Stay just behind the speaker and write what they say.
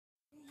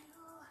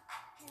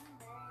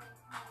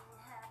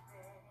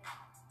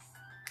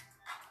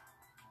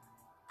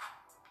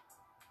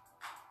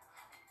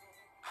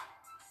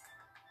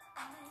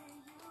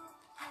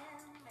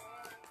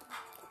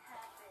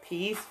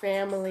Peace,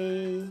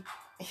 family.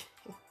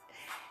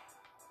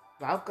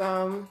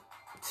 Welcome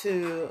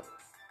to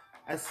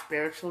a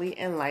spiritually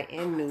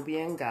enlightened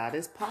Nubian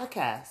Goddess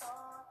podcast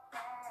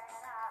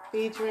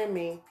featuring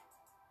me,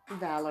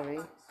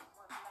 Valerie.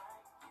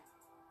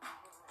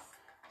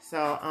 So,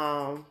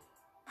 I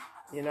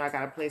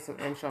gotta play some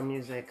intro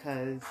music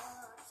because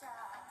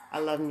I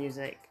love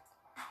music,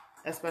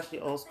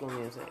 especially old school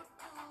music.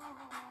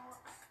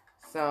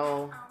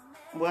 So,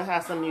 we'll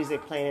have some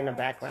music playing in the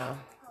background.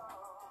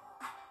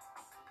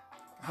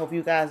 Hope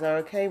you guys are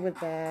okay with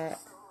that.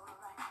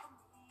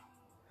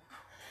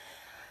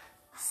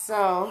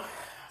 So,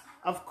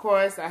 of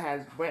course, I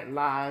had went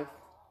live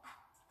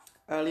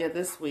earlier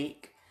this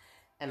week,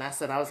 and I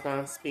said I was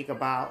going to speak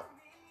about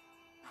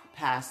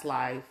past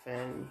life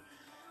and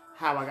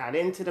how I got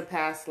into the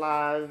past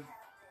life,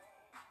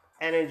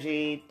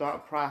 energy,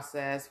 thought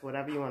process,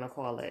 whatever you want to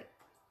call it.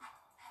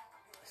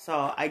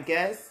 So I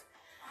guess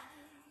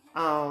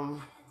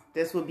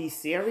this would be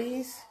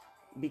series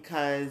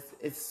because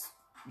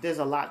there's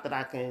a lot that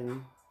I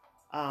can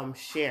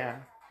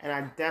share, and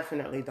I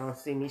definitely don't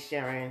see me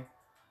sharing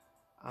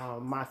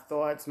my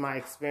thoughts, my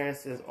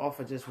experiences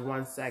off of just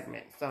one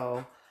segment.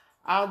 So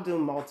I'll do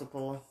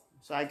multiple.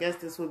 So I guess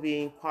this would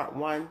be part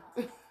one.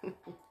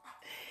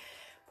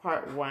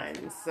 Part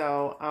one.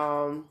 So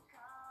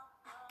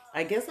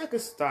I guess I could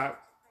start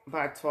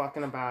by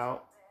talking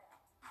about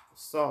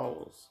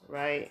souls,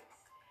 right?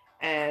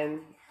 And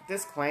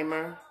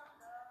disclaimer,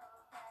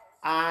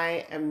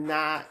 I am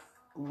not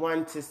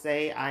one to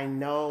say I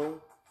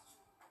know.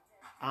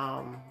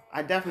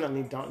 I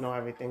definitely don't know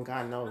everything.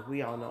 God knows.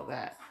 We all know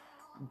that.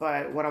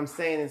 But what I'm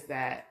saying is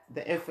that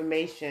the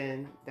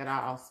information that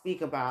I'll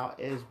speak about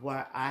is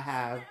what I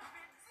have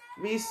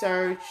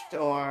researched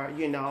or,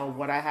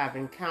 what I have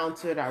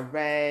encountered, I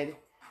read,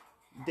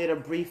 did a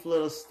brief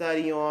little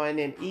study on,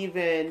 and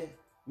even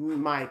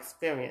my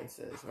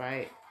experiences,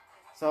 right?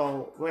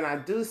 So when I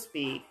do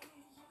speak,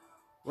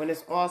 when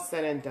it's all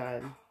said and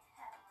done,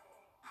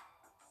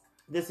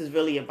 this is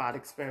really about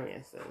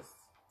experiences.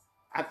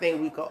 I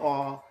think we could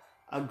all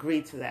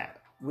agree to that.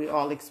 We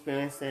all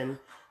experiencing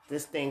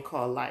this thing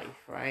called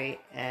life, right?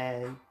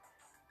 And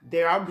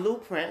there are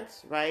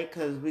blueprints, right?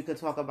 Because we could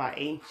talk about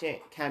ancient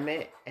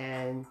Kemet,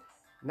 and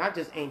not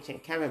just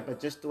ancient Kemet,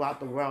 but just throughout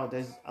the world,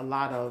 there's a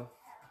lot of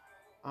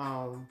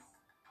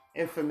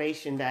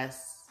information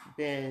that's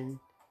been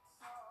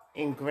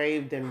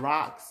engraved in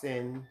rocks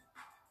and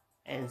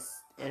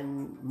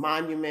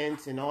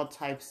monuments and all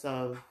types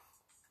of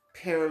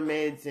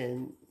pyramids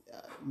and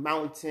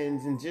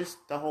mountains, and just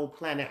the whole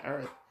planet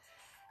Earth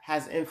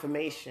has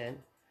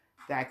information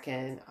that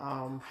can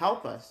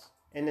help us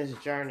in this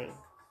journey.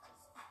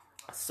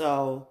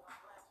 So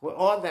with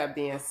all that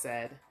being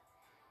said,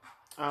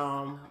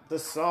 the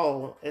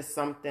soul is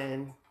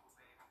something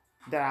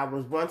that I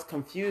was once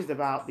confused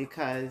about,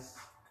 because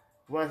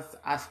once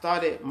I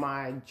started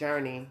my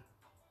journey,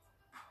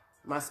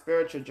 my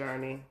spiritual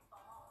journey,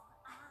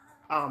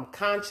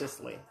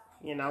 consciously,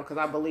 because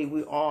I believe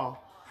we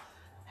all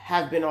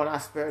have been on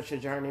our spiritual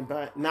journey,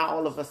 but not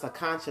all of us are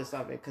conscious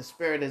of it, because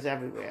spirit is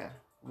everywhere.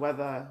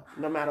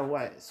 No matter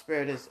what,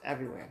 spirit is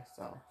everywhere.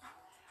 So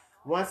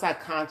once I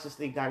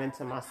consciously got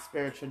into my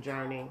spiritual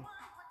journey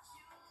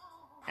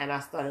and I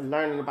started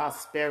learning about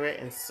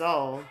spirit and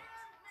soul,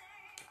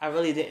 I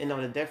really didn't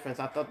know the difference.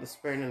 I thought the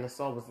spirit and the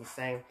soul was the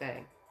same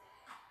thing.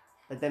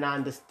 But then I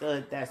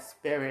understood that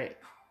spirit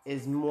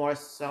is more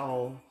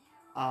so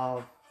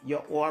of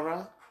your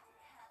aura,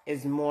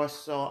 is more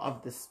so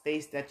of the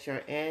space that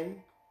you're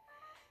in.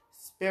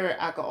 Spirit,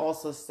 I could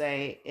also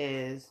say,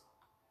 is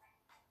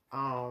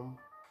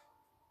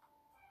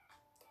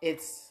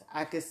it's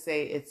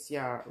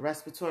your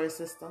respiratory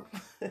system.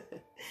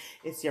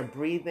 It's your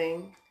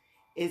breathing.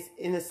 It's,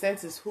 in a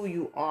sense, it's who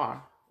you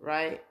are,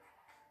 right?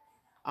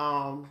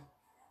 And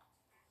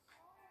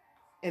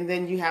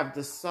then you have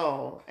the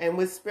soul. And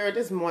with spirit,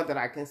 there's more that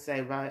I can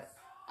say, but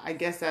I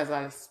guess as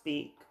I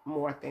speak,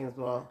 more things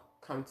will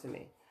come to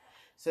me.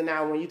 So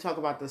now when you talk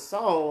about the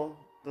soul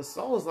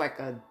is like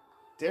a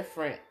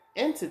different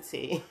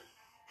entity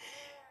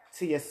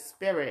to your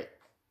spirit.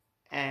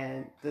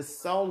 And the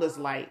soul is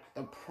like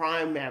the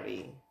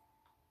primary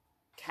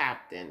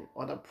captain,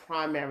 or the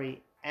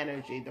primary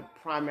energy, the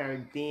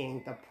primary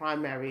being, the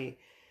primary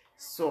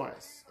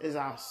source is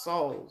our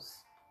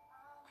souls,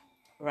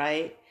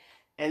 right?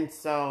 And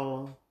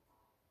so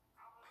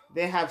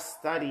they have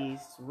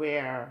studies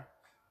where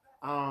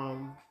I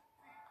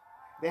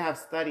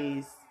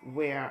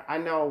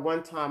know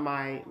one time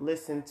I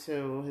listened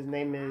to, his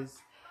name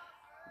is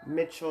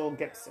Mitchell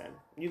Gibson.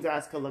 You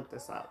guys can look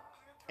this up.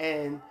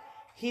 And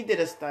he did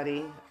a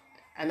study,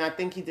 and I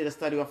think he did a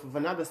study off of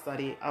another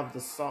study of the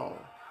soul.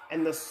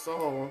 And the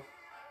soul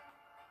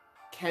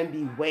can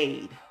be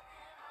weighed.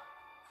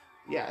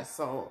 Yeah,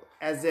 so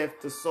as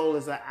if the soul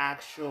is an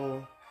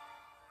actual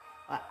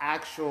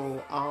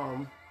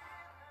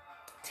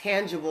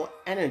tangible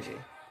energy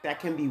that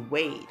can be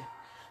weighed.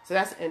 So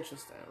that's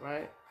interesting,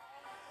 right?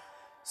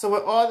 So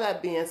with all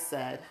that being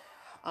said,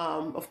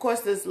 Of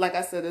course, there's, like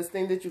I said, this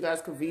thing that you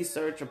guys could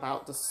research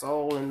about the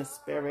soul and the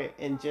spirit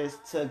and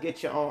just to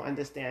get your own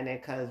understanding.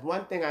 Because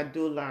one thing I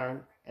do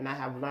learn, and I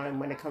have learned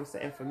when it comes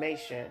to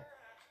information,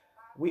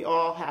 we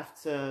all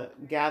have to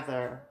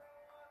gather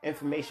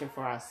information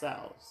for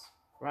ourselves,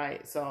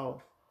 right?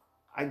 So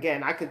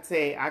again, I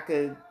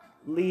could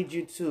lead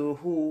you to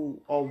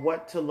who or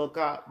what to look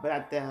up, but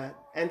at the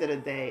end of the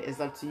day, it's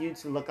up to you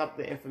to look up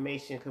the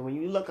information. Because when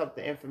you look up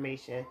the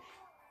information,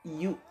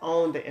 you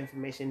own the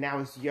information. Now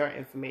it's your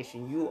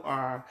information. You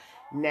are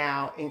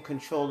now in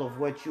control of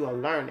what you are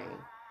learning,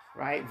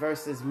 right?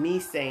 Versus me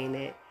saying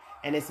it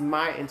and it's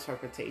my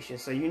interpretation.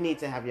 So you need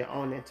to have your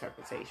own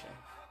interpretation.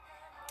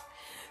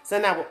 So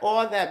now, with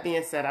all that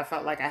being said, I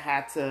felt like I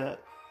had to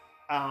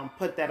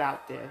put that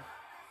out there,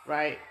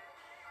 right?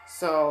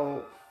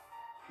 So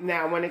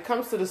now when it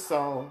comes to the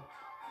soul,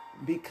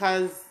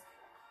 because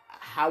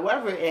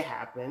however it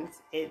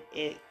happens,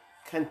 it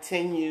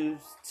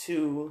continues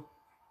to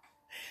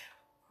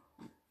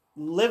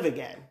live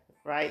again,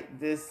 right?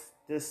 This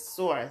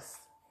source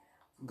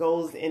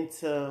goes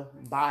into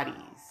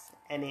bodies,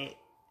 and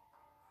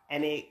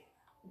it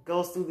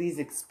goes through these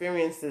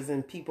experiences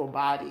in people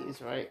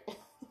bodies, right?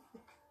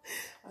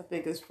 I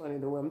think it's funny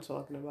the way I'm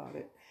talking about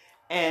it.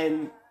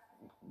 And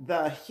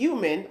the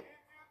human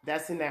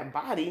that's in that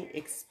body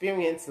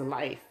experience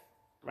life,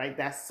 right?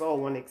 That soul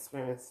want to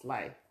experience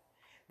life.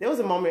 There was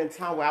a moment in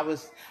time where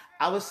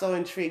I was so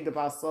intrigued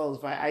about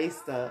souls, right? I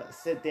used to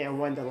sit there and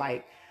wonder,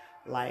 like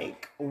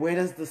where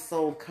does the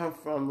soul come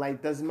from?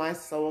 Like, does my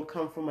soul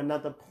come from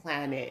another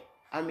planet?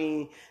 I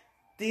mean,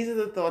 these are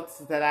the thoughts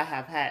that I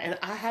have had, and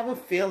I have a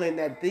feeling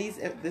that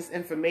this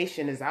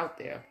information is out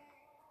there.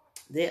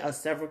 There are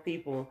several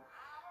people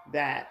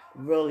that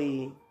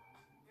really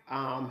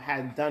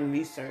had done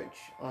research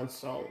on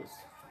souls.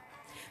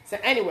 So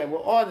anyway,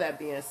 with all that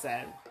being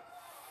said,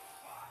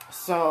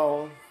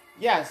 so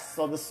yes,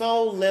 so the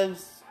soul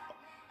lives,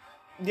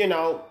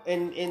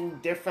 in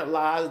different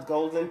lives,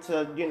 goes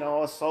into,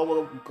 a soul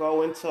will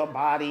go into a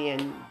body,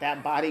 and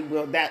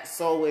that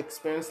soul will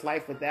experience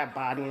life with that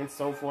body, and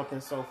so forth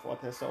and so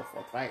forth and so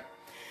forth, right?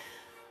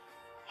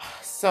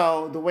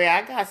 So the way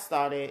I got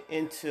started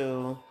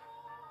into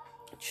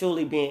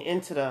truly being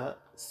into the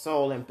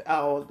soul and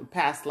the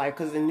past life,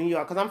 because in New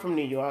York, because I'm from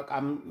New York,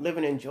 I'm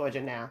living in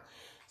Georgia now.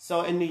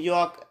 So in New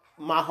York,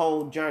 my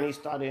whole journey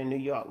started in New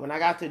York. When I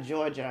got to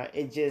Georgia,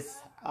 it just,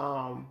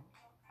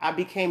 I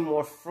became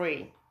more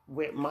free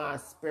with my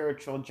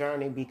spiritual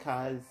journey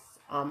because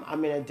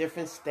I'm in a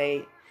different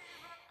state.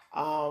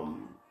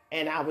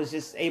 And I was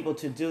just able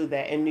to do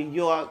that. In New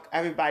York,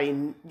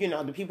 everybody,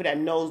 the people that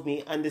knows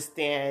me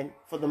understand,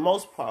 for the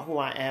most part, who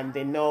I am.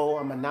 They know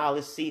I'm a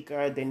knowledge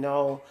seeker. They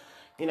know,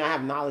 I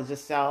have knowledge of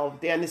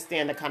self. They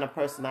understand the kind of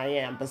person I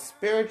am. But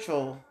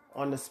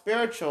on the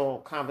spiritual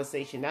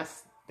conversation,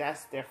 that's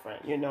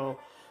different.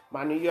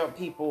 My New York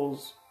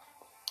peoples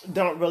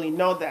don't really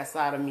know that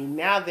side of me.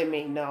 Now they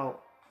may know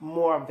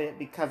more of it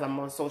because I'm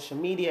on social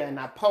media and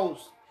I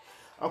post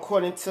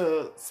according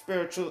to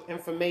spiritual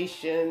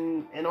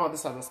information and all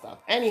this other stuff.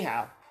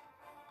 Anyhow,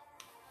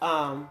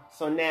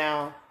 so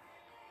now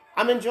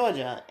I'm in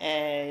Georgia,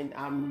 and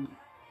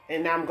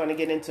now I'm going to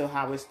get into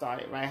how it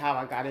started, right? How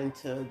I got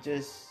into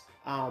just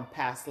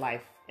past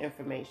life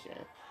information.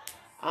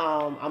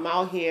 I'm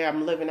out here,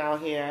 I'm living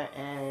out here,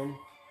 and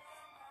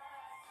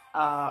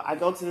I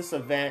go to this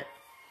event.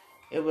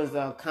 It was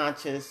a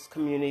conscious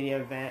community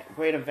event,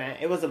 great event.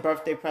 It was a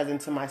birthday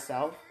present to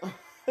myself.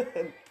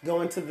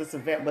 Going to this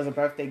event was a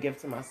birthday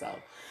gift to myself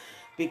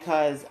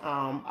because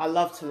I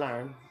love to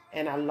learn,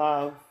 and I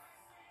love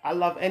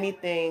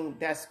anything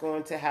that's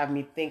going to have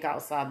me think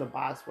outside the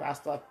box, where I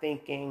start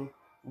thinking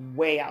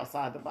way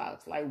outside the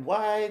box. Like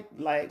what?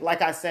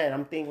 Like I said,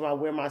 I'm thinking about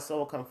where my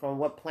soul comes from,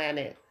 what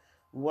planet,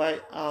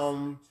 what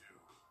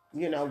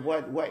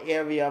what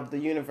area of the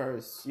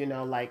universe,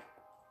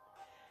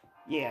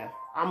 yeah,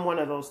 I'm one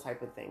of those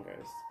type of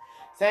thinkers.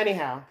 So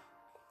anyhow,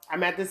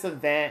 I'm at this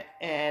event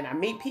and I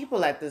meet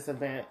people at this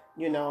event,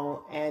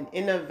 and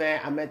in the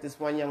event I met this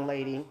one young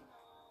lady,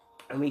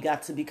 and we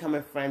got to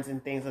becoming friends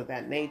and things of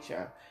that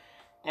nature.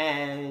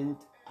 And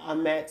I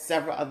met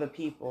several other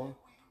people.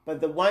 But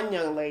the one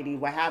young lady,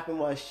 what happened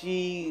was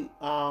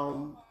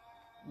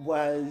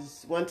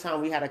one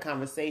time we had a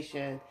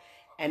conversation,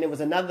 and it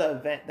was another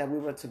event that we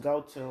were to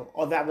go to,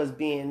 or there was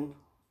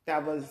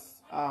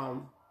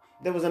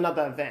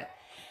another event,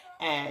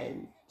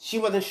 and she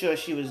wasn't sure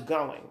she was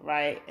going,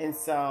 right? And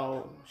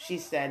so she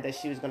said that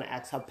she was going to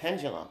ask her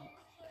pendulum,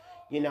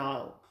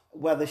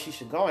 whether she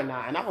should go or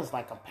not. And I was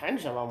like, a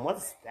pendulum?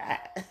 What's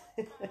that?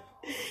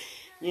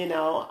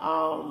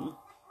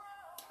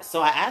 So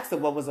I asked her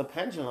what was a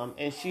pendulum,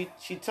 and she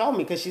told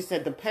me, because she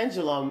said the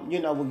pendulum,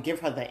 would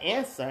give her the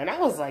answer. And I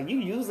was like, you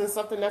using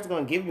something that's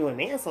going to give you an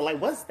answer? Like,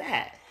 what's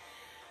that?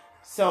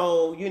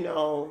 So,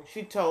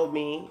 she told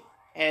me,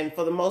 and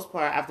for the most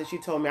part, after she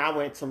told me, I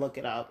went to look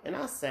it up, and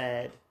I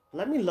said,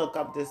 let me look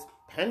up this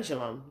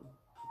pendulum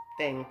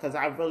thing, because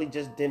I really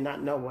just did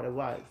not know what it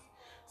was.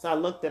 So I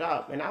looked it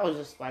up, and I was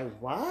just like,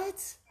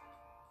 what?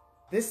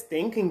 this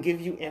thing can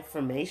give you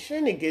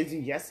information. It gives you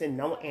yes and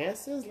no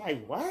answers.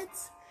 Like, what?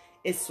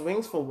 It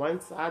swings from one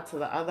side to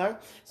the other.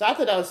 So I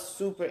thought that was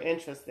super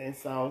interesting.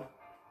 So,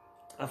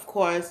 of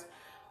course,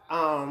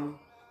 as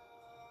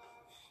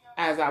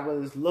I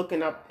was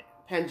looking up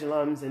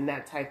pendulums and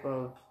that type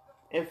of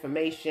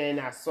information,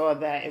 I saw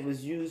that it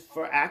was used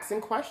for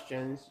asking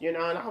questions, and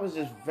I was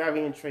just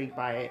very intrigued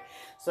by it.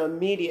 So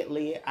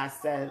immediately I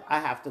said, I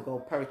have to go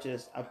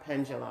purchase a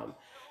pendulum.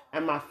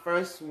 And my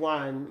first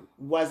one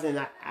wasn't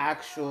an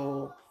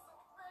actual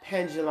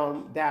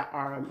pendulum that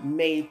are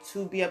made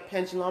to be a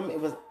pendulum. It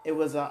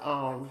was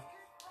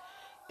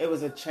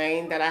a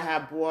chain that I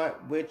had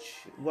bought,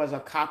 which was a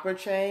copper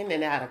chain,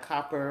 and it had a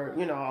copper,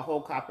 a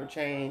whole copper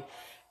chain,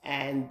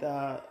 and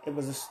it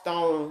was a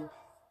stone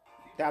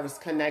that was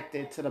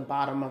connected to the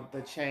bottom of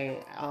the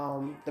chain.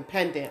 The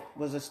pendant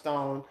was a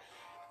stone,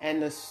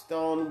 and the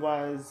stone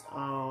was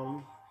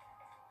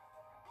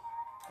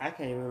I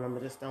can't even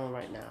remember the stone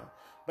right now,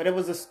 but it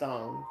was a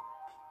stone,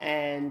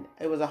 and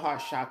it was a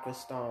heart chakra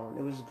stone.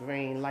 It was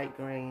green, light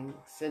green,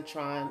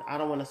 citron. I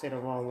don't want to say the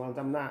wrong ones.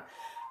 I'm not.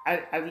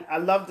 I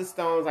love the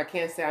stones. I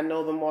can't say I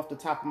know them off the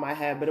top of my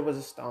head, but it was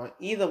a stone.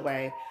 Either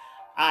way,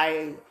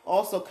 I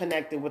also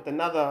connected with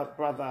another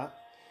brother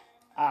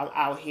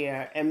out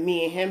here, and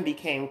me and him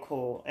became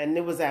cool. And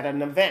it was at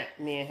an event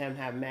me and him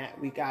had met.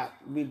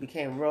 We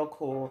became real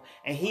cool,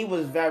 and he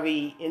was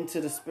very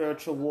into the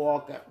spiritual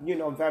walk,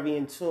 very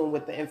in tune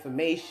with the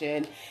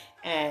information,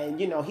 and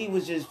he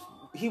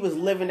was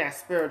living that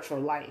spiritual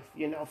life,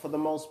 for the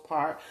most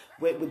part,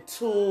 with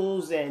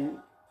tools and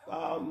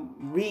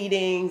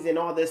readings and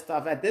all this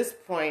stuff. At this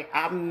point,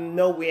 I'm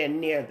nowhere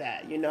near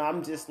that.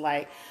 I'm just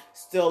like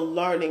still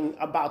learning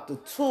about the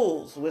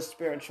tools with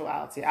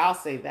spirituality. I'll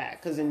say that,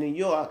 because in New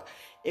York,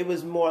 it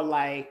was more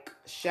like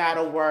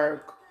shadow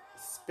work,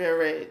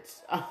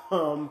 spirits,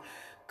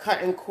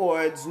 cutting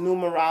cords,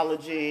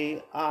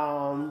 numerology.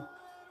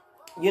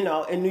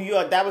 In New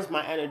York, that was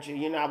my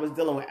energy. I was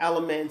dealing with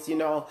elements.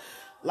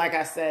 Like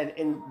I said,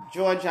 in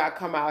Georgia, I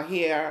come out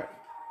here.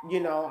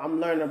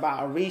 I'm learning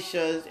about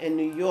Orishas. In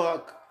New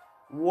York,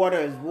 water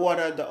is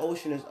water, the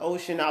ocean is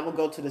ocean. I would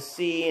go to the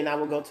sea, and I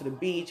would go to the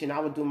beach, and I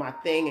would do my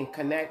thing and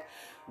connect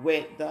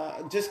with the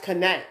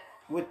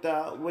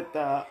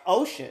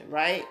ocean,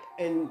 right?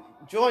 In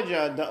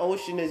Georgia, the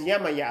ocean is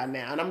Yemaya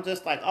now, and I'm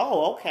just like,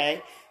 oh,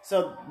 okay.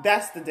 So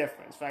that's the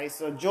difference, right?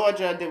 So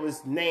Georgia, there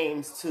was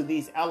names to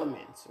these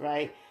elements,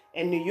 right?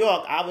 In New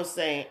York, I was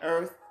saying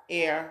earth,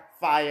 air,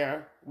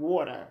 fire,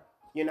 water.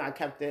 I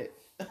kept it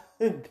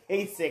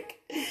basic.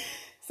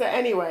 So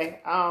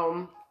anyway,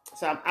 so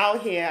I'm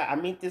out here, I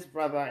meet this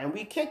brother, and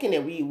we kicking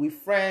it. We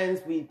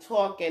friends, we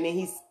talking, and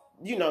he's,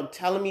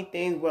 telling me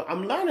things. Well,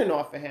 I'm learning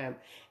off of him.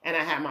 And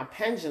I had my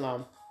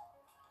pendulum.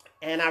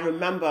 And I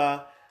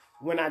remember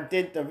when I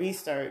did the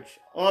research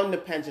on the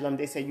pendulum,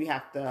 they said you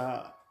have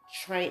to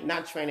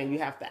you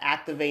have to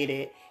activate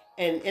it.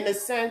 And in a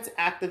sense,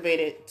 activate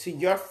it to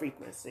your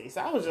frequency.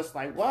 So I was just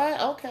like, what?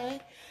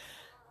 Okay.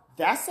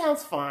 That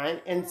sounds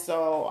fine. And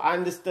so I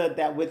understood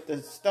that with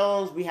the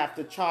stones, we have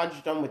to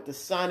charge them with the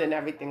sun and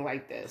everything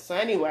like this. So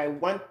anyway,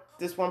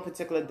 this one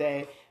particular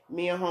day,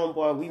 me and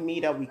homeboy, we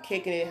meet up, we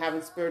kicking it,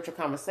 having spiritual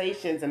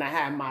conversations, and I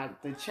had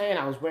the chain.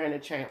 I was wearing the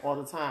chain all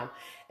the time.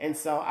 And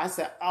so I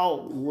said,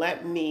 oh,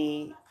 let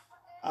me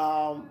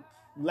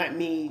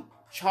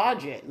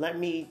charge it.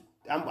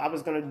 I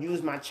was going to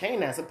use my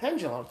chain as a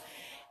pendulum.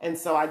 And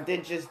so I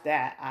did just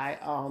that. I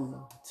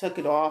took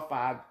it off.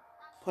 I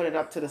put it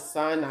up to the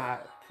sun. I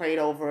prayed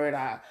over it.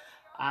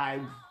 I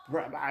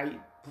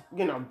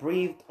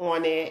breathed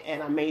on it,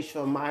 and I made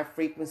sure my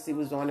frequency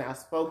was on it. I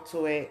spoke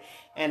to it,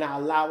 and I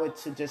allow it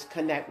to just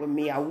connect with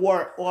me. I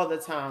wore it all the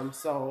time,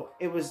 so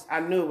I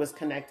knew it was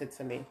connected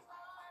to me.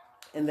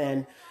 And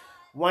then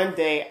one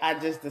day I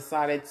just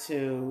decided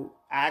to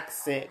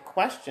ask it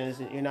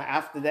questions.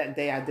 After that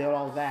day I did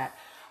all that,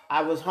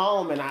 I was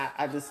home, and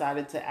I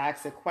decided to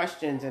ask it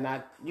questions, and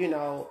I,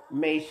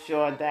 made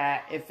sure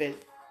that if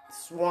it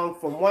swung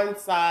from one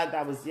side,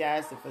 that was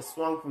yes. If it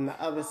swung from the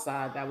other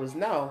side, that was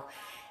no.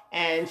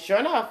 And sure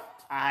enough,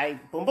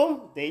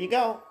 boom, there you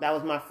go. That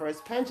was my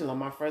first pendulum.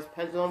 My first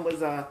pendulum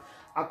was a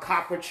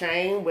copper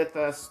chain with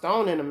a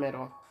stone in the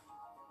middle.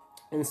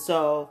 And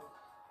so,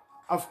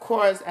 of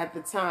course, at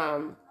the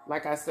time,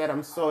 like I said,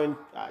 I'm so,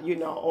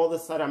 all of a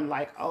sudden I'm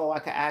like, oh, I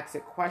can ask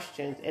it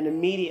questions. And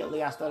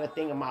immediately I started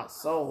thinking about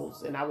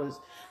souls. And I was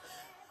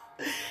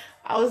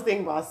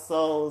thinking about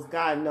souls,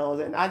 God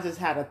knows. And I just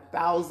had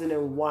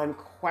 1,001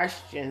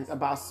 questions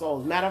about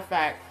souls. Matter of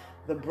fact,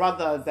 the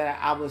brother that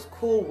I was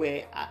cool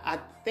with, I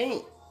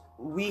think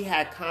we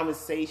had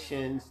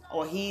conversations,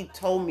 or he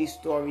told me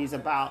stories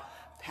about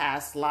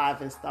past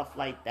lives and stuff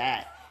like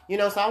that.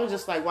 So I was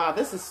just like, wow,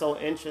 this is so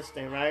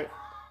interesting, right?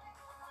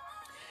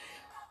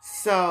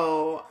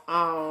 So,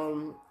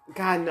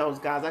 God knows,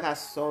 guys, I got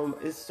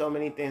so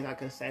many things I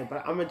can say,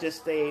 but I'm going to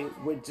just stay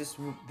with just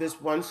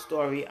this one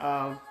story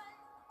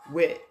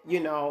with,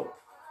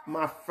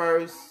 my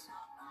first,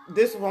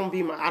 this won't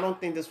be I don't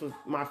think this was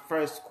my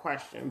first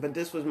question, but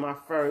this was my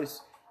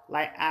first,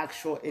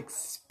 actual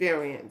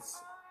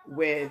experience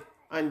with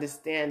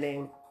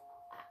understanding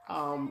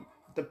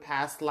the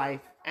past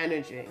life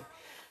energy.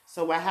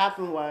 So what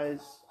happened was,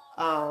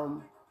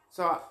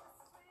 so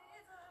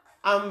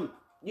I'm,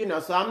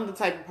 so I'm the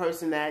type of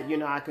person that,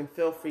 I can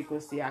feel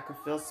frequency, I can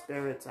feel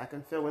spirits, I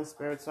can feel when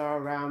spirits are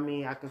around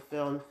me, I can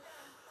feel,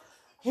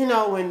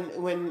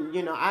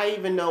 when I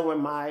even know when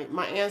my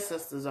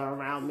ancestors are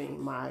around me,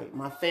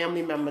 my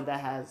family member that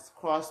has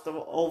crossed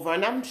over,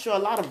 and I'm sure a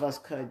lot of us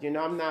could,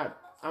 I'm not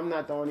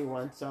the only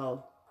one.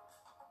 So,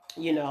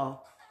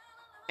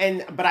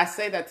 but I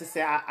say that to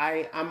say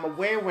I'm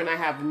aware when I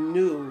have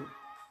new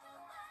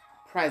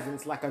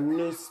presence, like a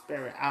new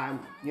spirit. I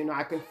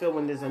can feel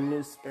when there's a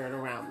new spirit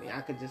around me.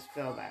 I could just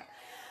feel that.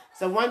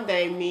 So one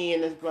day, me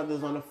and his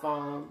brother's on the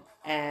phone,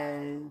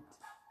 and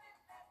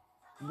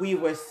we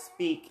were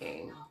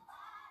speaking,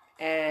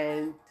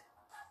 and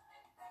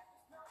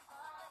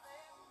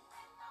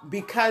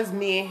because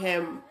me and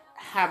him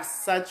have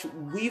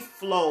we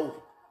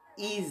flow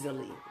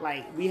easily,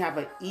 like we have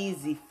an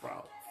easy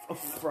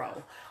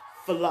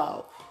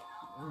flow.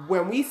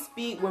 When we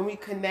speak, when we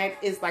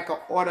connect, it's like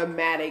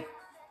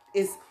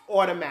it's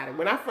automatic.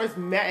 When I first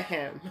met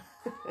him,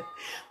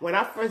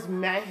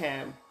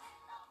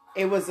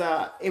 it was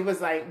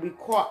like we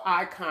caught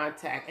eye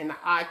contact, and the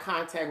eye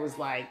contact was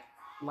like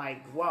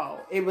whoa.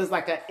 It was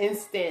like an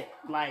instant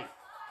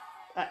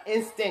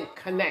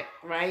connect,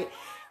 right?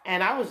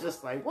 And I was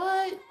just like,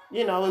 what?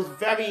 It was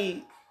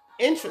very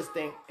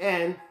interesting.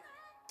 And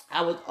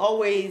I was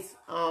always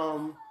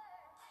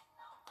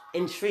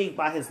intrigued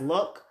by his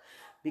look,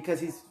 because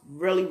he's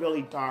really,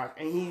 really dark,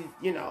 and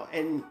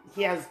and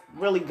he has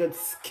really good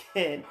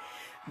skin.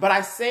 But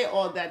I say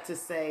all that to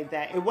say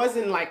that it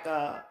wasn't like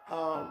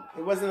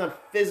it wasn't a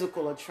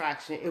physical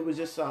attraction. It was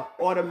just an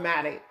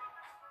automatic,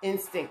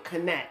 instant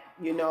connect,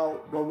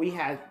 when we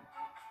had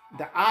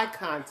the eye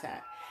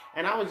contact.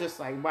 And I was just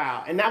like,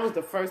 wow. And that was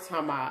the first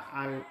time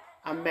I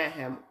met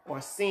him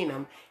or seen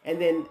him.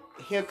 And then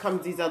here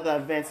comes these other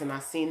events, and I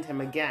seen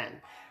him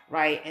again,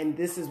 right? And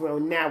this is where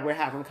now we're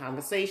having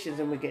conversations,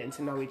 and we're getting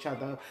to know each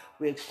other.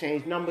 We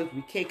exchange numbers,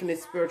 we kicking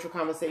this spiritual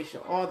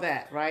conversation, all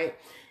that, right?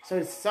 So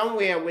it's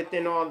somewhere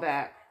within all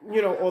that,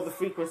 all the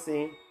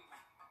frequency,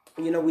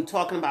 we're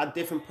talking about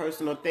different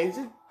personal things.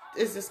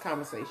 It's just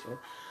conversation.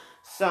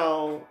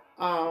 So,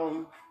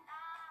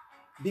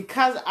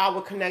 because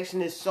our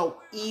connection is so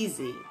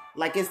easy,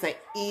 like it's an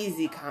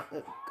easy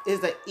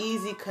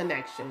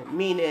connection,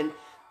 meaning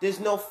there's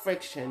no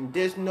friction,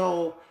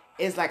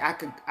 it's like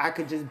I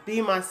could just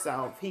be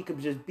myself, he could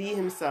just be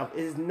himself.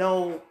 It's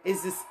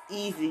just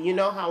easy. You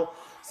know how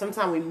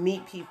sometimes we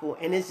meet people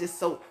and it's just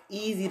so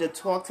easy to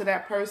talk to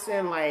that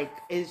person, like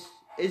it's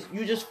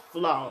you just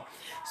flow.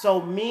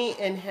 So me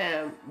and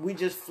him, we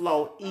just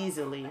flow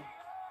easily.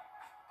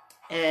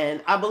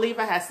 And I believe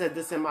I had said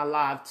this in my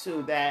live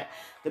too, that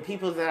the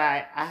people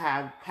that I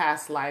have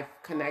past life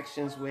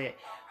connections with,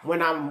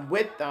 when I'm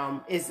with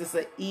them, it's just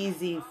an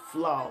easy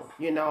flow,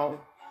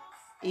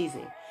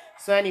 easy.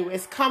 So anyway,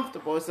 it's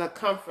comfortable. It's a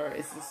comfort.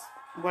 It's just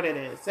what it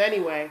is. So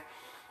anyway,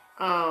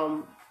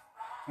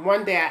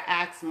 one day I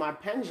asked my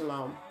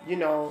pendulum,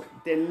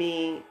 did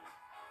me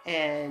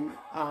and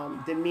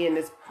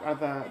this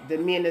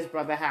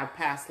brother have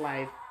past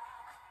life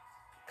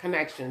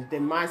connections?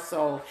 Did my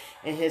soul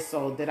and his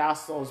soul, did our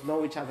souls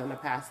know each other in the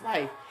past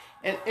life?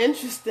 And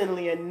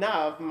interestingly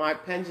enough, my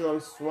pendulum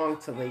swung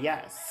to the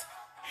yes.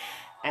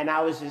 And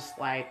I was just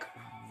like,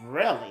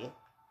 really?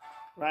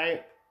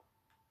 Right?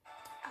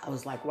 I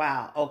was like,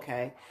 wow,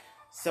 okay.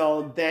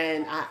 So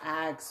then I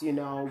asked,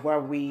 were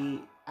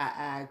we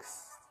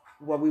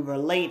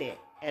related?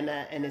 And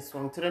it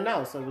swung to the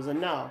no. So it was a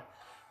no.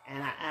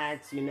 And I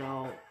asked,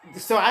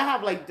 so I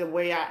have like the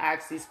way I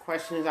ask these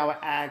questions. I would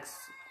ask,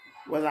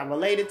 was I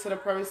related to the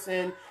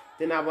person?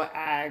 Then I would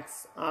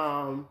ask,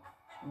 I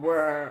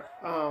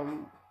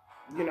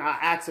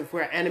asked if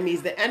we're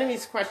enemies. The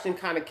enemies question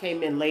kind of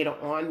came in later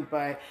on,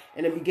 but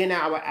in the beginning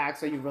I would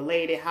ask, are you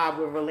related? How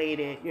we're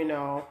related?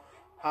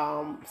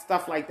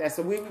 Stuff like that.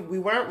 So we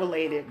weren't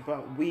related,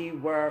 but we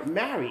were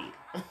married.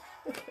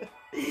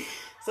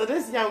 So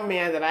this young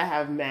man that I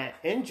have met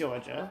in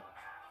Georgia,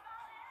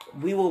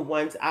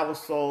 our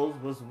souls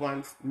was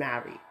once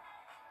married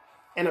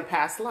in a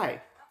past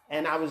life.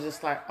 And I was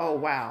just like, oh,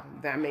 wow,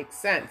 that makes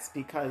sense,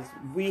 because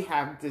we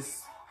have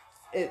this,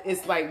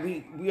 it's like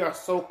we are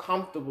so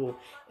comfortable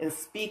in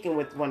speaking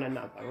with one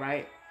another,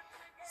 right?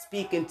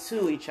 Speaking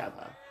to each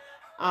other.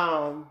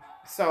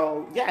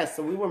 So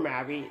we were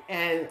married.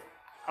 And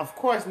of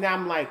course, now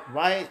I'm like,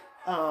 what?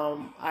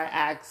 I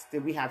asked,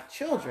 did we have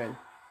children?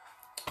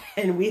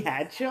 And we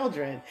had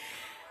children.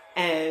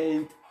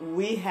 And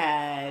we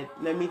had,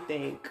 let me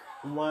think,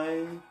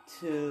 1,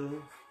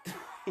 2,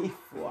 3,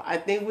 4. I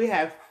think we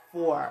had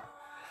 4.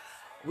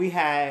 We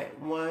had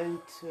 1,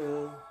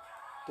 2,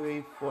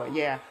 3, 4.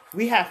 Yeah,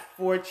 we had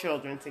 4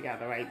 children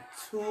together, right?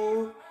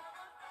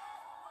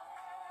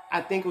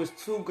 I think it was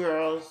 2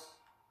 girls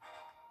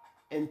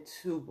and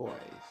 2 boys,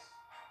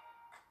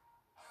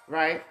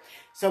 right?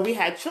 So we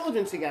had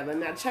children together.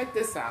 Now check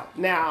this out.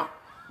 Now,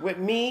 with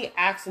me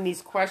asking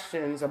these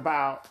questions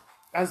about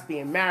us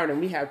being married and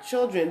we have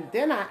children,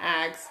 then I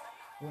ask,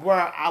 were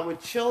our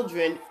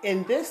children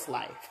in this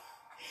life?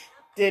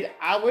 Did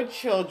our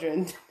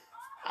children,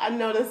 I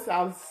know this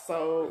sounds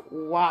so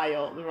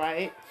wild,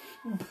 right?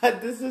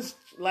 But this is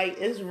like,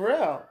 it's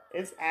real.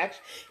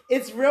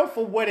 It's real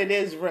for what it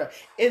is real.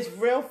 It's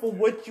real for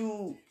what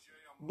you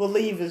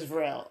believe is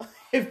real,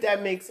 if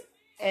that makes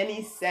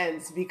any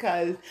sense.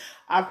 Because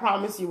I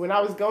promise you, when I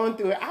was going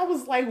through it, I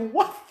was like,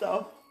 what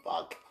the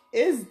fuck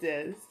is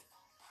this?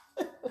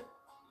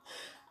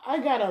 I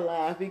gotta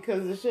laugh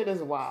because the shit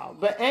is wild.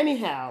 But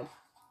anyhow,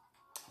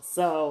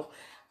 so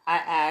I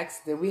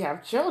asked, did we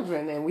have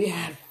children? And we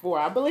had 4.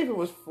 I believe it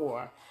was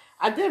 4.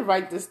 I did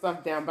write this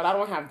stuff down, but I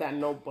don't have that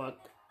notebook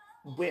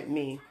with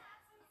me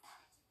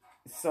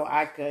so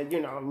I could,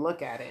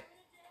 look at it.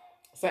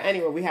 So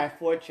anyway, we had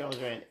 4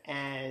 children,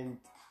 and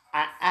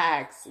I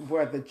asked,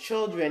 were the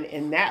children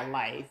in that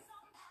life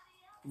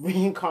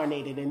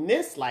reincarnated in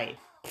this life?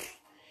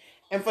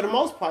 And for the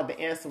most part, the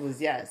answer was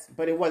yes,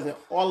 but it wasn't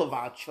all of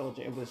our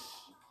children. It was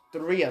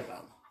 3 of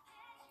them.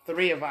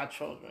 3 of our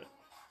children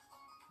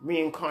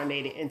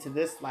reincarnated into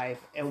this life,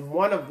 and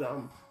one of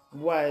them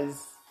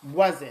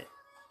wasn't.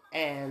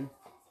 And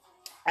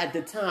at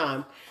the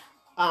time,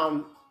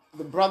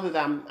 the brother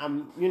that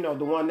I'm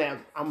the one that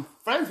I'm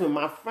friends with,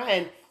 my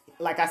friend,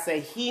 like I say,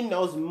 he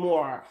knows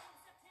more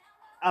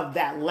of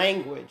that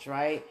language,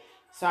 right?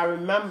 So I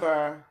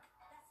remember,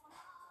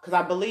 because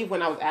I believe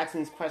when I was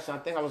asking these questions, I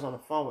think I was on the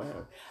phone with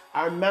him.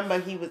 I remember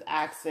he was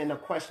asking a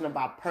question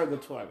about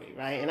purgatory,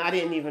 right? And I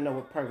didn't even know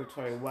what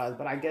purgatory was,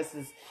 but I guess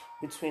it's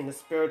between the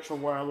spiritual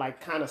world,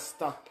 like kind of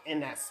stuck in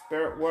that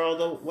spirit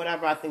world or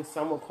whatever. I think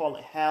some would call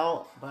it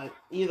hell, but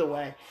either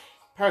way,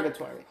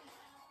 purgatory,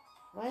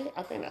 right?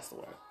 I think that's the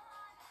word.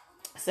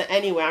 So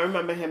anyway, I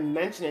remember him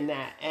mentioning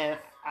that, and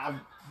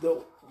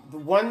the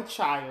one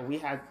child, we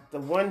had the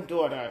one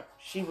daughter,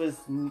 she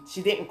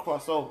didn't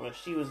cross over.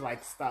 She was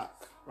like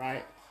stuck,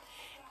 right?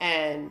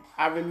 And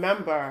I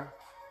remember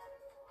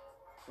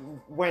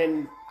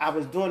when I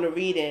was doing the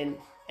reading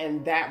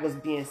and that was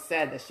being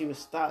said, that she was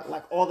stuck,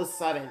 like all of a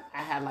sudden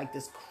I had like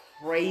this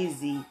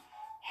crazy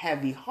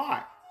heavy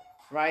heart,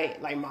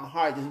 right? Like my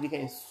heart just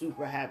became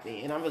super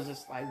heavy. And I was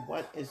just like,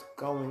 what is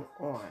going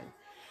on?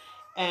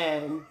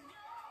 And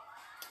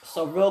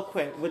so real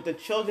quick, with the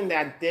children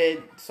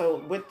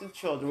with the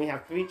children, we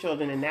have 3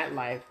 children in that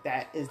life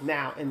that is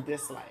now in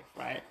this life,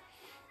 right?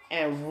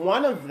 And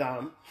one of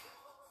them,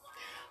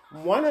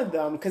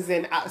 because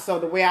then, so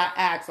the way I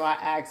ask,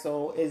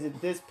 so is it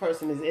this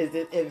person,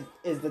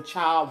 is the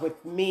child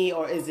with me,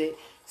 or is it,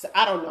 so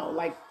I don't know,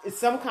 like it's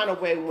some kind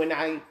of way when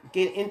I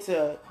get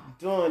into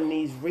doing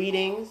these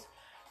readings,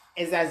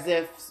 it's as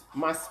if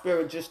my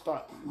spirit just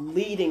start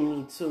leading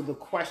me to the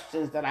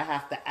questions that I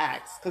have to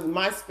ask, because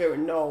my spirit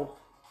know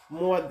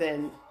more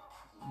than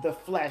the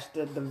flesh,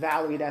 the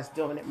Valerie that's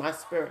doing it. My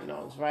spirit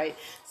knows, right?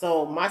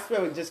 So my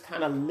spirit just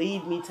kind of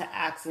lead me to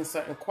asking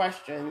certain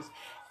questions,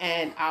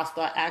 and I'll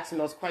start asking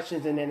those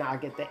questions, and then I'll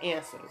get the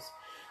answers.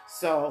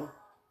 So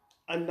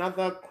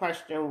another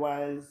question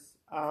was,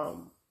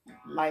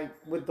 like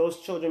with those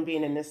children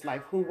being in this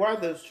life, who were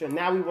those children?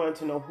 Now we wanted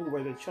to know who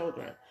were the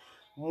children.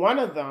 One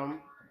of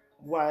them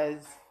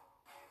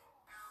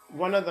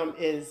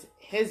is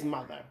his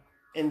mother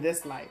in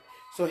this life.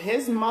 So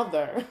his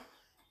mother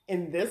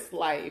in this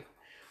life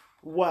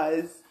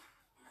was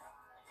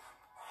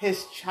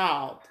his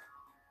child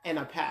in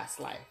a past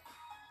life.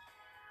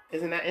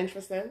 Isn't that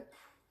interesting?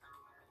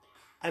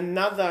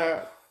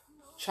 Another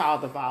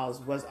child of ours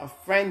was a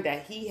friend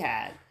that he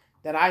had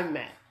that I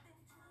met,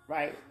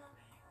 right?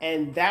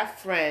 And that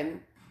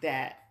friend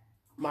that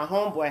my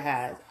homeboy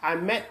has, I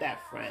met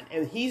that friend,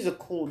 and he's a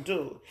cool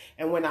dude.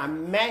 And when I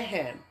met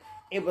him,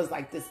 it was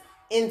like this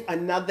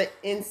another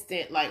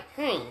instant, like,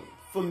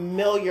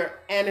 familiar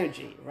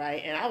energy,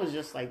 right? And I was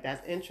just like,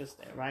 that's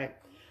interesting, right?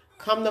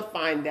 Come to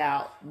find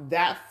out,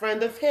 that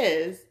friend of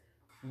his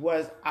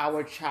was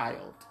our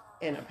child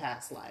in a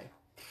past life.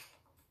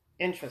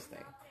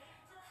 Interesting.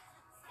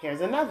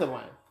 Here's another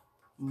one.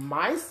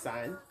 My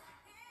son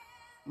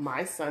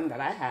that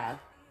I have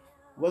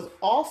was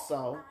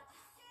also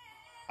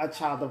a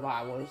child of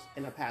ours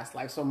in a past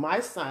life. So my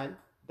son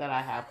that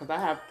I have, because I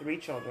have 3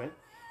 children,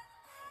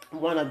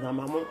 one of them,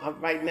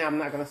 right now I'm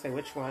not going to say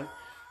which one,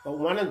 but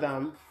one of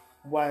them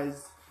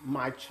was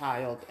my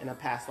child in a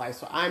past life.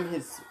 So I'm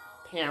his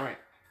parent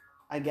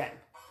again,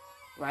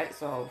 right?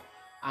 So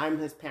I'm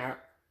his parent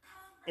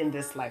in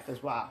this life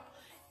as well.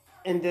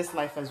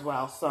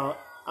 So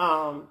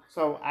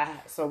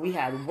we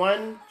had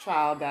one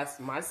child that's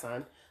my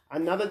son,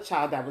 another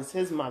child that was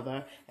his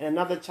mother, and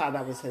another child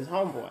that was his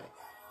homeboy,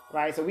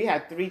 right? So we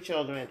had 3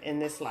 children in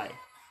this life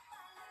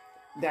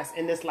that's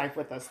in this life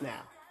with us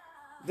now.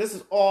 This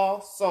is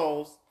all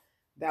souls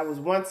that was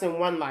once in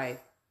one life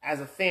as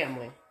a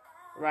family,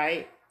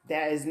 right?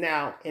 That is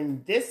now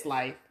in this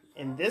life,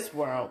 in this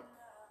world,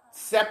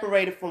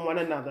 separated from one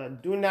another.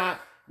 Do not,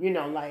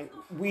 like,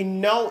 we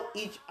know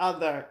each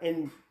other,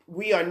 and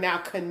we are now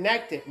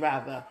connected,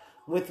 rather,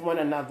 with one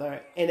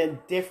another in a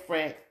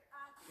different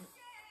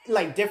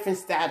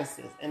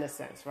statuses, in a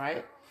sense,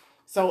 right?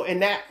 So in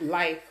that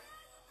life,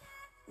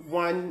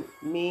 one,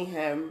 me,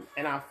 him,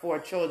 and our 4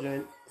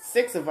 children,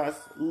 6 of us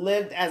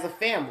lived as a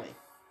family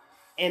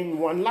in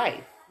one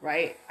life,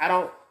 right? I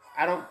don't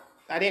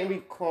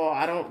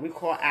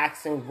recall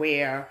asking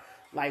where,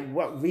 like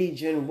what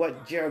region,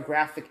 what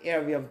geographic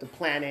area of the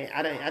planet.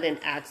 I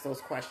didn't ask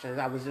those questions.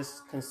 I was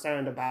just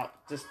concerned about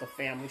just the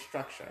family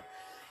structure.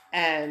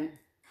 And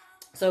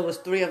so it was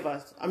 3 of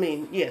us. I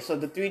mean, yeah, so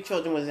the 3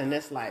 children was in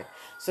this life.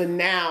 So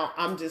now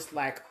I'm just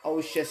like,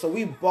 oh shit. So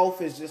we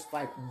both is just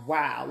like,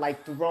 wow,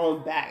 like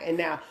thrown back. And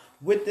now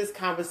with this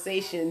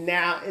conversation,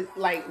 now it's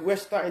like we're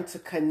starting to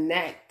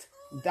connect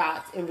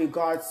dots in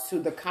regards to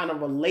the kind of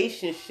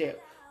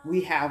relationship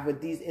we have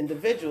with these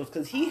individuals,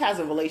 because he has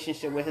a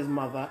relationship with his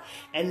mother,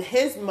 and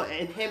him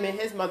and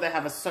his mother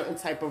have a certain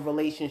type of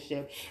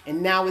relationship,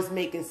 and now it's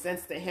making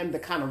sense to him the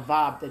kind of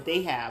vibe that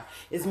they have.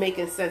 It's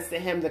making sense to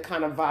him the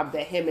kind of vibe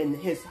that him and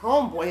his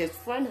homeboy, his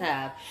friend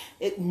have.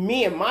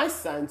 Me and my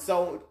son.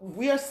 So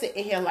we are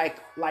sitting here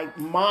like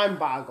mind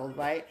boggled,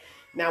 right?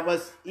 Now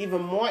what's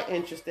even more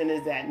interesting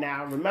is that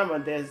now remember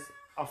there's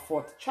a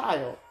 4th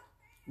child.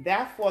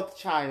 That 4th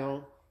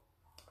child,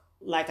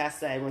 like I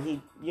said, when he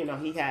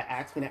had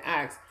asked me to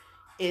ask,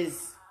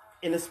 is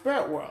in the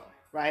spirit world,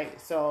 right?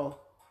 So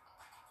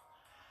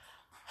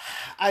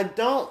I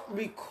don't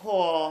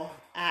recall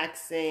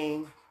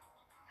asking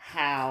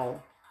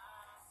how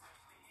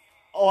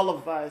all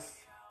of us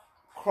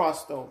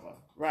crossed over,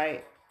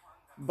 right?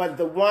 But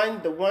the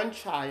one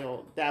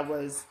child that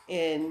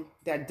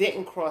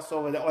didn't cross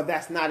over, or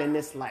that's not in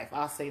this life,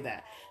 I'll say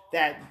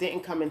that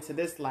didn't come into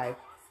this life,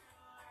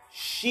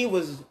 she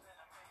was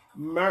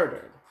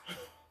murdered.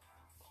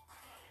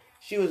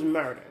 She was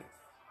murdered.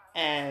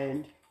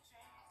 And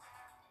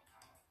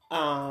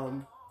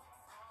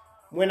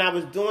when I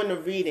was doing the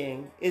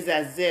reading, it's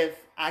as if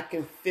I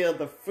can feel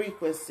the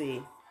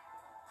frequency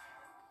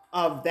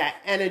of that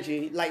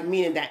energy, like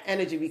meaning that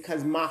energy,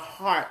 because my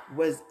heart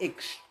was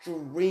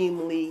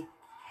extremely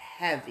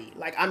heavy.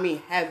 Like, I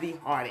mean, heavy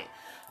hearted.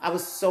 I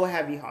was so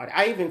heavy hearted.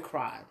 I even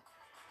cried.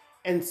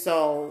 And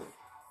so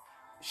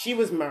she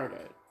was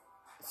murdered.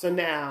 So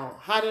now,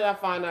 how did I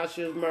find out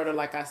she was murdered?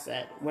 Like I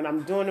said, when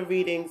I'm doing the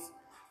readings,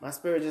 my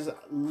spirit is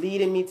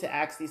leading me to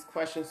ask these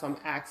questions, so I'm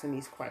asking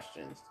these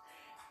questions.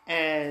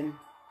 And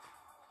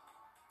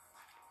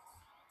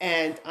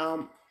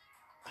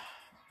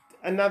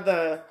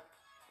another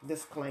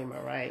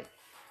disclaimer, right?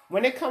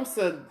 When it comes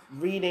to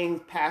reading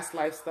past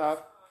life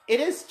stuff, it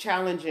is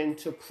challenging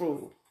to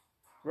prove,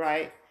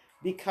 right?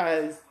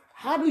 Because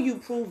how do you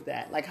prove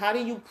that? Like, how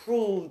do you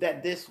prove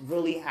that this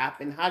really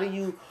happened? How do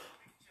you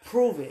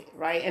prove it,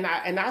 right? And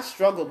I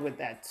struggled with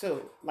that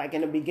too. Like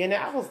in the beginning,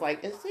 I was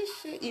like, is this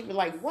shit even,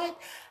 like, what?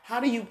 How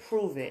do you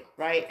prove it,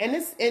 right? And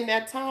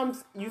at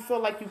times you feel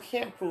like you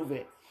can't prove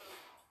it.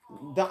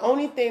 The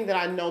only thing that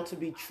I know to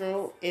be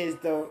true is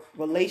the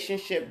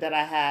relationship that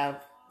I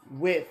have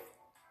with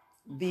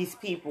these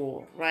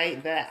people,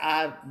 right? That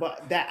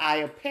I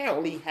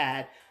apparently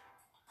had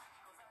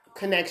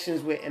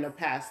connections with in a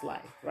past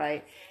life,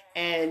 right?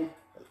 And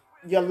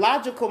your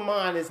logical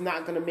mind is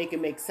not going to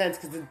make sense,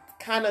 because it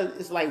kind of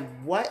is like,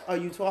 what are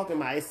you talking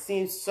about? It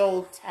seems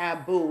so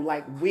taboo,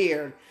 like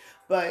weird.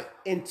 But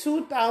in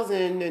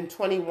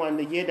 2021,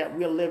 the year that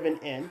we're living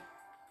in,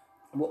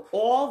 with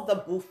all the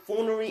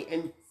buffoonery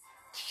and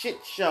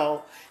shit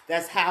show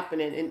that's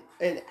happening,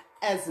 and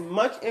as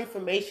much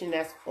information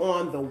that's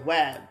on the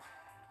web,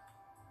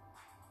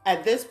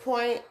 at this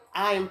point,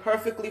 I am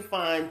perfectly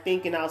fine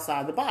thinking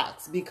outside the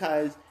box,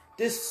 because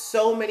there's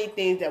so many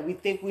things that we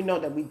think we know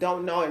that we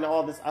don't know, and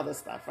all this other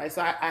stuff, right?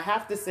 So I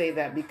have to say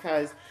that,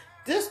 because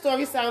this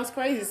story sounds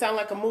crazy, it sounds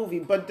like a movie,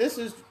 but this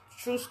is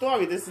true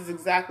story. This is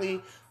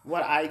exactly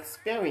what I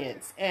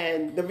experienced.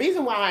 And the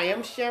reason why I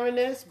am sharing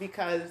this,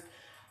 because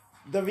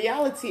the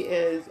reality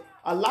is,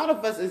 a lot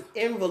of us is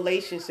in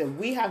relationship.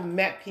 We have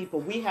met people,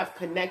 we have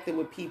connected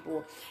with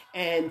people,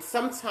 and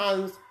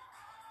sometimes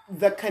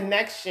the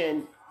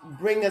connection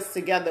bring us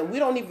together. We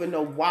don't even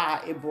know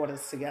why it brought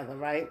us together,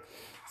 right?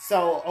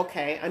 So,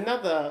 okay,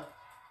 another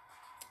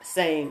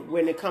saying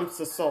when it comes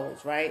to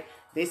souls, right?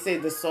 They say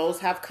the souls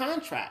have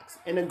contracts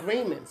and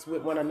agreements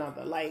with one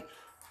another. Like,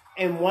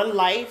 in one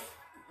life,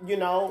 I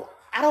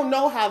don't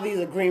know how these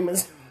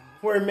agreements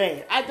were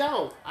made. I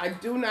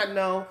do not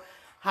know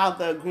how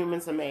the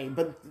agreements are made.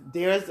 But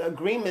there's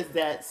agreements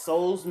that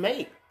souls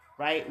make,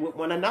 right, with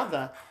one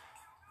another.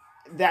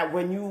 That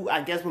when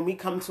we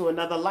come to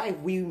another life,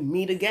 we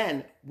meet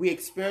again. We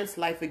experience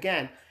life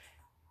again.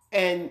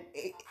 And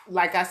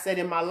like I said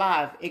in my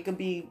live, it could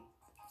be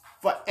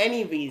for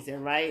any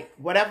reason, right?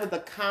 Whatever the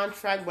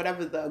contract,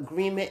 whatever the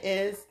agreement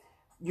is,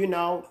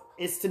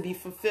 it's to be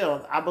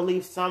fulfilled. I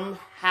believe some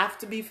have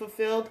to be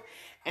fulfilled.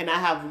 And I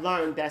have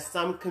learned that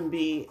some can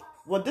be,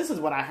 well, this is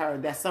what I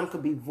heard, that some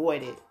could be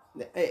voided.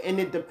 And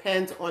it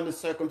depends on the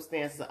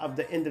circumstances of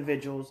the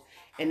individuals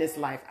in this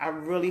life. I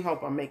really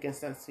hope I'm making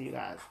sense to you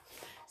guys.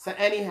 So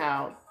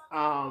anyhow,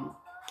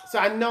 so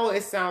I know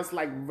it sounds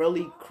like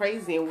really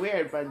crazy and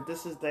weird, but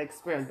this is the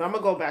experience. But I'm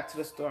going to go back to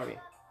the story.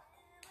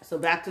 So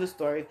back to the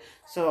story.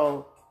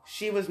 So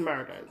she was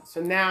murdered.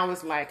 So now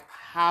it's like,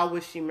 how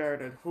was she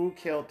murdered? Who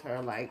killed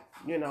her? Like,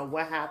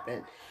 what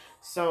happened?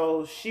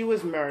 So she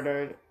was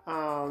murdered,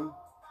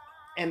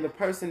 and the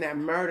person that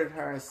murdered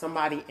her is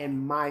somebody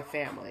in my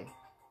family.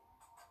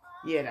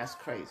 Yeah, that's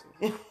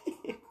crazy.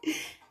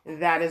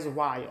 That is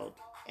wild.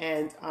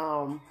 And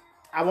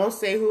I won't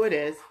say who it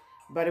is,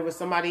 but it was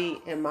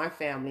somebody in my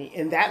family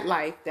in that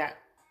life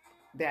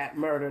that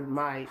murdered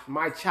my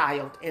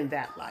child in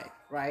that life,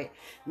 right?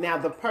 Now,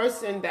 the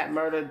person that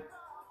murdered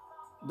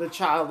the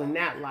child in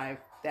that life,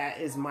 that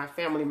is my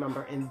family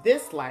member in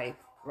this life,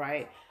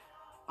 right?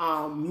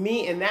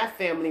 Me and that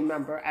family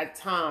member at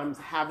times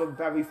have a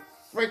very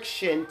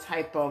friction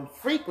type of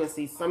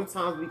frequency.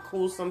 Sometimes we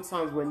cool,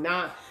 sometimes we're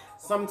not.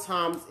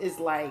 Sometimes it's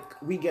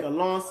like we get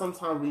along,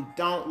 sometimes we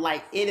don't.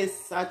 Like, it is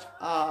such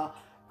a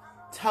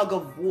tug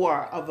of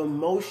war of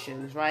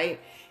emotions, right?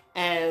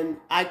 And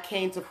I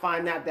came to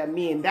find out that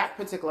me and that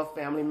particular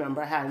family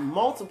member had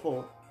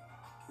multiple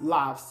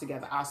lives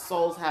together. Our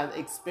souls have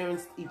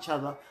experienced each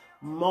other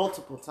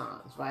multiple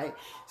times, right?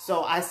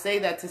 So I say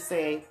that to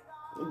say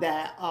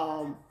that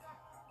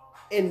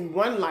in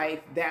one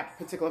life, that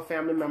particular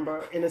family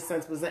member, in a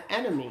sense, was an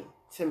enemy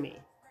to me,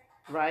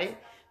 right?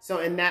 So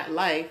in that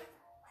life,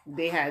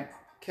 they had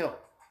killed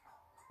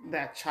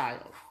that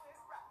child.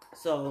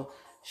 So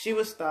she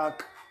was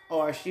stuck,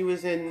 or she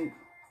was in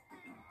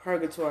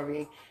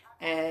purgatory,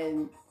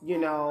 and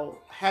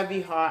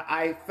heavy heart.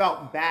 I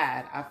felt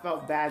bad. I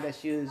felt bad that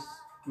she was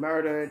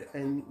murdered,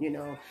 and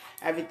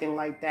everything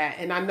like that.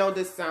 And I know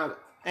this sounds,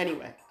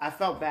 anyway, I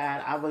felt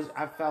bad.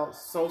 I felt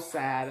so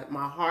sad.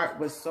 My heart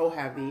was so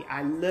heavy.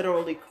 I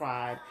literally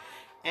cried,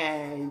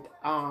 and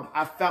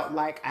I felt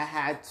like I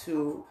had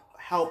to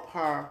help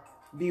her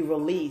be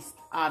released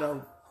out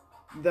of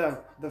the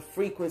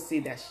frequency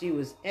that she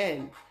was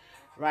in,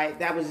 right?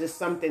 That was just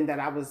something that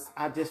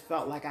I just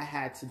felt like I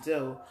had to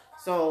do.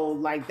 So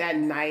like that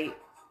night,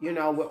 with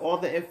all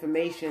the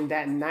information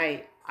that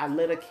night, I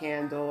lit a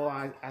candle,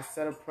 I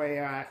said a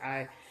prayer,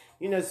 I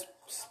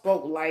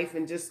spoke life,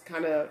 and just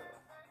kind of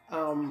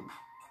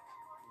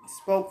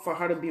spoke for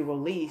her to be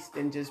released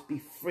and just be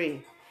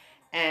free.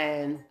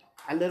 And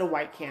I lit a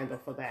white candle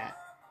for that.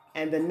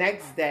 And the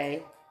next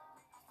day,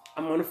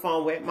 I'm on the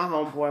phone with my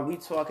homeboy. We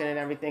talking and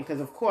everything, because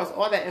of course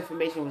all that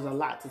information was a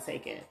lot to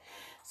take in.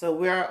 So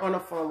we're on the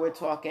phone, we're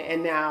talking,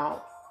 and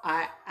now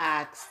I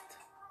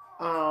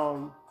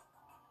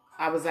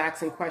was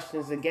asking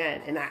questions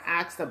again, and I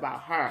asked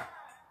about her,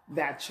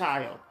 that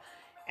child,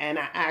 and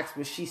I asked,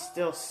 was she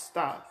still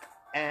stuck?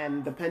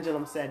 And the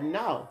pendulum said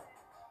no.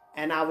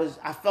 And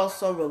I felt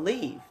so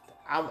relieved.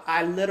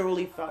 I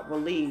literally felt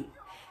relieved.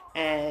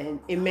 And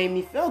it made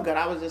me feel good.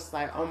 I was just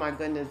like, oh my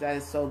goodness, that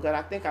is so good.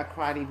 I think I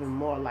cried even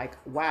more, like,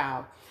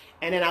 wow.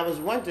 And then I was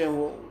wondering,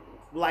 well,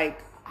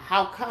 like,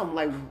 how come?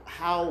 Like,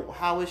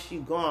 how is she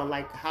gone?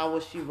 Like, how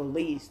was she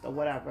released or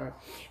whatever?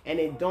 And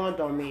it dawned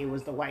on me, it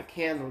was the white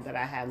candle that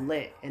I had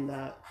lit, and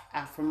the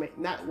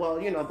affirmation,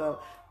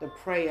 the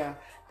prayer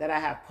that I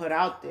had put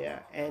out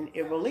there, and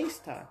it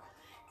released her.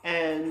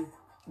 And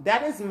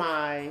that is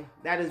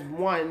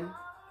one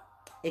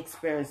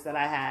experience that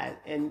I had,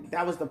 and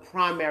that was the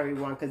primary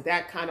one, because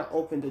that kind of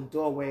opened the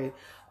doorway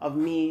of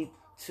me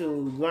to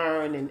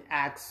learn and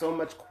ask so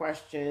much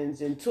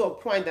questions, and to a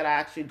point that I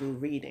actually do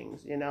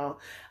readings. I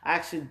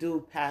actually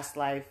do past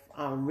life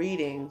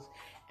readings,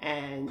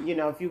 and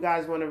if you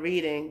guys want a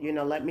reading,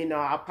 let me know.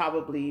 I'll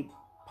probably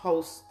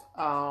post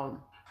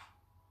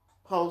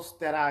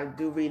that I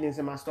do readings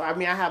in my store. I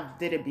mean, I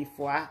did it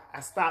before.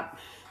 I stopped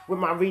with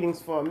my readings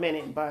for a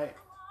minute, but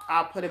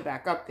I'll put it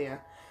back up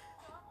there.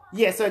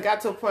 Yeah, so it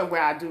got to a point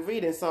where I do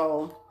reading.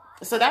 So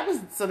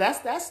that's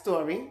that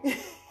story,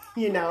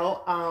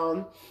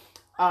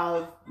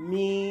 of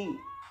me,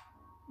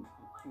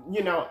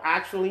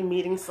 actually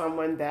meeting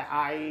someone that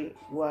I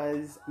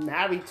was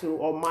married to,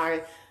 or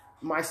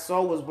my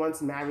soul was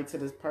once married to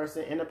this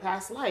person in a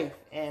past life,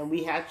 and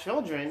we had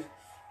children,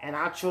 and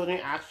our children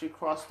actually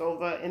crossed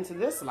over into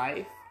this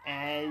life,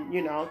 and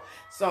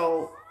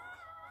so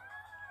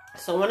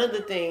one of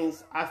the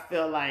things I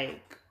feel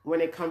like, when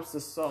it comes to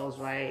souls,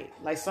 right?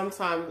 Like,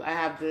 sometimes I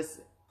have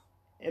this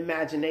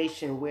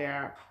imagination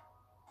where,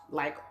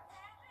 like,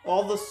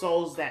 all the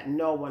souls that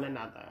know one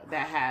another,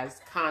 that has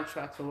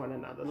contracts with one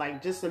another.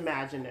 Like, just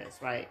imagine this,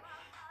 right?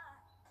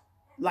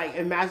 Like,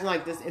 imagine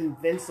like this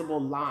invincible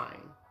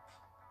line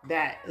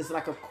that is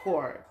like a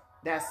cord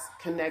that's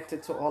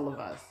connected to all of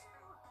us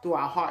through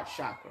our heart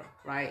chakra,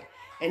 right?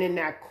 And in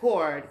that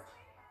cord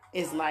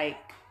is like,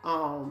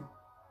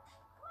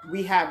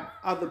 we have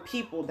other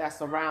people that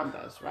surround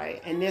us,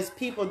 right? And there's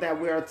people that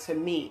we're to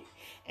meet.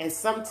 And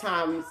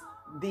sometimes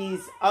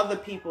these other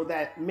people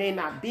that may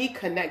not be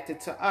connected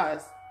to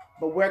us,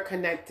 but we're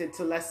connected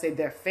to, let's say,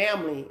 their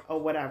family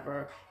or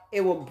whatever, it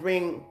will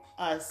bring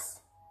us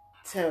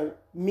to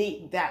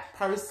meet that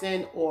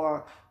person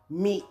or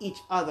meet each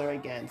other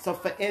again. So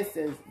for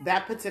instance,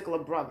 that particular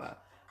brother,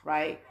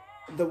 right?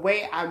 The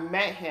way I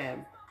met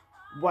him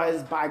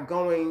was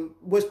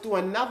through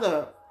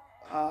another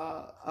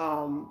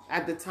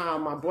at the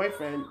time, my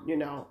boyfriend,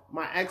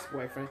 my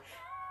ex-boyfriend,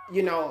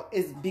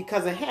 is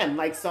because of him.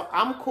 Like, so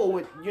I'm cool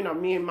with,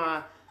 me and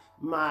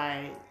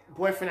my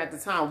boyfriend at the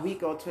time, we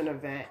go to an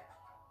event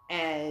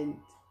and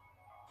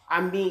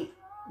I meet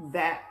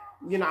that,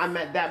 I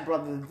met that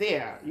brother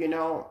there,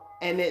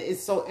 and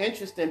it's so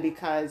interesting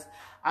because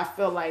I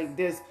feel like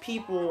there's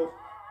people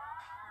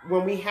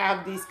when we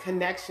have these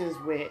connections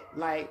with,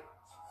 like,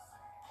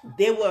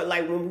 they were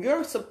like, when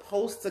you're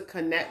supposed to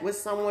connect with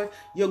someone,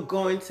 you're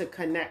going to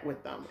connect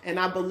with them. And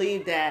I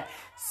believe that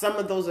some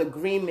of those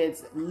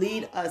agreements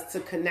lead us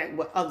to connect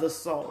with other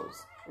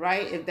souls,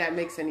 right? If that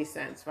makes any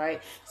sense,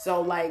 right?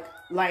 So like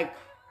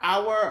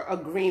our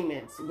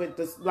agreements with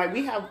this, like,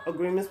 we have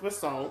agreements with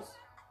souls,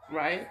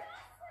 right?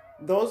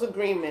 Those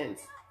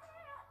agreements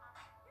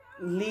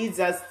leads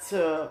us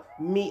to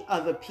meet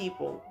other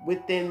people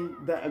within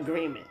the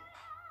agreement.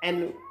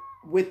 And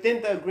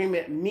within the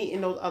agreement,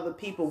 meeting those other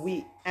people,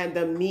 we end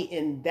up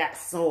meeting that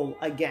soul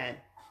again,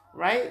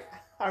 right?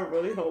 I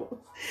really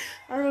hope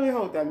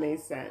that made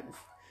sense.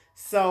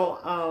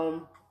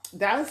 So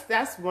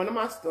that's one of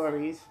my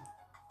stories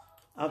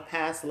of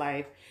past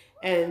life.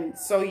 And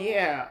so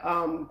yeah,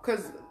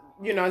 because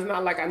it's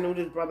not like I knew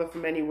this brother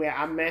from anywhere.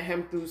 I met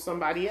him through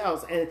somebody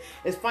else. And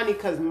it's funny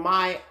because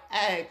my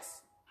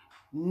ex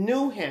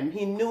knew him.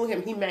 He knew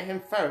him. He met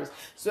him first.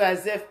 So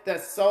as if the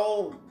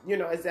soul,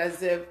 it's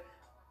as if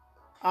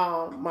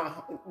my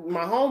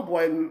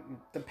homeboy,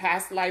 the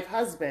past life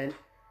husband,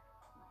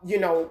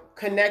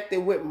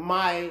 connected with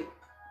my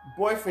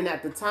boyfriend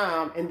at the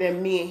time, and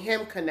then me and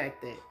him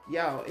connected.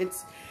 Yo,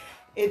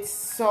 it's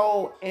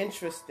so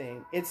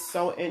interesting. It's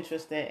so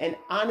interesting. And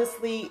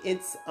honestly,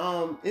 it's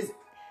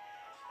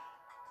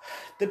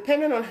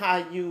depending on how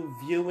you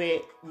view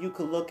it, you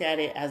could look at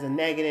it as a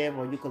negative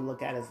or you could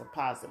look at it as a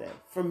positive.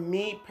 For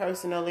me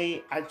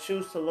personally, I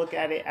choose to look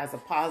at it as a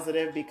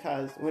positive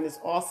because when it's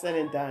all said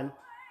and done,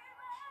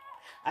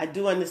 I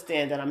do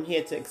understand that I'm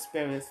here to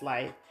experience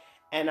life.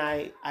 And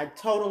I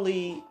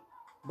totally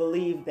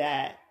believe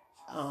that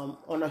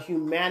on a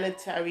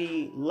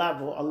humanitarian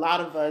level, a lot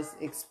of us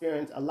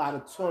experience a lot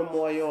of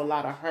turmoil, a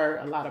lot of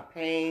hurt, a lot of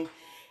pain.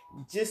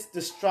 Just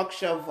the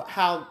structure of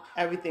how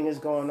everything is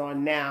going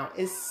on now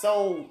is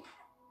so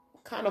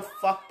kind of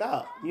fucked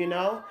up,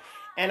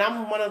 And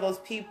I'm one of those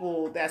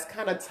people that's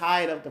kind of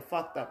tired of the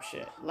fucked up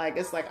shit. Like,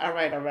 it's like, all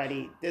right,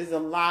 already. There's a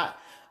lot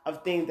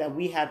of things that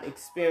we have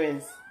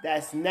experienced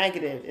that's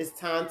negative. It's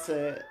time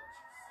to,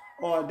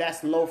 or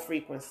that's low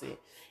frequency.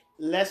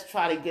 Let's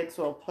try to get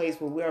to a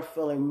place where we're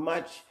feeling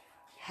much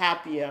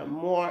happier,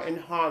 more in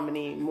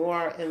harmony,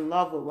 more in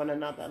love with one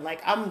another.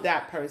 Like, I'm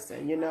that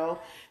person,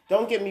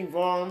 Don't get me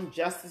wrong.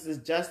 Justice is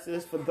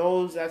justice for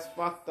those that's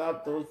fucked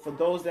up. For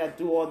those that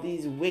do all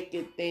these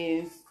wicked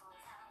things,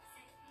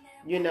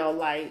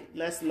 like,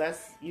 let's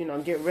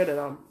get rid of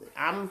them.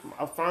 I'm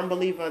a firm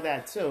believer of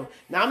that too.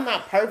 Now, I'm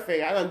not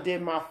perfect.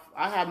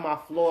 I have my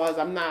flaws.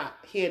 I'm not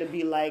here to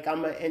be like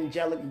I'm an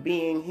angelic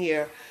being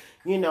here.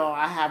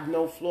 I have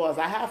no flaws.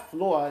 I have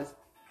flaws.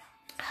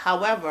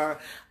 However,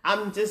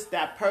 I'm just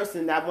that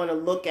person that want to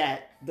look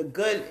at the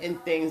good in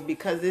things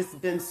because it's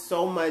been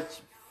so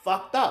much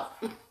fucked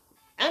up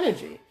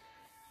energy.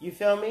 You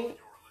feel me?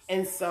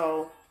 And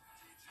so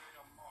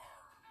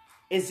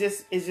it's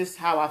just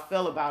how I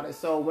feel about it.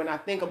 So when I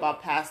think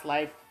about past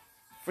life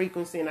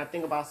frequency and I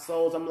think about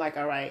souls, I'm like,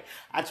 all right,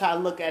 I try to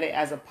look at it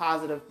as a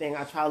positive thing.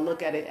 I try to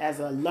look at it as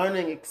a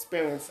learning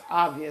experience,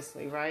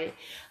 obviously, right?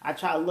 I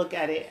try to look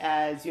at it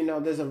as,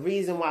 there's a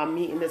reason why I'm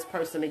meeting this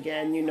person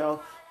again,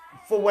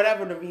 for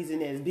whatever the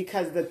reason is.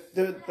 Because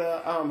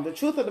the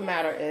truth of the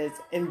matter is,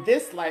 in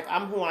this life,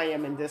 I'm who I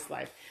am in this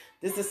life.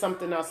 This is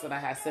something else that I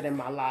had said in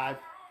my life.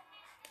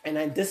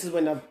 And this is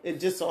when it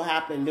just so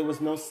happened there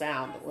was no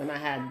sound when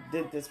I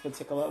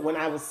when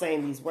I was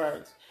saying these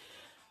words.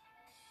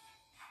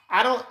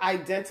 I don't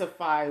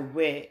identify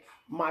with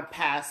my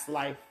past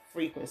life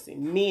frequency,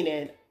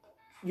 meaning,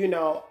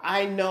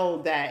 I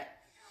know that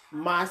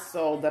my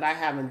soul that I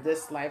have in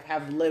this life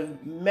have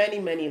lived many,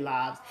 many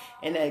lives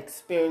and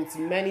experienced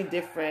many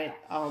different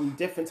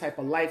type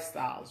of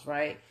lifestyles,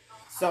 right?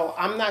 So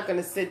I'm not going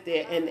to sit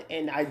there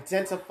and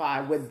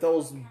identify with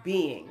those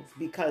beings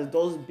because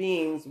those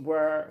beings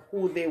were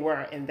who they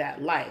were in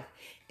that life.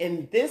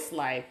 In this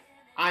life,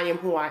 I am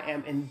who I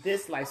am in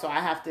this life. So I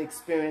have to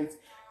experience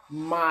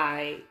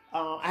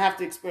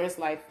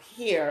life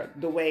here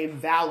the way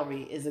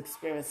Valerie is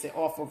experiencing,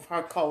 off of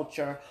her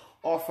culture,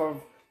 off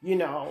of,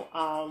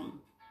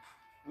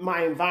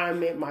 my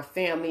environment, my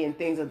family, and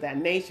things of that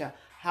nature.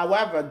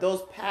 However,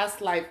 those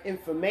past life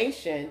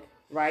information,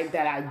 right,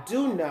 that I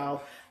do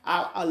know,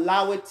 I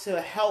allow it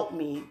to help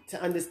me to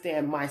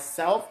understand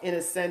myself in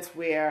a sense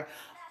where,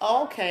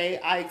 okay,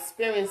 I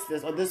experienced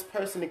this, or this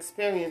person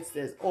experienced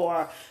this,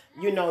 or,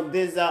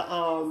 there's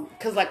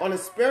because like on a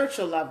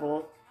spiritual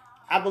level,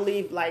 I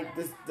believe like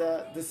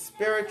the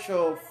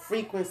spiritual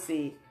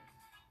frequency,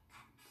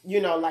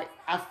 like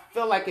I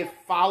feel like it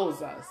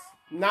follows us.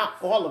 Not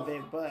all of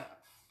it, but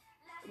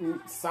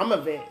some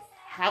of it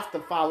have to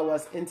follow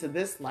us into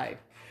this life,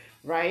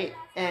 right?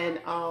 And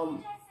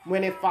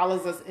when it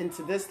follows us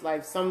into this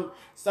life, some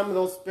of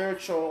those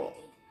spiritual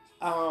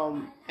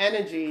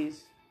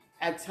energies,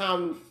 at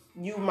times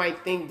you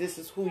might think this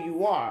is who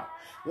you are.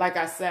 Like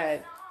I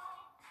said,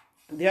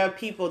 there are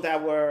people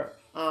that were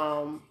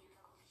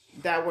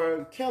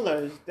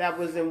killers, that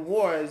was in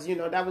wars,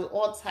 that was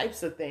all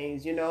types of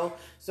things,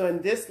 So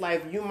in this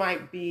life, you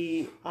might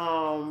be,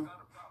 like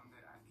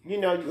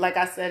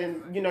I said,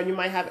 and you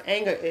might have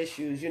anger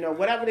issues,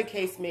 whatever the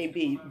case may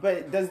be.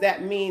 But does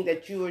that mean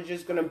that you are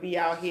just going to be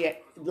out here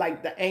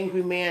like the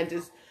angry man,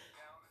 just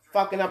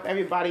fucking up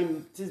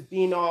everybody, just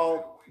being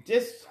all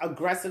just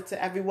aggressive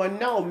to everyone?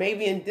 No,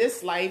 maybe in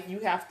this life you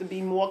have to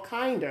be more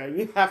kinder.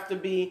 You have to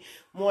be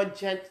more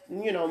gentler,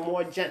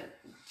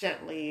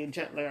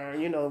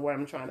 what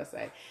I'm trying to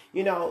say.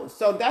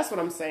 So that's what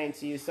I'm saying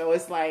to you. So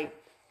it's like,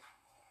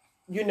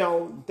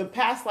 the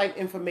past life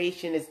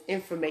information is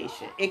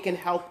information. It can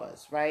help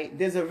us, right?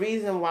 There's a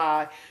reason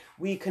why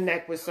we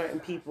connect with certain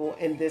people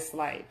in this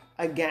life.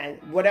 Again,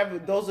 whatever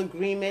those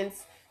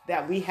agreements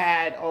that we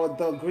had, or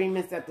the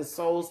agreements that the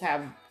souls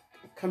have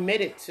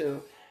committed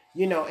to,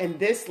 in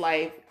this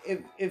life,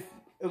 if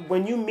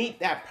when you meet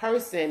that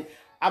person,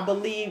 I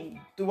believe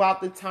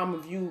throughout the time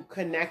of you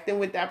connecting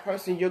with that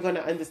person, you're going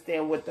to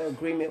understand what the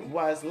agreement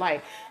was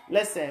like.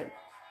 Listen,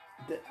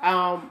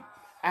 I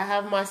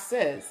have my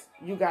sis.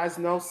 You guys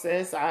know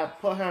sis. I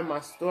put her in my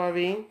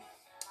story.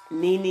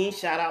 Nene,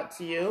 shout out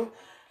to you.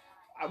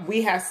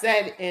 We have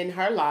said in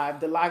her live,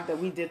 the live that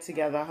we did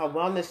together, her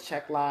wellness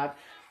check live,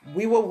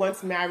 we were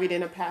once married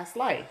in a past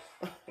life.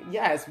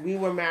 Yes, we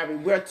were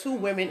married. We're two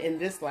women in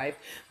this life,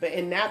 but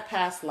in that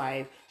past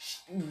life,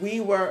 we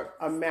were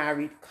a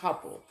married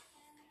couple.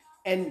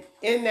 And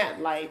in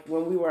that life,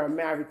 when we were a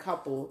married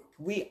couple,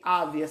 we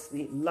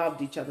obviously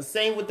loved each other.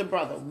 Same with the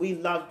brother. We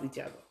loved each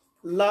other.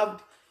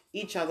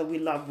 We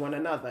loved one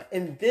another.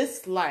 In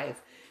this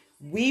life,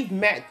 we've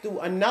met through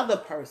another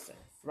person,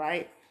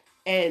 right?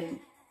 And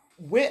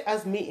with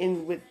us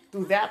meeting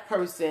through that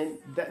person,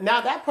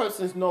 now that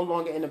person's no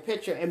longer in the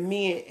picture. And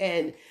me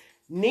and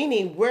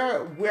Nene,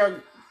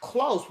 we're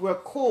close, we're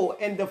cool.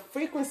 And the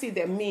frequency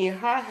that me and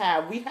her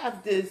have, we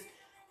have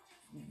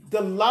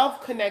the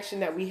love connection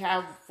that we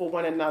have for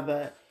one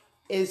another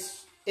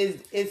is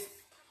it's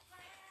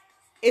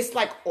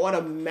like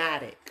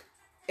automatic.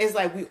 It's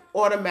like we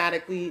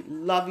automatically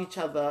love each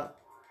other,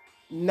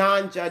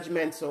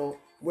 non-judgmental.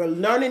 We're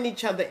learning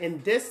each other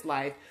in this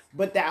life,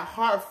 but that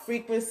heart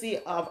frequency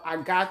of I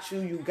got you,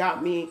 you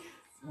got me,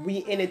 we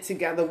in it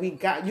together, we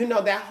got,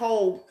 that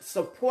whole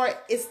support,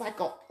 it's like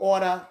an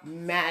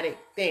automatic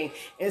thing.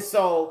 And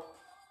so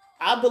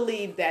I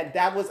believe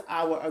that was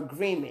our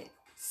agreement.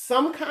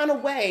 Some kind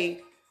of way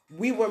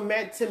we were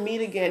meant to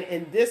meet again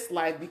in this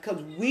life,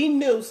 because we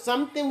knew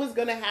something was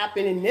going to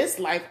happen in this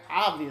life,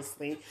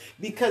 obviously,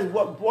 because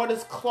what brought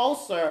us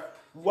closer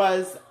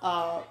was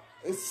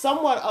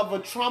somewhat of a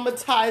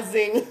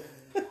traumatizing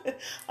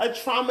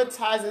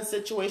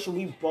situation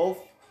we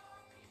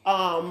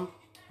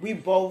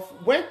both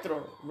went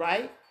through,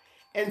 right?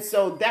 And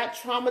so that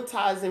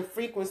traumatizing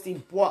frequency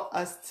brought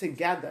us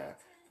together,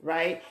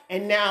 right?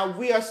 And now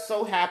we are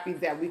so happy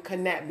that we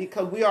connect,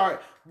 because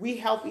we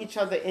help each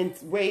other in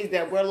ways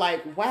that we're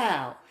like,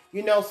 wow,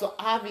 so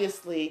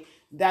obviously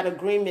that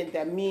agreement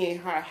that me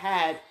and her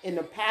had in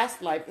the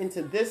past life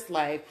into this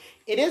life,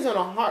 it is on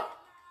a heart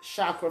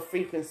chakra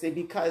frequency,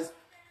 because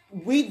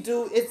we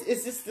do,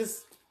 it's just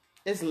this,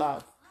 it's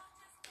love.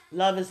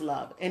 Love is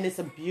love, and it's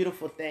a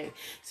beautiful thing.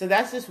 So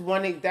that's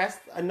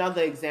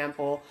another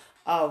example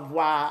of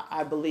why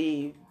I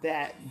believe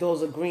that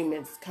those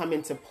agreements come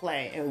into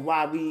play, and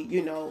why we,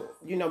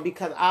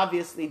 because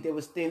obviously there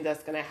was things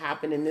that's going to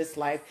happen in this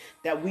life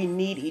that we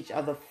need each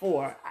other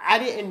for. I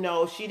didn't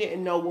know, she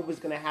didn't know what was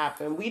going to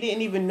happen. We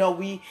didn't even know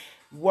we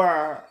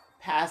were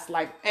past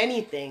like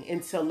anything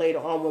until later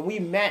on when we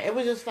met. It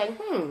was just like,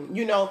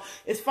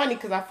 it's funny,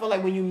 because I feel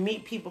like when you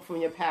meet people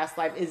from your past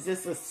life, it's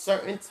just a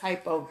certain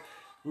type of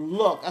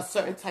look, a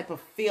certain type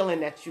of feeling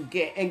that you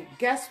get. And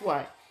guess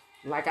what?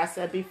 Like I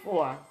said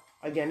before,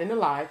 again in the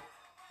live,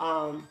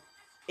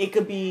 it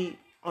could be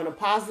on a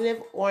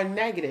positive or a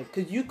negative,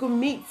 because you could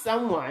meet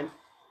someone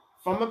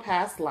from a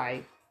past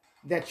life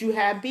that you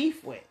had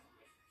beef with,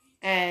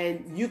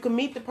 and you can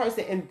meet the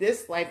person in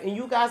this life and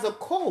you guys are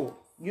cool.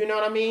 You know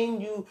what I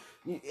mean?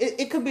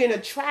 It could be an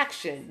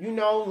attraction,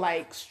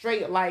 like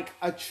straight, like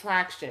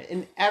attraction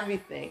and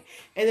everything.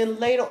 And then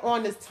later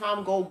on, as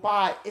time go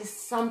by, it's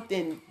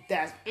something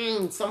that's,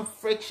 some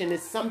friction.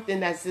 It's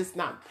something that's just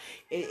not,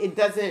 it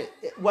doesn't,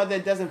 whether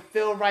it doesn't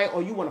feel right,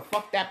 or you want to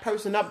fuck that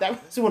person up,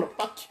 that person want to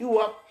fuck you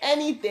up,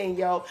 anything,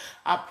 yo.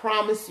 I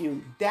promise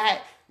you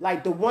that,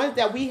 like the ones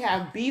that we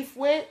have beef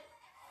with,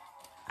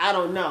 I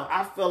don't know.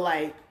 I feel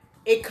like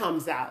it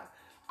comes out.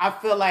 I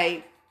feel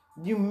like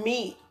you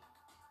meet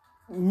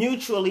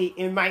mutually,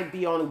 it might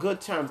be on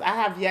good terms. I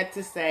have yet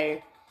to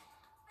say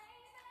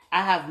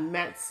I have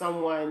met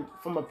someone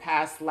from a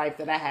past life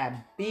that I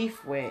had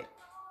beef with,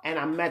 and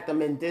I met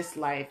them in this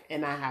life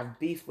and I have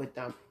beef with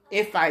them.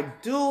 if I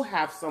do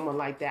have someone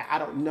like that, I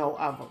don't know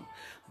of them.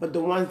 But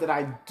the ones that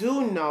I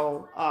do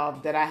know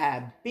of that I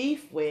had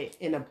beef with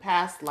in a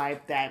past life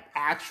that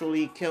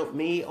actually killed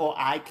me or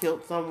I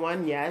killed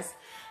someone, yes,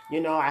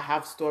 I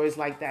have stories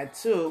like that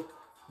too.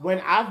 When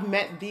I've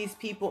met these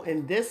people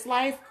in this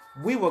life,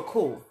 we were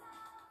cool.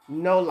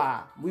 No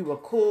lie. We were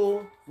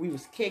cool. We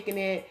was kicking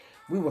it.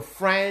 We were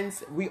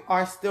friends. We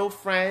are still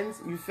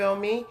friends. You feel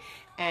me?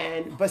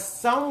 But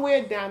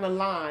somewhere down the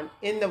line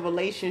in the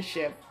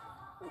relationship,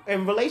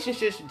 and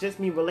relationships just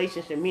mean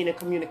relationship, meaning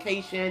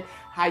communication,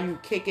 how you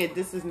kick it.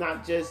 This is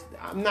not just,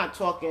 I'm not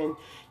talking,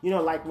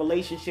 like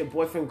relationship,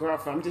 boyfriend,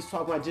 girlfriend. I'm just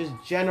talking about just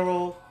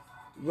general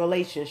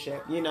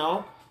relationship,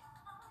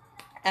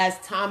 As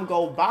time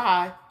go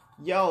by,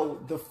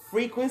 the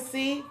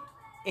frequency,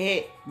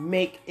 it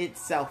make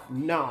itself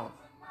known.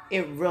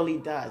 It really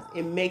does.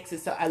 It makes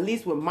itself, at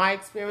least with my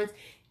experience,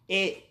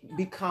 it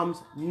becomes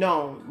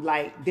known.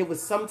 Like there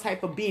was some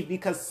type of beef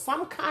because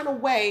some kind of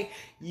way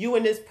you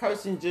and this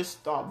person just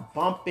start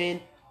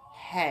bumping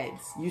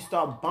heads. You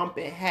start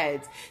bumping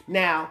heads.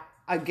 Now,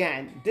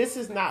 again, this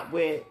is not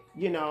where,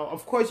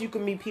 of course you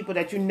can meet people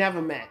that you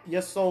never met.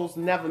 Your souls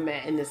never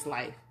met in this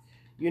life.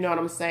 You know what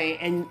I'm saying?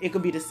 And it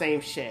could be the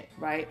same shit,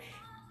 right?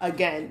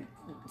 Again,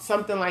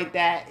 something like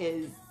that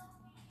it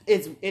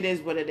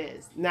is what it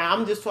is. Now,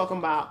 I'm just talking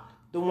about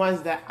the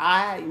ones that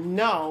I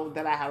know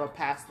that I have a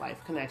past life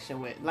connection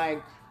with.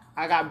 Like,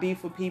 I got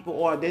beef with people,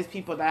 or there's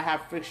people that I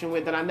have friction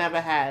with that I never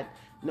had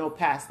no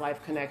past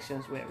life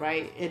connections with,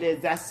 right?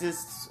 That's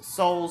just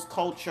souls,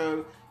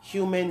 culture,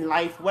 human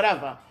life,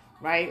 whatever,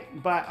 right?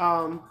 But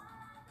I'm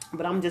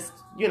just,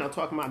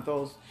 talking about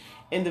those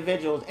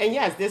individuals. And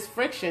yes, there's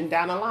friction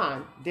down the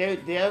line.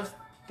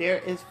 There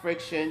is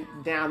friction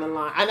down the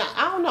line. And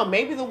I don't know,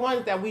 maybe the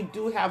ones that we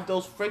do have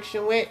those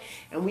friction with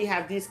and we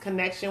have this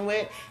connection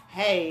with,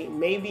 hey,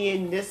 maybe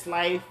in this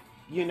life,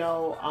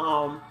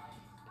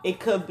 it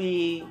could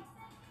be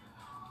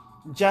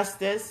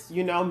justice,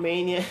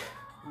 mania.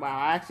 Wow,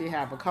 I actually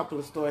have a couple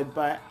of stories,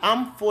 but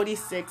I'm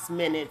 46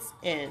 minutes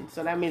in.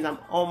 So that means I'm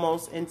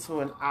almost into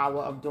an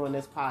hour of doing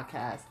this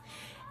podcast.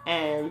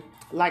 And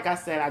like I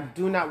said, I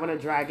do not want to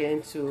drag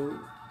it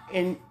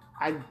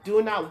I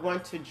do not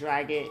want to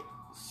drag it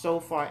so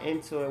far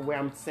into it where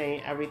I'm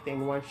saying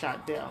everything one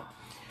shot deal.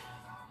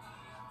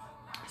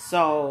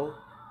 So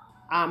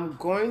I'm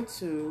going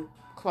to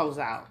close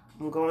out.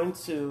 I'm going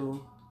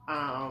to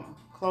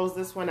close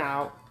this one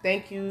out.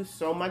 Thank you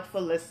so much for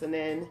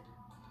listening.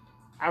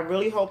 I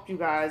really hope you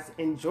guys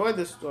enjoy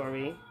the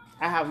story.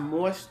 I have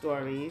more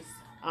stories.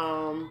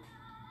 I'm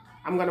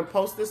going to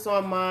post this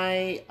on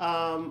my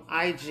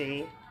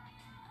IG.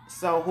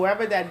 So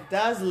whoever that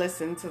does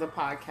listen to the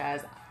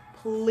podcast,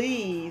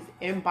 please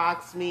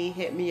inbox me,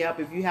 hit me up.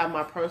 If you have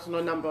my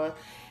personal number,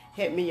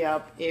 hit me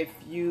up. If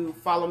you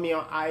follow me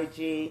on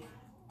IG,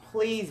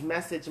 please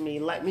message me.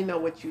 Let me know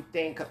what you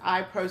think, because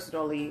I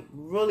personally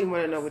really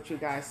want to know what you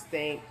guys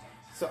think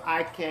so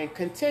I can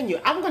continue.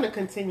 I'm going to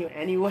continue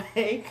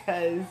anyway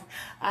because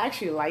I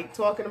actually like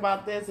talking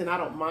about this and I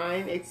don't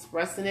mind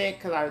expressing it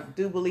because I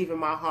do believe in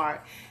my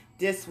heart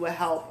this will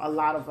help a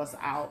lot of us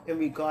out in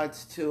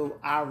regards to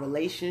our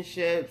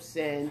relationships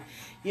and,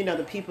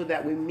 the people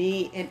that we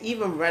meet, and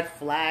even red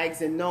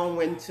flags and knowing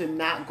when to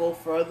not go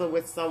further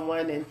with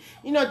someone, and,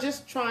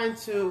 just trying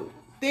to,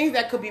 things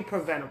that could be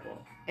preventable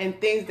and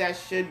things that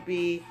should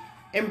be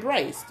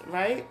embraced,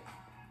 right?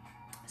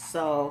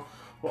 So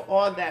with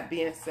all that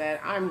being said,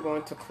 I'm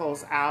going to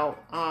close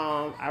out.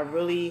 I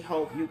really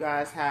hope you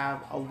guys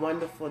have a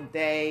wonderful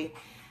day.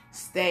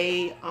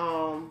 Stay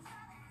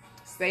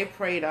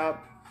prayed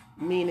up.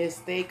 Meaning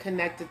stay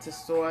connected to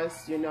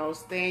source,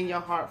 stay in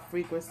your heart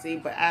frequency,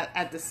 but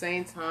at the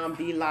same time,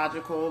 be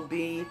logical,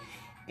 be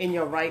in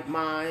your right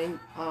mind.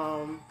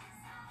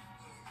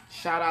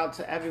 Shout out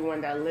to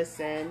everyone that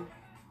listened.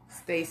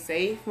 Stay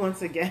safe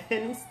once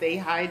again. Stay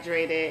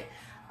hydrated.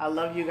 I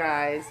love you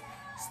guys.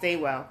 Stay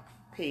well.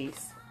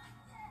 Peace.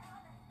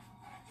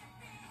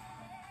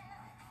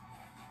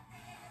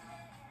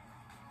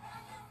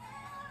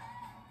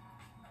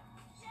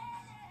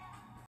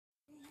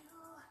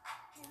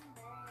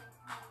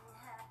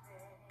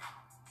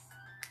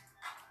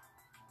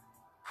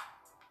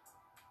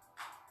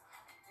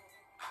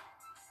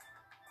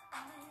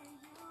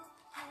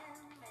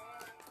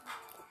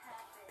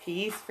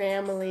 Peace,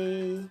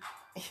 family.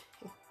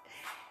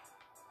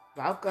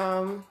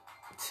 Welcome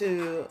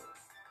to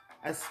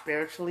a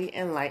spiritually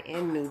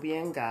enlightened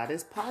Nubian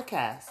goddess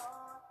podcast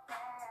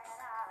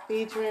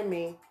featuring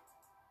me,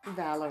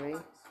 Valerie.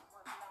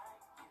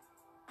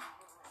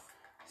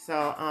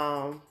 So,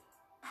 I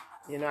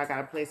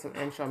gotta play some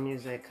intro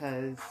music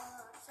because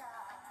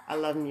I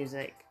love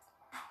music,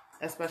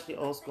 especially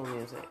old school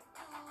music.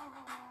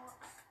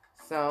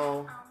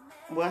 So,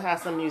 we'll have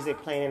some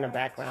music playing in the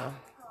background.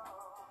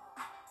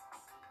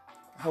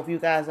 Hope you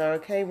guys are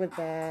okay with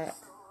that.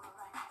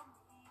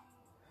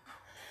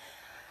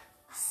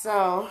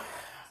 So,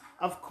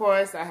 of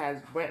course,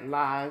 I went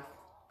live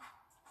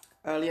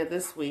earlier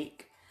this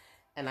week,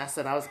 and I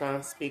said I was going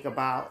to speak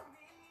about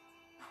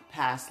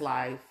past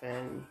life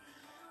and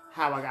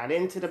how I got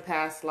into the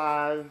past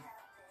life,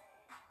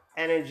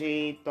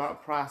 energy,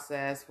 thought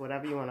process,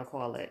 whatever you want to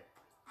call it.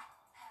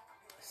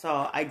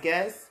 So I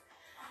guess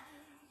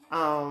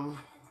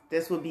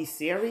this would be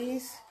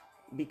series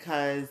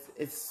because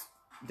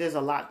there's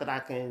a lot that I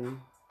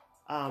can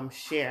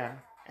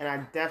share, and I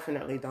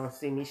definitely don't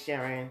see me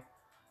sharing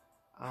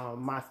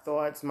my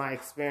thoughts, my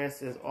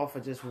experiences off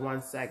of just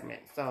one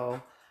segment.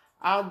 So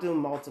I'll do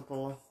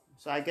multiple.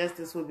 So I guess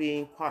this would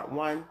be part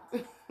one.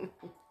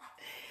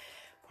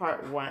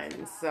 Part one.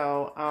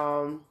 So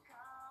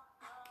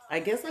I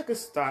guess I could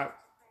start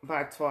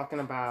by talking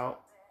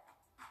about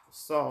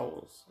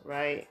souls,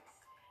 right?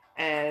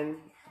 And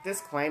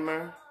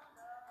disclaimer,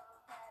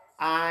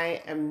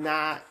 I am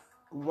not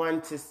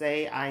one to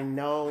say I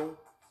know.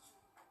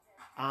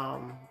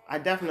 I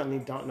definitely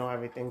don't know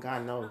everything.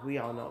 God knows. We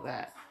all know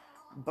that.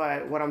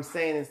 But what I'm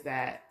saying is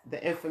that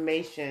the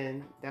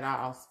information that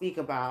I'll speak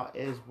about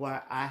is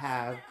what I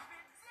have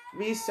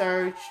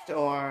researched,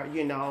 or,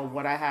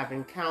 what I have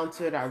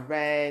encountered, I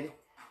read,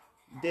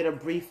 did a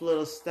brief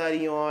little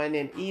study on,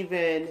 and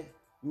even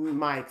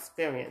my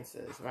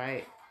experiences,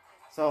 right?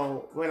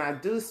 So when I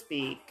do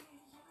speak,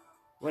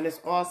 when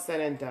it's all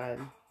said and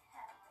done,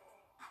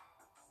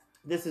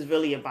 this is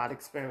really about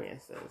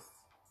experiences.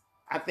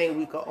 I think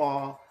we could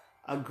all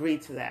agree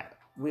to that.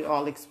 We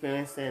all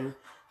experiencing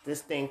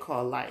this thing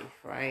called life,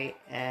 right?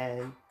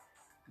 And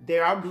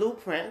there are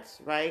blueprints,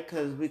 right?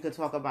 Because we could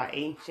talk about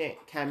ancient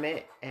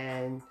Kemet,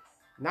 and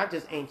not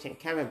just ancient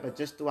Kemet, but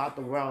just throughout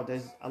the world,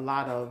 there's a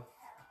lot of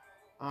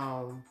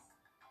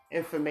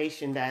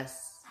information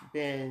that's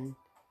been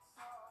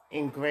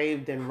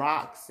engraved in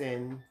rocks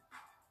and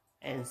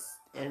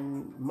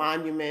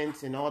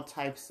monuments and all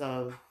types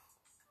of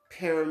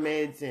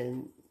pyramids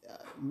and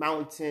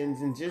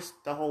mountains, and just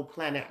the whole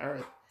planet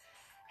Earth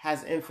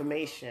has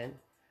information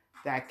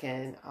that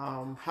can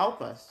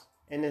help us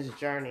in this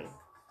journey.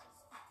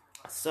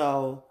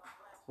 So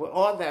with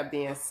all that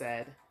being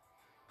said,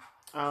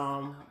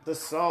 the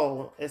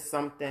soul is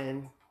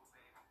something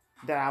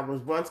that I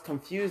was once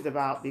confused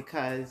about,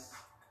 because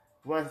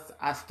once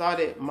I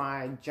started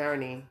my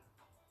journey,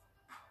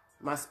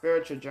 my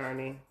spiritual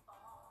journey,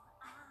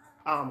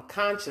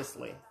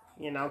 consciously,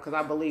 because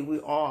I believe we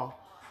all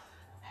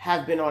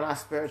have been on our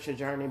spiritual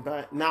journey,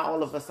 but not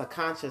all of us are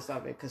conscious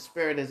of it, because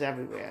spirit is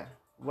everywhere.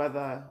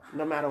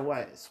 No matter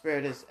what,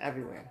 spirit is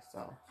everywhere.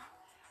 So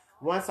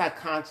once I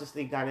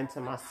consciously got into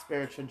my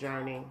spiritual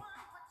journey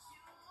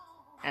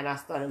and I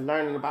started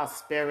learning about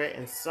spirit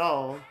and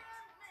soul,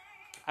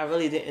 I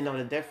really didn't know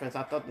the difference.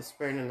 I thought the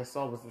spirit and the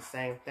soul was the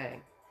same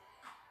thing.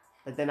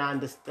 But then I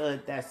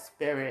understood that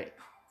spirit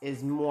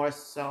is more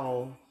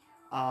so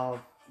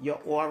of your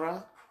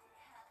aura,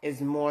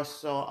 is more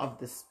so of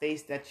the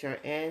space that you're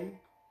in.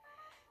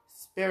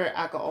 Spirit,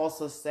 I could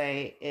also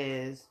say,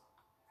 is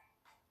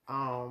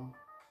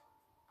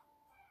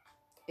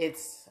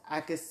it's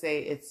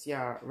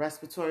your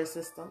respiratory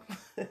system.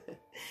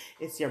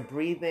 It's your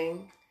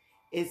breathing.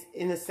 It's,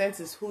 in a sense,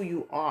 it's who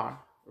you are,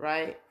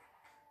 right?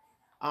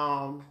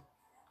 And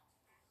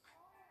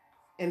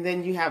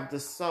then you have the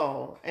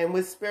soul. And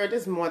with spirit,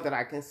 there's more that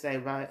I can say,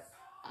 but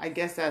I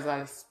guess as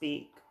I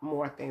speak,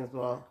 more things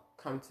will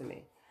come to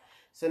me.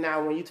 So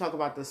now when you talk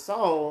about the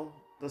soul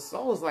is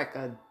like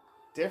a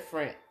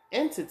different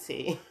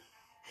entity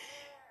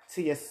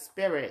to your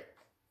spirit.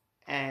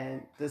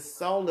 And the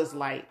soul is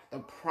like the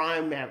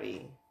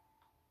primary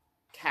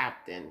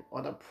captain,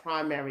 or the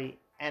primary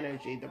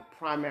energy, the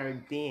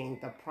primary being,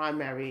 the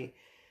primary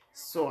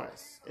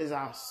source is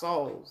our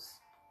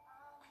souls,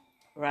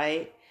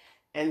 right?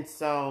 And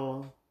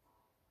so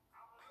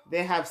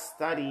they have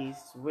studies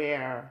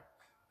where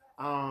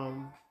I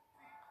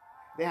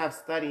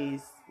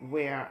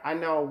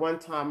know one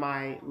time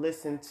I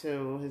listened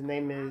to, his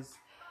name is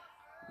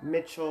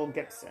Mitchell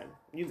Gibson.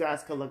 You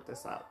guys can look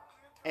this up.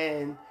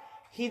 And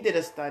he did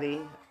a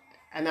study,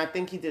 and I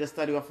think he did a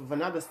study off of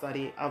another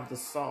study of the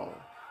soul.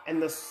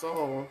 And the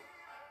soul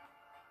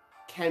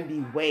can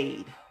be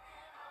weighed.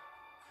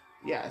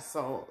 Yeah,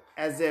 so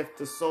as if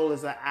the soul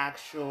is an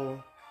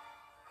actual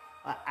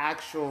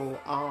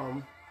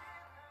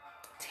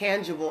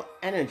tangible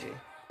energy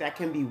that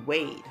can be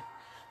weighed.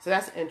 So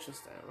that's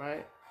interesting,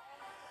 right?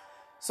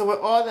 So with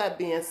all that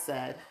being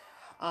said,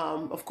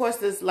 of course,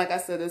 there's, like I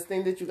said, this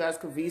thing that you guys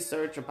could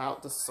research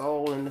about the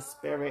soul and the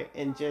spirit,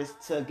 and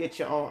just to get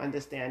your own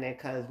understanding.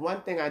 Because one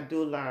thing I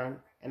do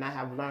learn, and I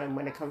have learned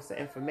when it comes to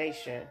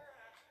information,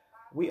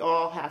 we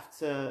all have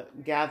to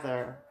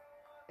gather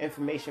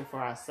information for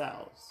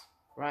ourselves,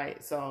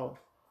 right? So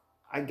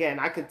again,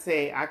 I could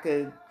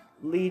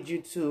lead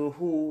you to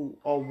who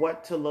or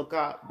what to look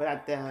up, but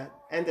at the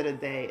end of the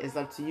day, it's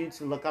up to you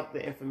to look up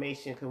the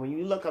information. Because when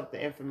you look up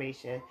the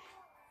information,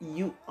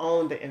 you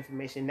own the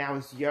information. Now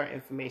it's your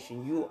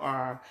information. You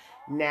are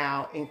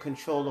now in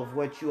control of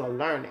what you are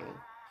learning,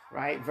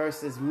 right?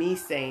 Versus me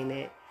saying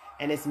it,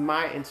 and it's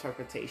my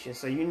interpretation.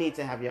 So you need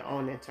to have your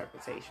own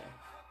interpretation.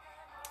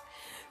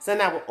 So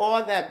now with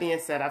all that being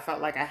said, I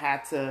felt like I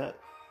had to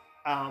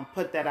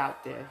put that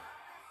out there,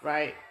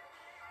 right?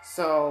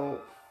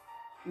 So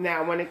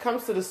now when it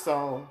comes to the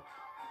soul,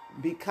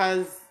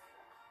 because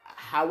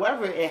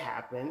however it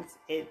happens,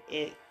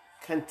 it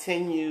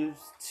continues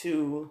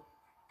to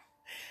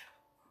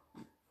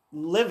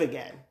live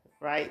again,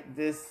 right?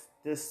 This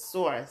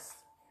source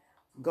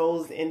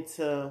goes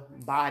into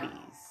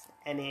bodies,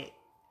 and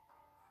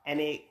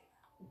it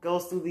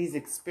goes through these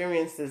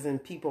experiences in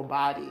people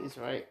bodies,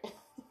 right?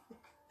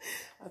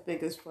 I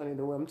think it's funny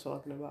the way I'm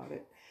talking about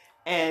it.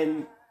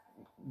 And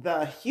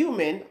the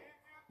human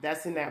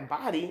that's in that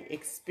body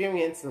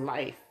experience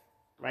life,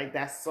 right?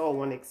 That soul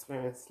want to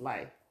experience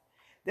life.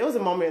 There was a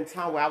moment in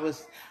time where I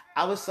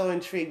was so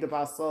intrigued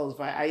about souls,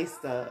 right? I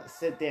used to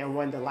sit there and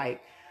wonder,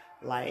 like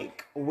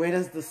where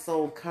does the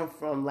soul come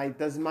from? Like,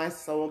 does my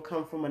soul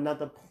come from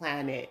another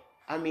planet?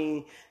 I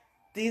mean,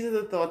 these are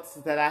the thoughts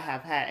that I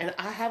have had, and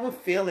I have a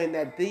feeling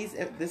that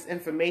this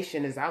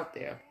information is out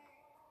there.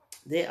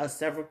 There are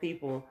several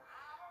people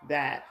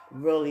that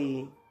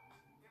really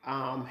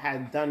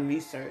had done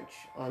research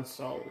on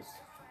souls.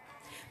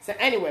 So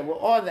anyway, with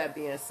all that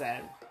being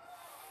said,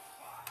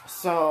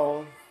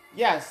 so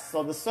yes,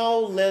 so the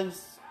soul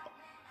lives,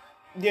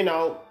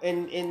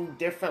 in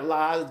different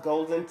lives,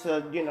 goes into,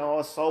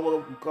 a soul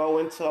will go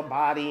into a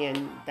body,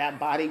 and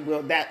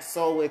that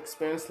soul will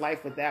experience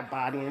life with that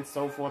body, and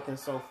so forth and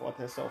so forth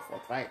and so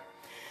forth, right?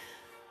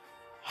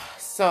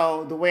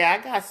 So the way I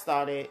got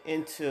started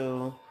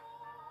into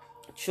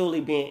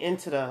truly being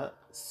into the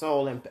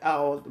soul and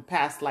the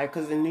past life,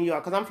 because in New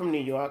York, because I'm from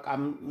New York,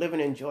 I'm living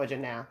in Georgia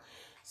now.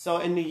 So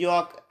in New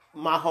York,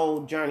 my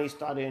whole journey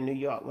started in New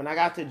York. When I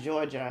got to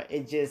Georgia,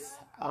 it just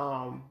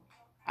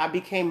I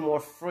became more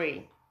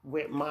free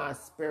with my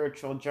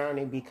spiritual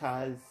journey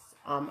because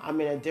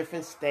I'm in a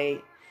different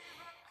state.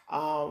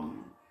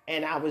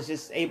 And I was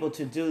just able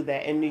to do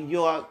that. In New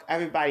York,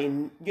 everybody,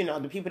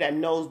 the people that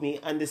knows me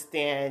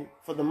understand,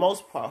 for the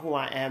most part, who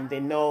I am. They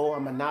know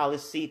I'm a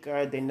knowledge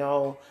seeker. They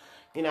know,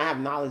 I have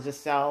knowledge of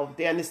self.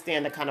 They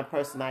understand the kind of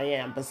person I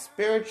am. But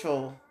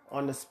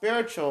on the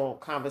spiritual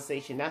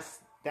conversation,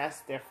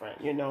 that's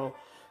different.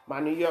 My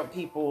New York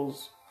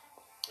peoples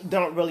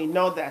don't really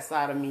know that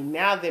side of me.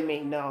 Now they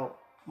may know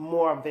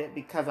more of it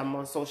because I'm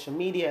on social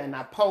media and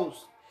I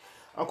post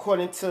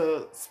according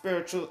to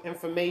spiritual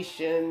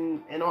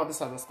information and all this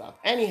other stuff.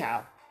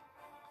 Anyhow,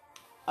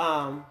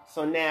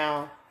 so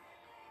now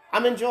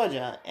I'm in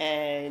Georgia,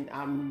 and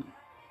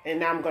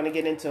now I'm going to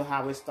get into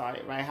how it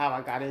started, right? How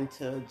I got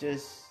into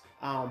just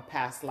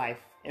past life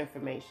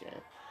information.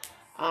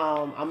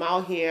 I'm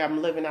out here,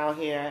 I'm living out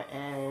here,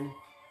 and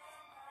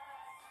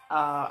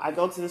I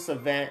go to this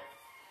event.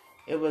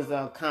 It was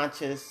a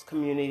conscious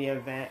community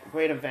event,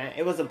 great event.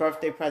 It was a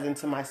birthday present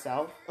to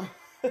myself.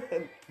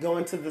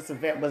 Going to this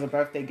event was a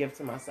birthday gift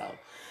to myself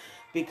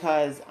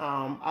because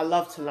I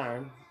love to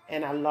learn,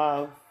 and I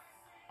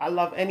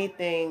love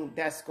anything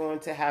that's going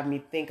to have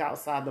me think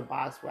outside the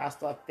box, where I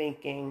start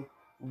thinking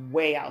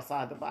way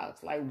outside the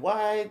box. Like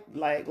what?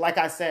 Like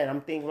I said, I'm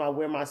thinking about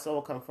where my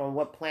soul comes from,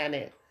 what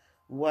planet,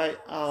 what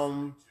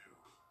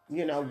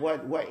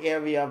what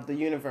area of the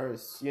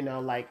universe,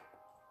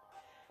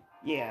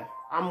 yeah,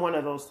 I'm one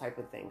of those type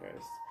of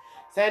thinkers.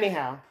 So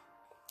anyhow,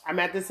 I'm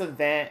at this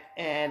event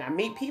and I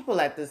meet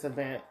people at this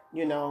event,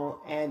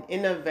 and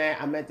in the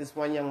event I met this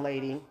one young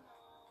lady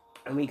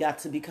and we got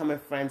to becoming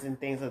friends and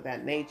things of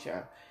that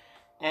nature.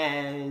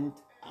 And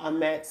I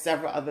met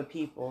several other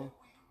people.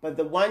 But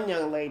the one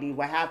young lady,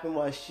 what happened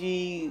was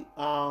she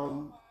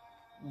one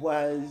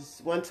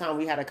time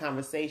we had a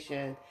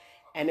conversation,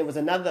 and it was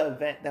another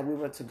event that we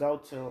were to go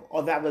to,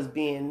 or there was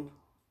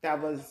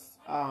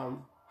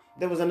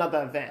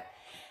another event,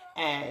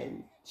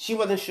 and she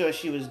wasn't sure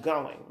she was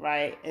going,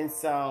 right? And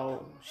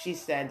so she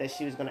said that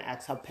she was going to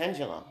ask her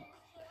pendulum,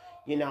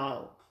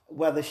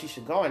 whether she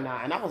should go or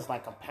not. And I was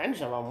like, a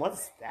pendulum?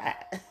 What's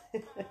that?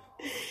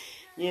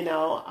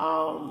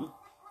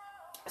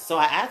 So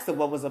I asked her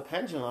what was a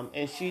pendulum,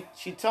 and she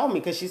told me,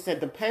 because she said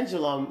the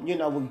pendulum,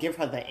 would give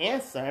her the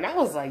answer. And I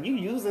was like, you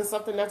using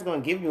something that's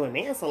going to give you an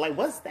answer? Like,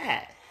 what's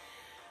that?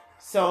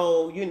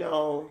 So,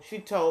 she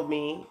told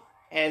me,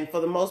 and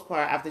for the most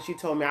part, after she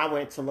told me, I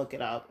went to look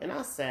it up. And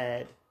I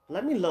said,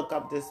 let me look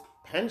up this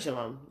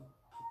pendulum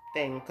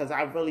thing, because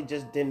I really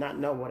just did not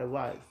know what it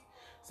was.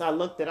 So I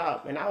looked it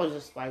up, and I was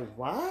just like,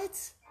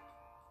 what?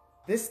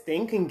 This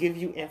thing can give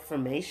you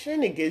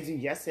information? It gives you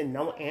yes and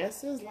no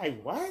answers?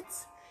 Like, what?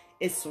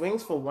 It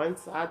swings from one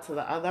side to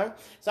the other?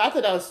 So I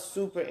thought that was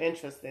super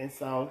interesting.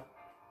 So,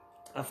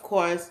 of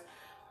course,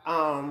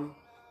 as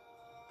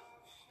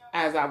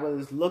I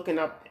was looking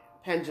up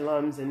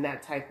pendulums and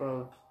that type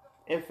of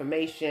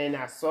information,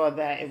 I saw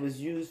that it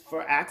was used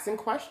for asking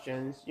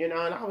questions, and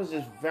I was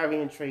just very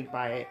intrigued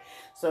by it.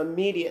 So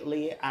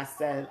immediately I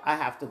said, I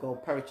have to go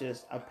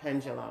purchase a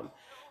pendulum.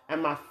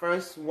 And my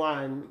first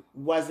one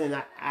wasn't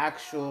an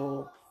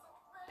actual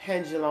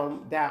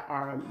pendulum that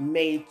are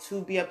made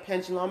to be a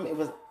pendulum. It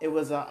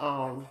was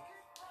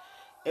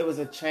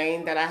a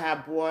chain that I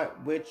had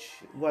bought, which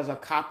was a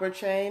copper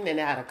chain, and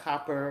it had a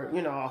copper,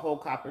 a whole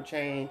copper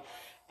chain,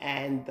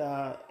 and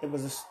it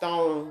was a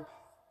stone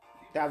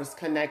that was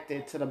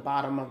connected to the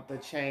bottom of the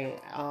chain.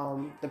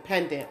 The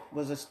pendant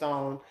was a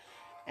stone,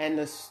 and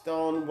the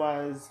stone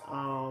was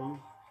I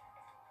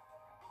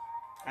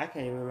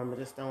can't even remember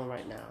the stone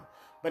right now,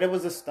 but it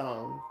was a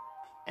stone,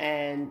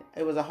 and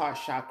it was a heart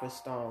chakra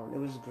stone. It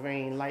was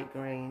green, light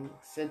green,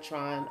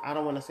 citron. I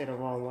don't want to say the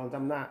wrong ones.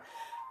 I'm not.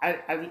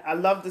 I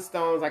love the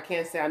stones. I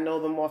can't say I know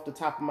them off the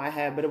top of my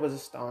head, but it was a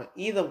stone.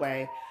 Either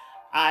way,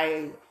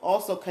 I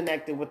also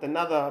connected with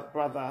another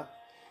brother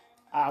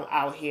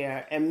out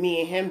here, and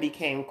me and him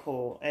became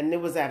cool. And it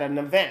was at an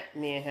event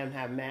me and him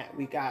had met.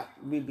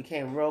 We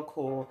became real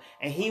cool,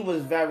 and he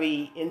was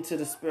very into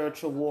the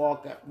spiritual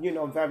walk,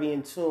 very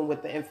in tune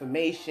with the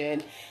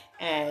information,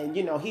 and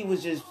he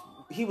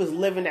was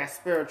living that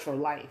spiritual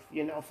life,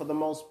 for the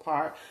most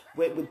part,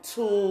 with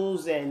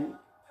tools and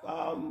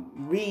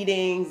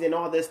readings and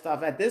all this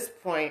stuff. At this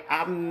point,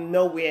 I'm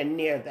nowhere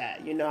near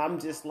that. I'm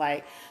just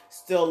like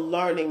still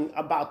learning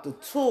about the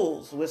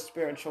tools with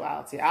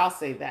spirituality. I'll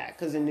say that,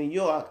 because in New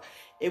York,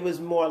 it was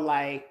more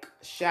like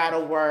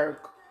shadow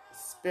work,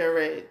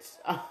 spirits,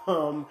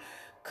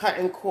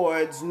 cutting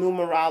cords,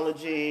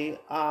 numerology.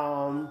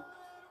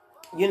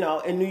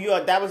 In New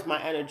York, that was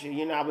my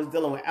energy. I was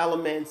dealing with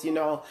elements.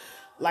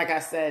 Like I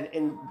said,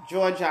 in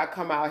Georgia, I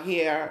come out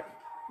here.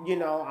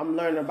 I'm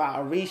learning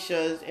about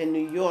Orishas. In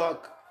New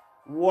York,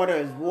 water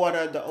is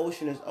water, the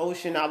ocean is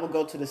ocean. I would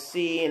go to the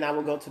sea and I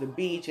would go to the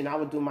beach and I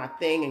would do my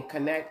thing and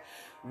connect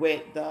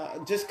with the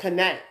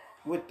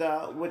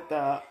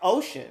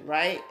ocean,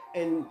 right?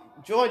 In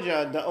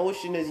Georgia, the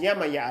ocean is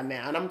Yemaya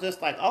now, and I'm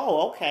just like,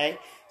 oh, okay.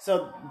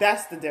 So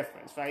that's the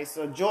difference, right?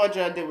 So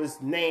Georgia, there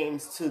was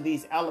names to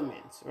these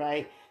elements,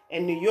 right?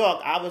 In New York,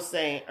 I was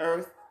saying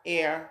earth,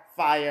 air,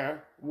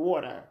 fire,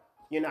 water.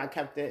 I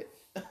kept it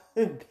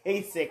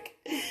basic.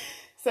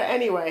 So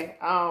anyway,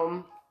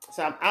 so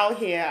I'm out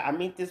here, I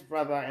meet this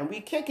brother, and we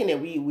kicking it.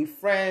 We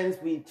friends,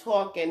 we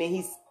talking, and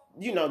he's,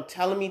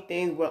 telling me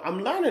things. Well,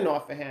 I'm learning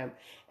off of him.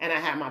 And I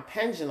had my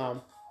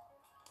pendulum.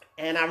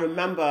 And I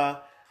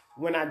remember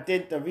when I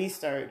did the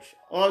research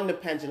on the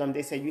pendulum,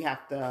 they said you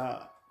have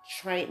to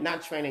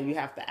you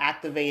have to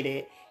activate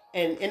it.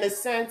 And in a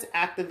sense,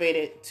 activate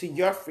it to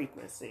your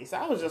frequency. So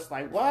I was just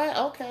like, what?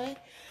 Okay.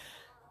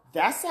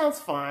 That sounds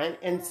fine.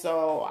 And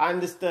so I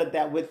understood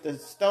that with the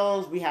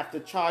stones, we have to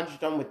charge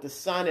them with the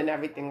sun and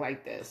everything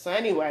like this. So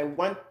anyway,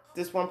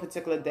 this one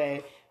particular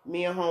day,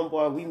 me and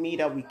homeboy, we meet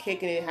up, we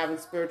kicking it, having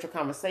spiritual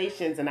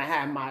conversations, and I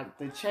had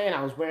the chain.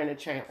 I was wearing the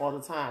chain all the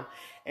time.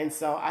 And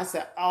so I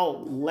said,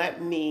 oh,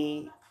 let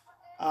me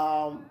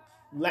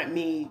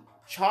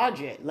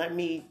charge it.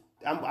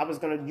 I was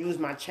going to use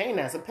my chain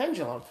as a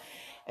pendulum.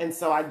 And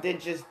so I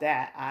did just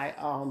that. I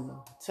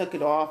took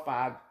it off.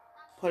 I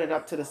put it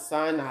up to the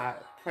sun. I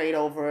prayed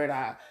over it.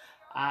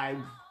 I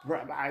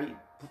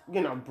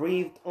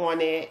breathed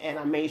on it, and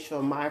I made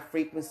sure my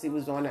frequency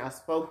was on it. I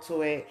spoke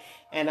to it,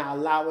 and I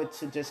allow it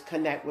to just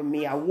connect with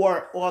me. I wore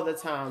it all the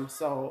time,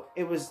 so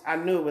I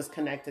knew it was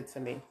connected to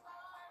me.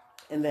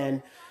 And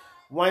then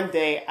one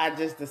day, I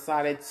just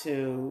decided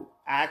to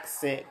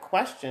ask it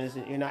questions.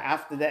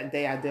 After that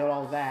day, I did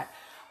all that.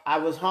 I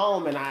was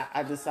home, and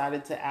I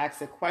decided to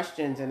ask it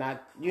questions, and I,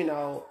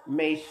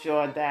 made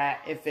sure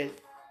that if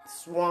it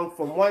swung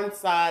from one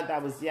side,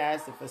 that was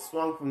yes. If it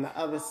swung from the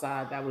other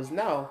side, that was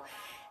no.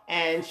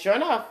 And sure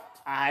enough,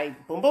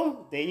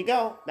 boom, there you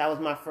go. That was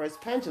my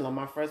first pendulum.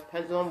 My first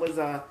pendulum was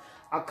a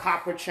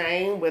copper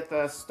chain with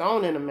a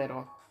stone in the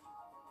middle.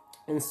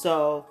 And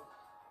so,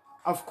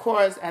 of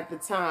course, at the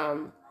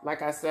time,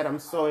 like I said, I'm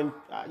so,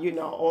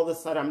 all of a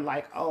sudden I'm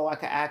like, oh, I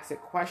can ask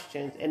it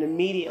questions. And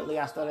immediately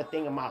I started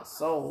thinking about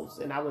souls.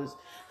 And I was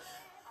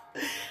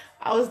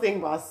thinking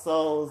about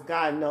souls,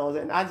 God knows.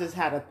 And I just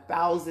had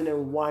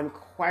 1,001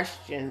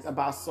 questions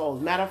about souls.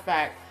 Matter of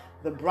fact,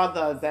 the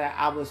brother that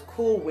I was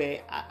cool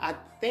with, I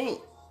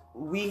think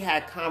we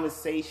had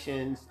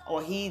conversations,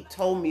 or he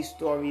told me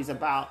stories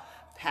about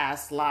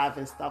past lives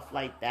and stuff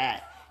like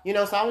that.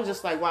 So I was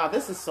just like, wow,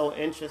 this is so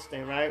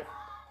interesting, right?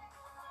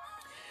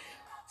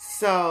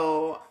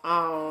 So,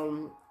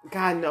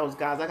 God knows,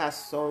 guys, I got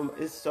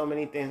so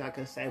many things I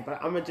can say,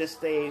 but I'm going to just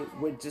stay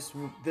with just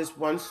this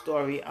one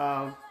story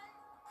of,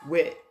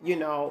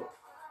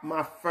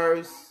 my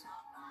first,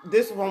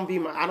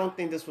 I don't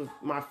think this was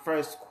my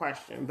first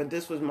question, but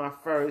this was my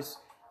first,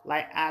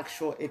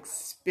 actual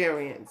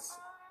experience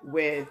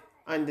with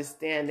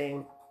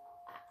understanding,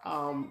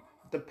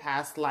 the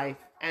past life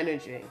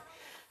energy.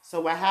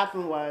 So what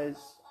happened was,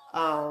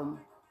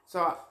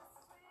 so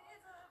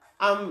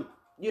I'm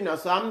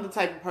the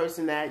type of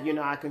person that,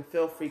 I can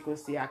feel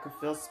frequency, I can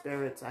feel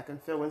spirits, I can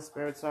feel when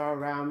spirits are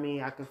around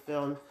me, I can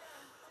feel,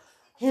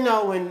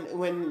 when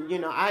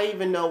I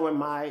even know when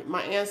my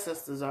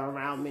ancestors are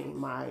around me,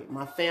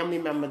 my family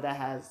member that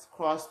has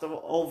crossed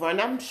over, and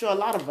I'm sure a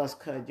lot of us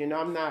could,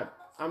 I'm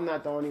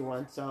not the only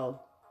one. So,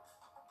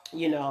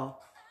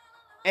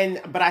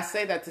 but I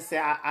say that to say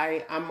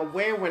I'm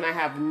aware when I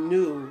have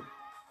new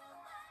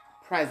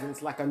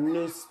presence, like a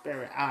new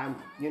spirit. I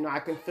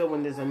can feel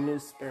when there's a new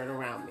spirit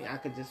around me. I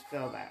could just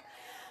feel that.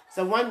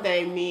 So one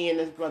day, me and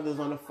his brother's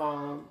on the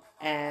phone,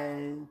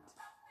 and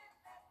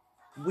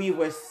we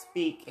were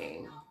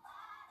speaking,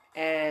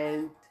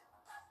 and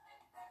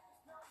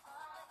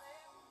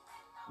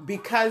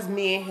because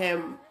me and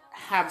him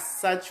have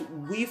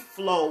we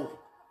flow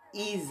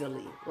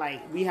easily.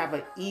 Like we have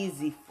an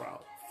easy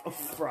flow.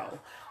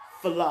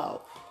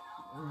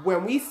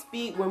 When we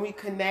speak, when we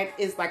connect,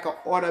 it's like an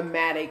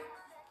automatic.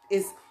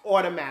 It's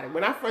automatic.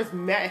 When I first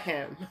met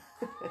him,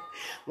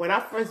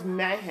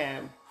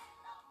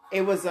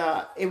 it was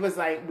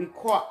like we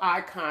caught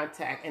eye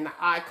contact, and the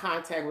eye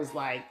contact was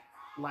like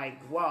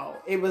whoa.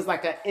 It was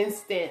like an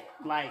instant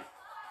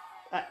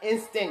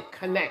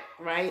connect,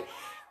 right?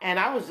 And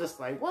I was just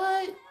like,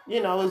 what?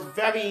 You know, it was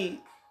very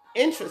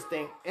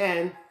interesting.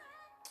 And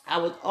I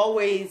was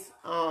always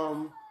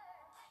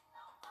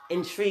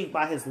intrigued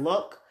by his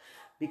look,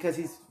 because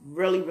he's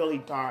really, really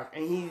dark,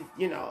 and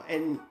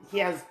and he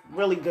has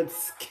really good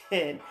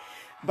skin.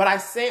 But I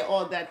say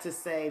all that to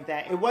say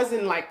that it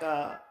wasn't like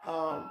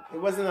it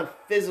wasn't a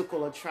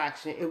physical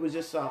attraction. It was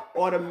just an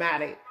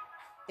automatic,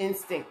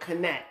 instant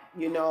connect,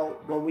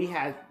 when we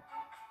had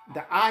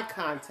the eye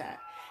contact.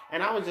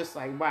 And I was just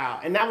like,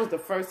 wow. And that was the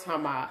first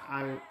time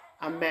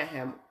I met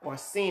him or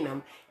seen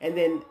him. And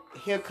then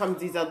here comes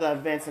these other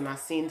events, and I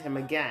seen him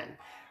again,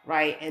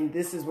 right? And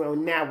this is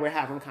when now we're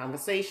having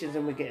conversations,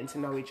 and we're getting to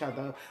know each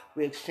other.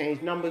 We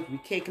exchange numbers, we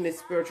kicking this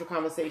spiritual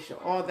conversation,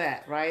 all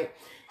that, right?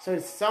 So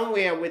it's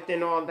somewhere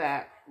within all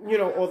that,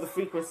 all the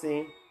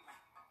frequency,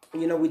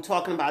 we're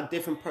talking about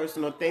different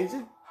personal things.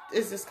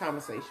 It's this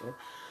conversation.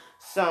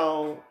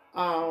 So,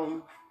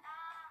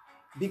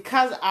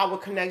 because our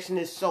connection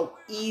is so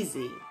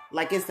easy,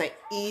 like it's an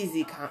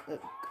easy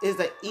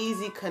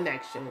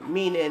connection,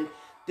 meaning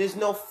there's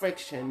no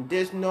friction.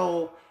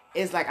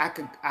 It's like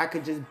I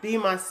could just be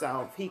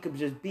myself. He could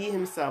just be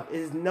himself.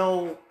 It's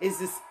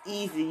just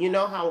easy. You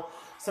know how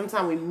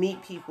sometimes we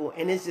meet people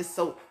and it's just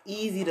so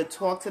easy to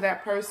talk to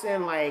that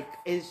person. Like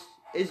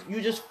you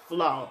just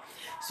flow.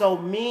 So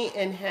me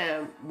and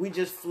him, we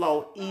just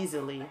flow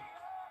easily.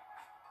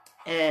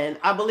 And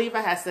I believe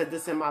I had said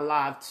this in my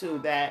live too,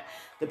 that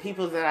the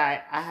people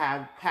that I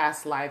have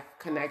past life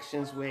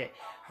connections with,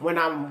 when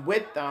I'm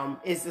with them,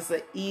 it's just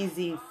an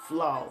easy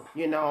flow,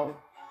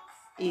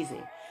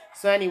 easy.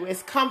 So anyway,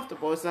 it's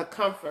comfortable. It's a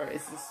comfort.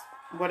 It's just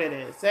what it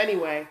is. So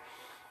anyway,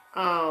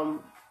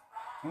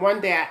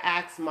 one day I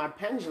asked my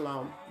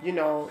pendulum,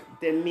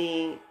 did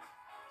me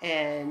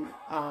and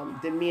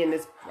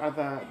this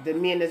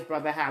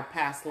brother have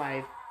past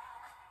life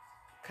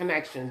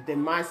connections? Did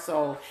my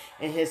soul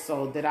and his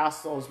soul, did our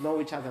souls know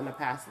each other in the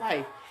past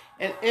life?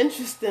 And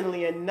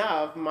interestingly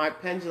enough, my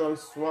pendulum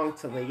swung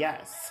to the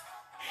yes.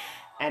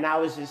 And I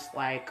was just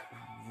like,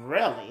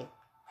 really?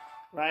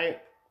 Right?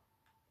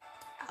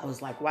 I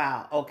was like,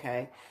 wow,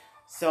 okay.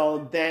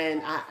 So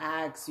then I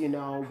asked,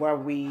 were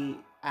we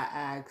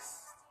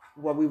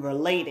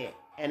related?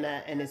 And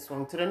it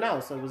swung to the no.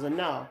 So it was a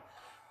no.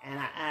 And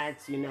I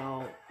asked,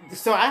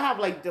 so I have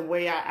like the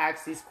way I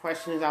ask these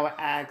questions. I would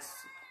ask,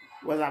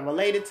 was I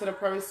related to the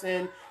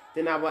person?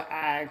 Then I would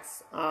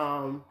ask,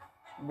 I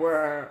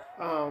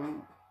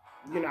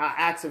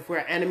asked if we're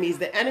enemies.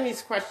 The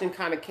enemies question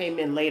kind of came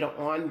in later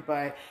on,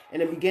 but in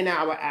the beginning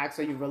I would ask,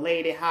 are you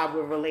related? How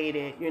we're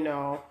related?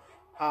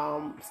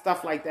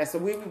 Stuff like that. So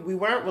we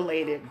weren't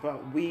related,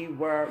 but we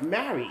were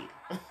married.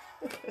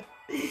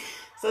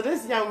 So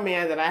this young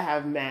man that I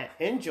have met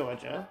in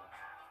Georgia,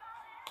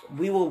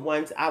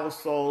 our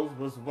souls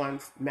was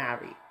once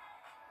married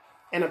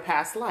in a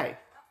past life.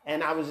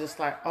 And I was just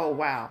like, oh,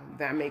 wow,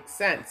 that makes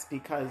sense,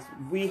 because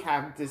we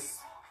have this,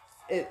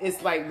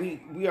 it's like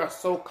we are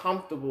so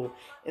comfortable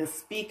in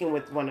speaking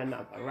with one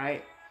another,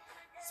 right?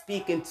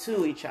 Speaking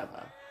to each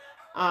other.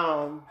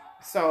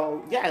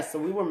 So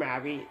we were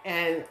married.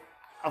 And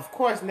of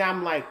course, now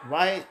I'm like,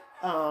 what?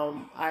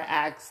 I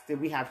asked,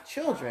 did we have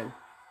children?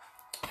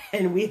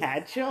 And we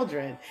had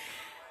children.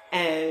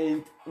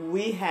 And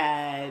we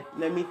had,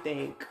 let me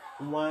think,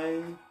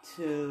 1,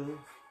 2,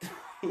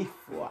 3,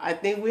 4. I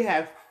think we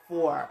had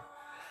 4.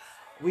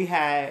 We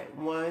had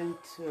 1,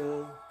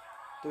 2,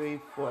 3,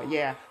 4.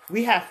 Yeah,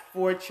 we have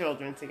 4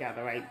 children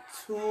together, right?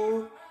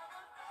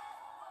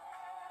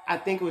 I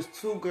think it was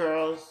 2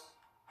 girls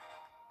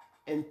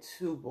and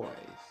 2 boys,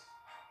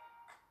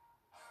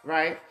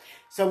 right?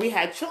 So we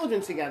had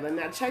children together.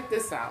 Now check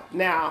this out.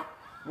 Now,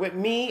 with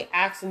me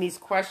asking these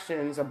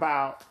questions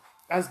about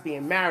us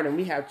being married and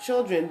we have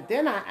children,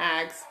 then I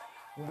asked,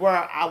 were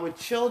our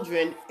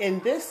children in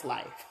this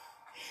life?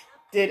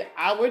 Did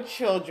our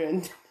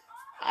children,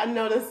 I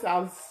know this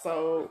sounds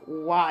so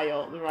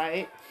wild,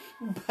 right?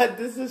 But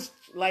this is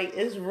like,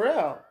 it's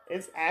real.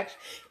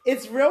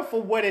 It's real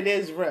for what it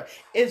is real.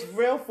 It's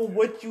real for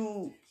what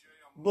you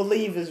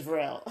believe is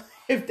real,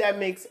 if that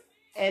makes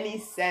any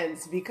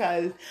sense.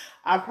 Because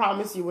I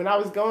promise you, when I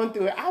was going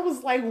through it, I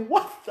was like,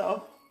 what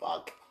the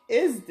fuck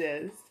is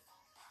this?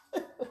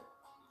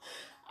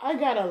 I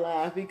gotta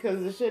laugh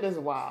because the shit is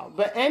wild.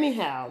 But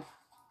anyhow,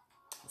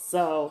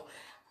 so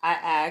I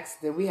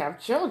asked, did we have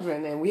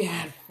children? And we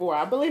had 4.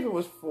 I believe it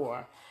was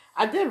 4.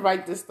 I did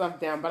write this stuff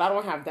down, but I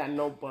don't have that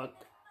notebook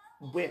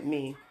with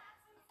me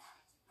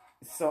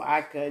so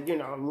I could,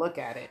 look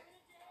at it.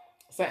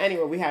 So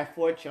anyway, we had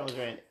 4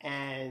 children.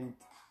 And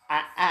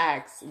I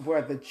asked,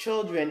 were the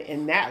children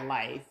in that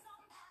life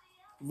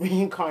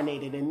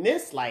reincarnated in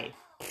this life?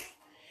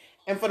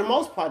 And for the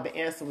most part, the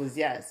answer was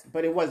yes.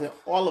 But it wasn't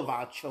all of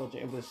our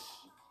children. It was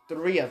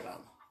 3 of them.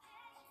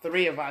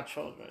 3 of our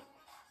children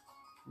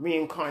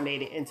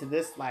reincarnated into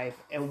this life.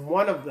 And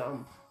one of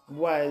them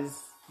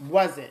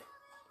wasn't.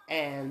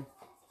 And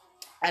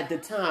at the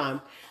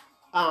time,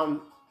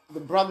 the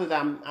brother that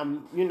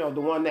I'm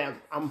the one that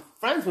I'm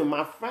friends with,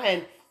 my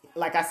friend,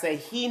 like I say,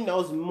 he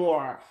knows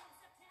more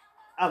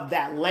of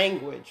that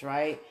language,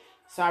 right?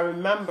 So I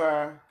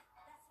remember,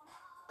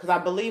 because I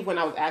believe when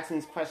I was asking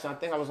this question, I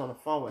think I was on the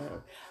phone with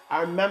him.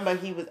 I remember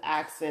he was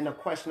asking a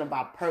question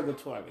about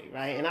purgatory,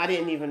 right? And I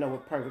didn't even know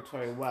what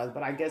purgatory was,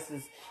 but I guess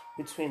it's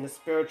between the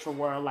spiritual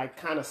world, like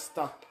kind of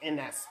stuck in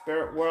that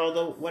spirit world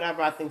or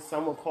whatever. I think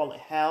some would call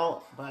it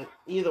hell, but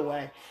either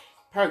way,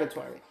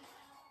 purgatory,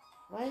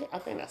 right? I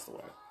think that's the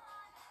word.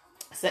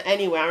 So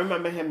anyway, I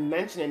remember him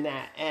mentioning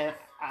that, and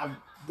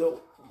the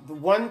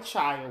one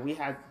child we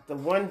had, the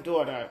one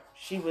daughter,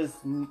 she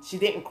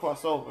didn't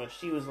cross over.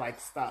 She was like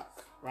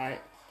stuck,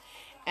 right?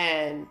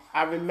 And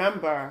I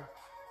remember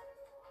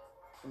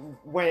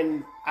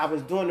when I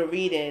was doing the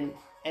reading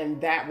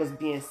and that was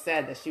being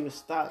said that she was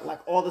stuck,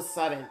 like all of a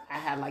sudden I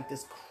had like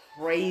this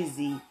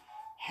crazy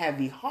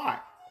heavy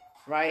heart,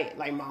 right?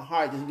 Like my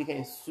heart just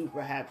became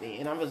super heavy,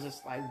 and I was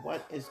just like,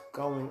 what is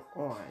going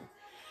on?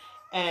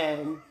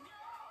 And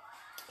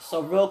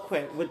so real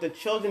quick, with the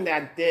children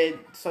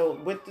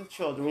with the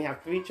children, we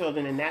have 3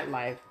 children in that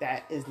life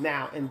that is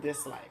now in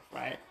this life,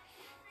 right?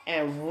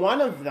 And one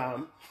of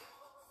them,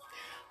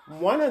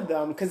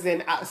 because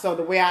then, so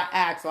the way I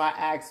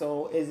ask,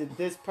 so is it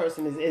this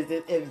person,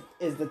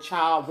 is the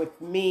child with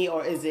me,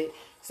 or is it,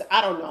 so I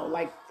don't know,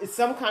 like it's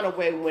some kind of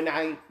way when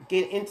I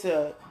get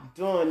into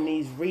doing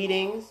these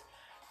readings,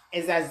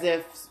 it's as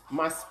if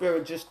my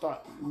spirit just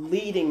start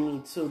leading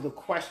me to the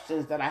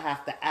questions that I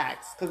have to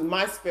ask, because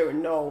my spirit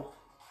know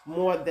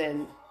more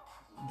than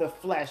the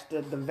flesh,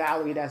 the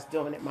Valerie that's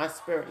doing it. My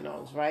spirit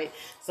knows, right?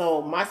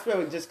 So my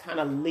spirit just kind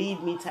of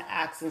lead me to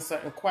asking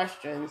certain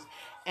questions,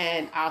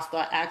 and I'll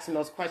start asking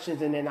those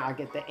questions, and then I'll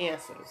get the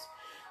answers.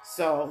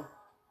 So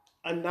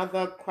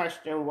another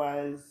question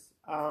was,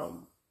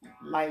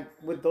 like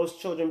with those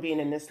children being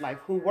in this life,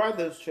 who were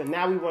those children?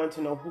 Now we wanted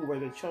to know who were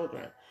the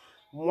children.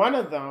 One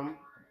of them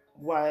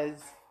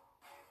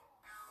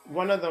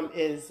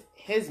is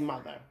his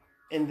mother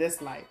in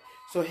this life.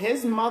 So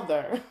his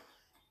mother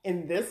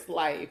in this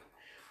life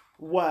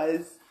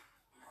was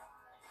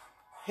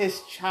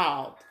his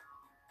child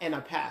in a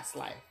past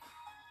life.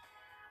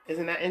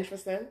 Isn't that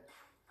interesting?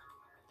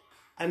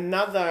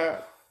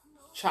 Another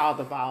child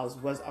of ours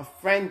was a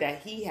friend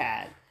that he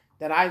had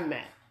that I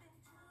met,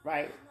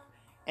 right?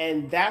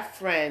 And that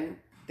friend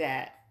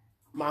that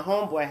my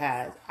homeboy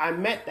has, I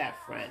met that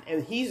friend,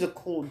 and he's a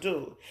cool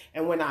dude.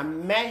 And when I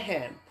met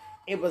him,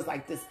 it was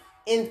like this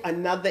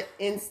another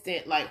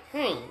instant, like,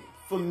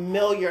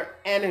 familiar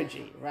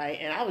energy, right?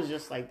 And I was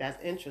just like,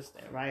 that's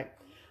interesting, right?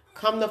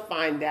 Come to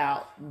find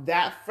out,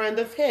 that friend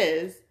of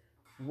his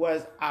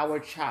was our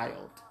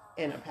child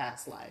in a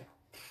past life.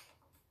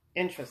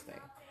 Interesting.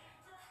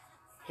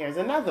 Here's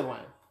another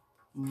one.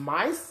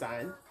 My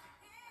son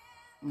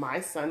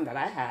that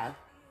I have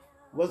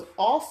was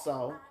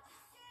also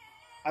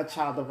a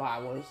child of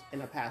ours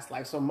in a past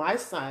life. So my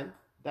son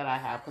that I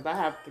have, because I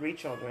have 3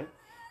 children,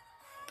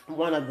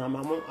 one of them,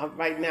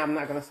 right now I'm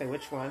not going to say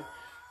which one,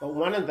 but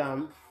one of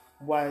them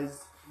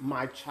was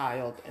my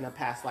child in a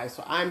past life.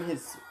 So I'm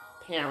his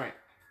parent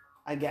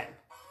again,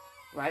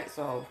 right?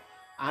 So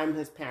I'm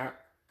his parent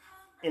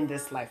in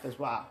this life as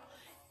well.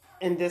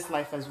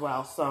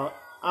 So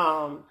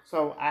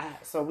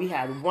we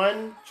had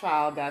one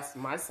child that's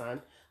my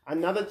son,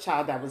 another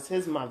child that was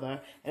his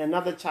mother, and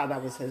another child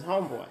that was his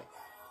homeboy,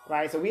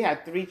 right? So we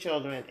had 3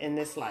 children in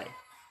this life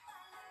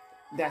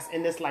that's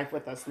in this life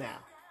with us now.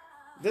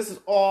 This is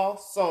all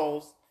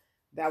souls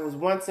that was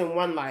once in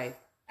one life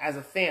as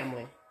a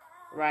family,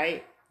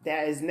 right?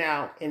 That is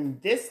now in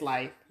this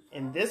life,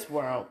 in this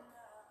world,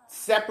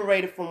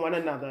 separated from one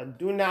another.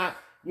 Do not,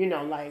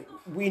 like,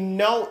 we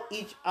know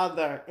each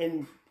other,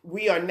 and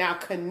we are now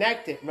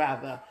connected,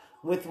 rather,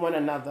 with one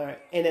another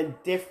in a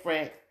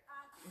different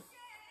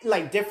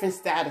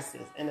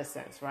statuses, in a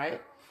sense,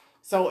 right?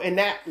 So in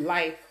that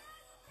life,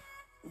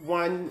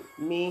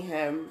 me,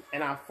 him,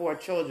 and our 4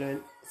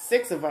 children,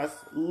 6 of us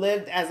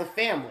lived as a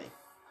family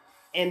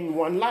in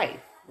one life,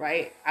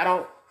 right? I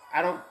don't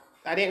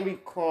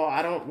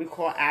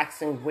recall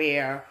asking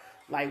where,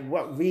 like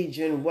what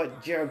region,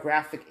 what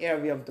geographic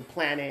area of the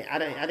planet. I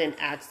didn't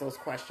ask those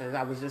questions.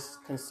 I was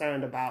just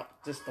concerned about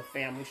just the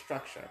family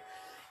structure.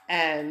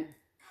 And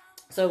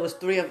so it was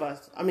 3 of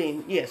us.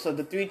 So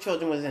the 3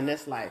 children was in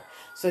this life.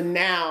 So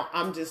now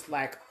I'm just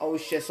like, oh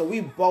shit. So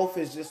we both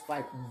is just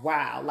like,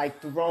 wow,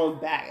 like thrown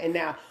back. And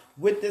now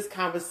with this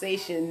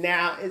conversation,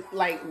 now it's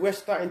like we're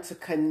starting to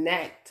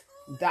connect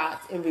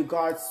dots in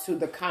regards to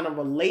the kind of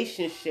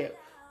relationship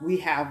we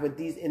have with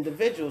these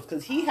individuals,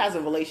 because he has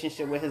a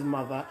relationship with his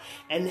mother,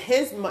 and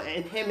him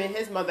and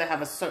his mother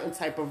have a certain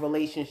type of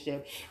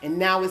relationship, and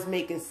now it's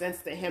making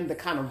sense to him the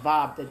kind of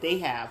vibe that they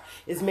have.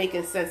 It's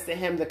making sense to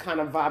him the kind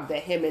of vibe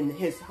that him and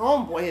his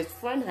homeboy, his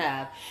friend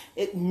have.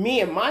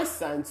 Me and my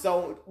son.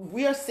 So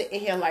we are sitting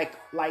here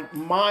like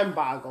mind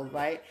boggled,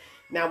 right?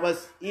 Now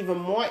what's even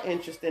more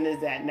interesting is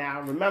that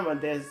now remember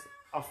there's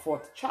a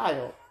fourth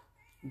child.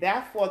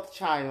 That fourth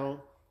child,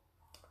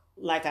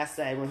 like I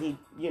said, when he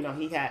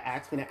had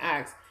asked me to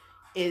ask,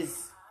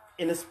 is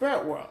in the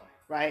spirit world,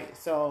 right?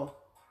 So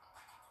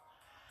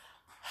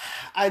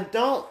I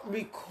don't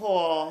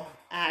recall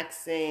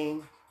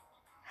asking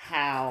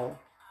how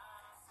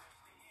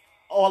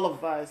all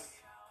of us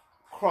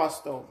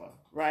crossed over,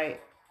 right?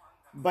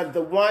 But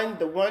the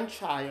one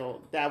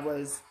child that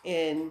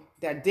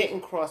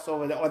didn't cross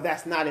over, or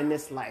that's not in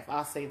this life,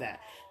 I'll say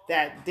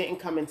that didn't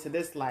come into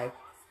this life,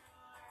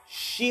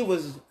 she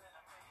was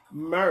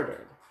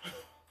murdered.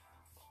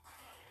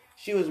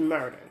 She was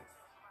murdered.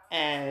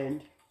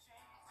 And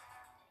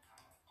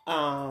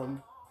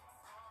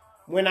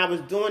when I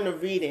was doing the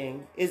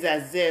reading, it's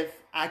as if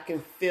I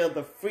can feel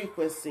the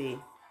frequency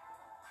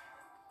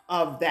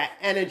of that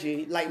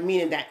energy, like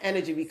meaning that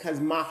energy, because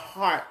my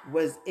heart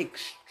was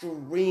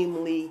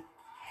extremely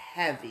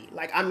heavy.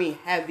 Like, I mean,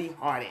 heavy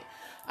hearted.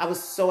 I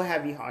was so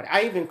heavy hearted.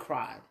 I even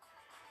cried.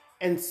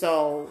 And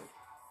so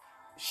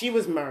she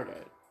was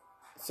murdered.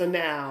 So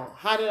now,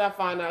 how did I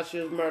find out she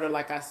was murdered?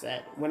 Like I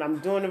said, when I'm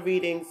doing the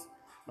readings,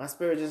 my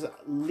spirit is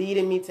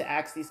leading me to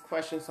ask these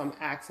questions, so I'm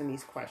asking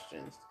these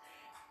questions.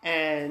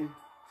 And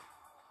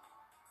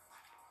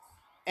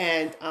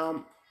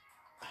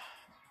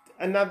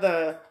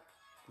another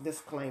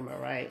disclaimer,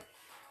 right?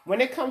 When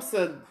it comes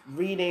to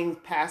reading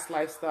past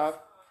life stuff,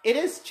 it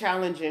is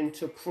challenging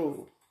to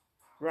prove,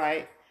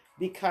 right?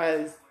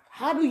 Because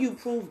how do you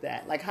prove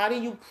that? Like, how do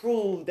you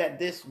prove that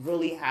this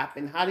really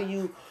happened? How do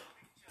you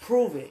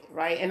prove it,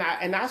 right? And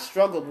I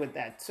struggled with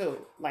that too.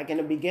 Like in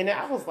the beginning,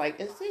 I was like,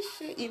 is this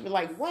shit even,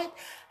 like, what?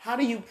 How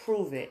do you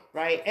prove it,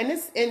 right?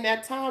 And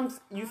at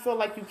times you feel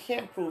like you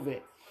can't prove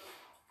it.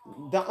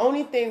 The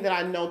only thing that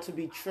I know to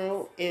be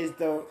true is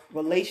the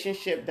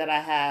relationship that I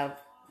have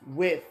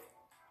with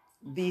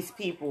these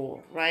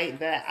people, right?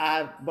 That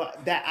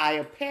I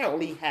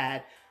apparently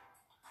had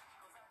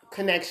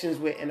connections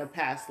with in a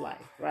past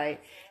life,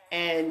 right?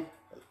 And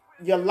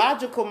your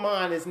logical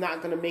mind is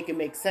not going to make it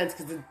make sense,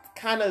 because it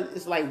kind of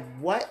is like,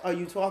 what are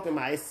you talking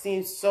about? It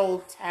seems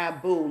so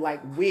taboo, like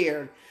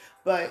weird.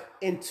 But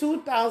in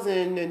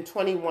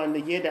 2021,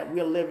 the year that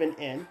we're living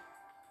in,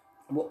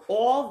 with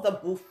all the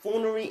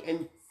buffoonery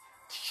and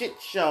shit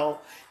show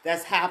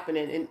that's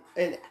happening,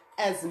 and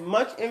as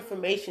much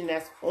information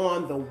that's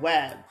on the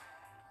web,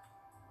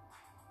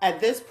 at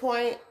this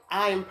point,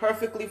 I am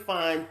perfectly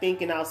fine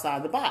thinking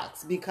outside the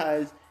box,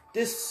 because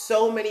there's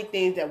so many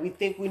things that we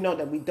think we know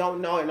that we don't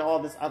know, and all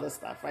this other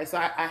stuff, right? So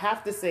I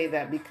have to say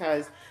that,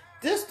 because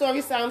this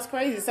story sounds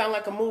crazy, it sounds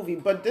like a movie,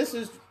 but this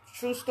is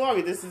true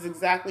story. This is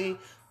exactly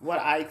what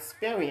I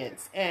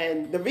experienced.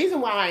 And the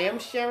reason why I am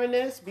sharing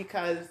this,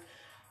 because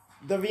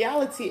the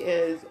reality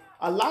is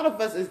a lot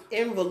of us is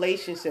in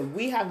relationship.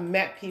 We have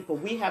met people,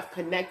 we have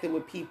connected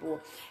with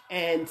people,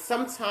 and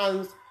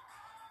sometimes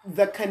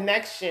the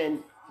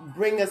connection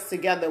bring us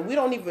together. We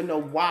don't even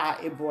know why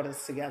it brought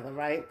us together,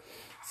 right?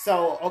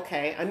 So,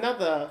 okay,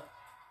 another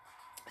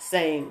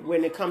saying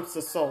when it comes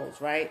to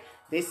souls, right?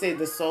 They say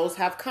the souls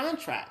have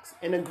contracts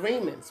and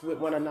agreements with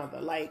one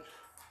another. Like,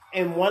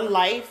 in one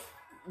life,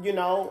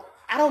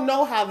 I don't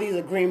know how these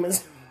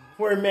agreements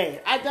were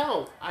made. I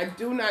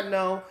do not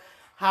know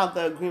how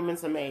the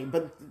agreements are made.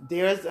 But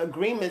there's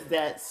agreements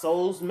that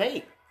souls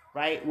make,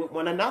 right, with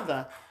one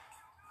another.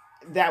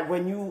 That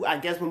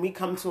when we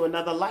come to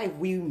another life,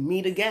 we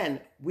meet again.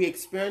 We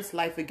experience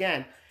life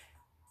again.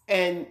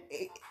 And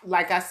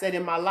like I said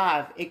in my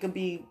live, it could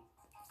be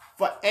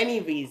for any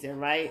reason,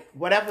 right?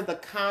 Whatever the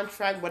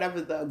contract, whatever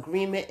the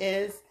agreement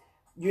is,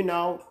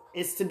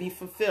 it's to be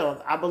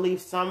fulfilled. I believe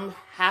some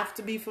have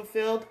to be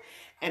fulfilled.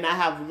 And I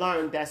have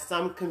learned that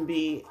some can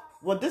be,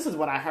 this is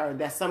what I heard,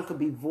 that some could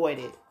be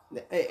voided.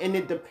 And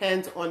it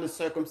depends on the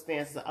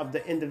circumstances of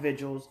the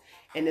individuals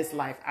in this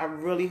life. I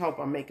really hope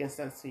I'm making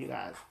sense to you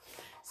guys.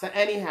 So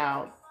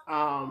anyhow,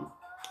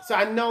 so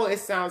I know it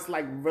sounds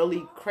like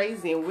really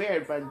crazy and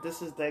weird, but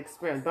this is the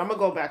experience. But I'm going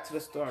to go back to the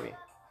story.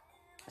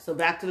 So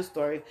back to the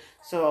story.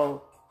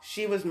 So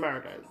she was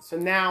murdered. So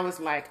now it's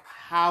like,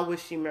 how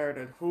was she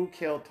murdered? Who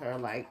killed her?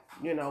 Like,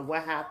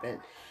 what happened?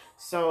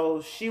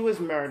 So she was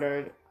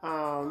murdered.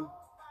 And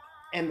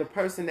the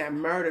person that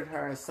murdered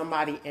her is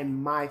somebody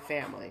in my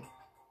family.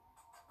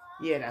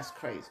 Yeah, that's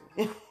crazy.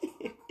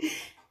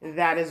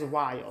 That is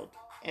wild.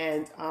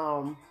 And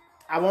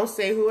I won't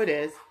say who it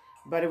is,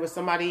 but it was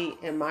somebody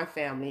in my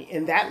family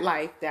in that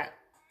life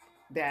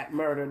that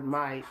murdered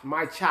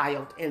my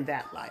child in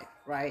that life,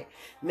 right?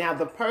 Now,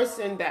 the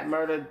person that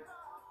murdered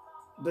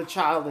the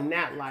child in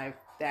that life,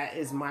 that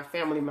is my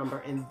family member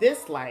in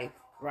this life,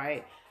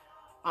 right?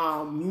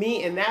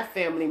 Me and that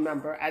family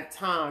member at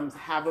times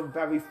have a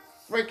very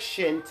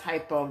friction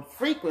type of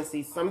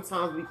frequency.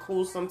 Sometimes we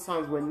cool,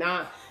 sometimes we're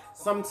not.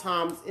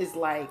 Sometimes it's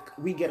like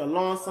we get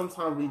along,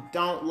 sometimes we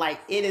don't.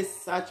 Like, it is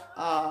such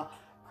a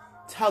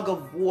tug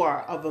of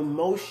war of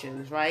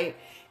emotions, right?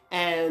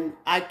 And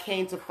I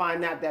came to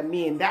find out that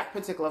me and that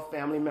particular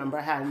family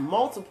member had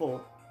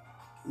multiple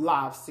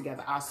lives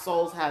together. Our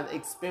souls have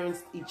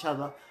experienced each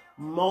other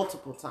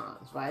multiple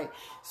times, right?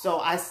 So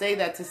I say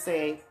that to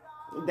say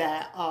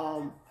that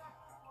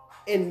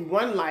in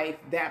one life,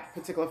 that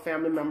particular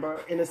family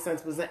member, in a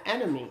sense, was an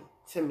enemy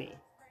to me,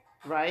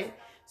 right?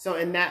 So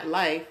in that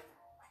life,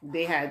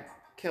 they had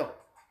killed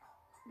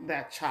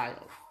that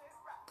child.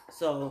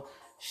 So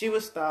she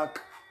was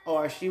stuck,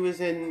 or she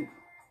was in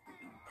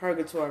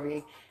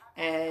purgatory,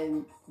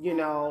 and, you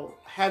know,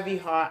 heavy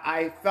heart.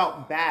 I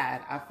felt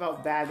bad. I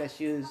felt bad that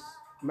she was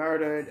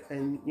murdered,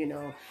 and, you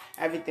know,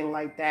 everything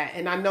like that.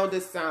 And I know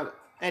this sounds,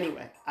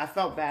 anyway, I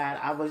felt bad.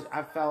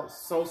 I felt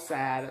so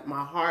sad.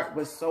 My heart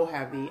was so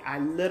heavy. I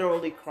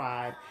literally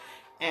cried.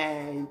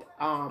 And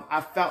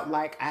I felt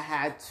like I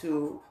had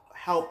to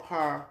help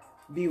her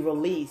be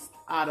released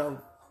out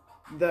of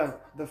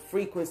the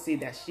frequency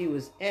that she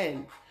was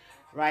in,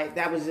 right?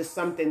 That was just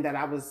something that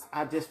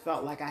I just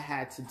felt like I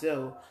had to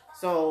do.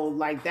 So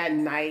like that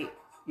night,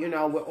 you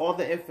know, with all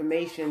the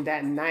information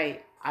that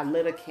night, I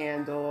lit a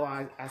candle,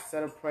 I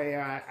said a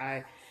prayer,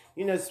 I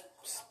you know,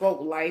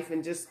 spoke life,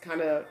 and just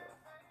kind of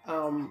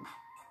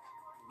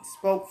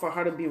spoke for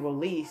her to be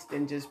released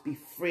and just be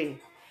free.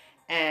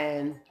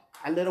 And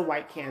I lit a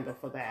white candle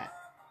for that.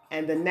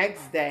 And the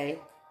next day,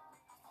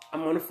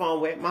 I'm on the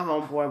phone with my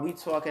homeboy. We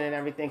talking and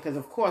everything, because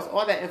of course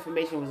all that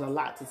information was a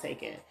lot to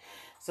take in.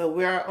 So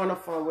we're on the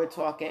phone, we're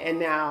talking, and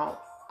now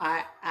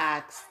I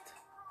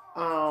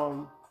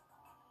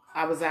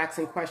was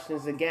asking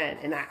questions again,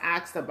 and I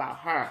asked about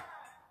her,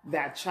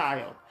 that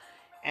child,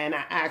 and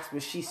I asked,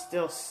 was she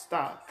still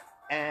stuck?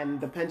 And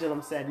the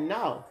pendulum said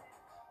no.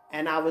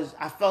 And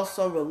I felt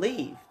so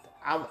relieved.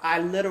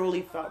 I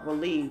literally felt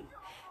relieved.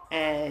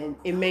 And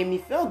it made me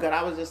feel good.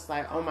 I was just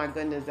like, oh my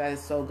goodness, that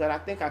is so good. I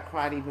think I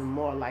cried even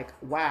more, like,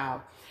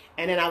 wow.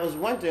 And then I was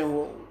wondering,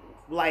 well,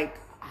 like,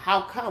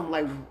 how come?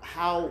 Like,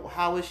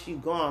 how is she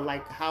gone?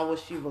 Like, how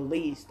was she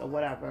released or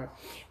whatever?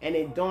 And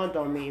it dawned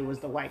on me it was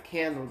the white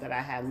candle that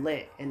I had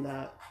lit, and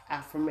the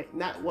affirmation,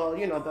 not, well,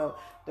 you know,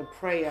 the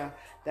prayer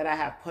that I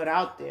had put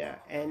out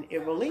there, and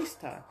it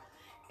released her.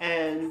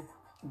 And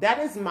that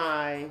is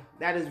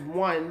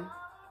one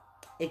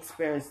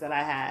experience that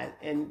I had,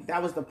 and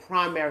that was the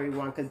primary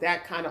one, because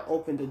that kind of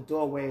opened the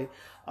doorway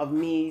of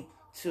me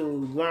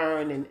to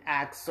learn and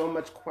ask so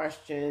much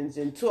questions,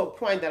 and to a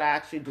point that I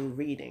actually do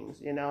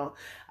readings. You know,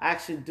 I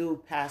actually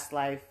do past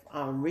life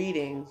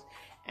readings,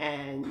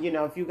 and, you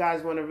know, if you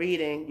guys want a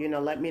reading, you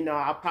know, let me know.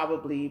 I'll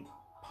probably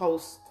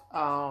post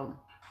that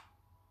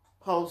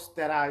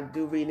I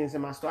do readings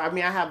in my store. I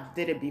mean, I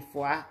did it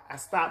before. I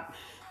stopped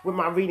with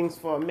my readings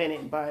for a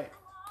minute, but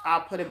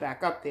I'll put it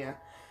back up there.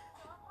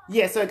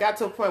 Yeah, so it got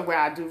to a point where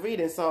I do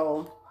reading.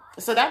 So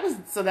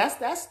that's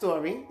that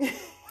story,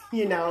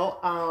 you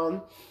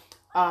know,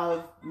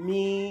 of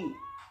me,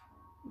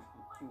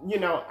 you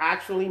know,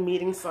 actually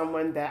meeting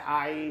someone that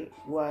I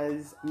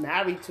was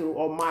married to,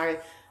 or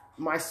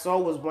my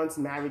soul was once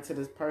married to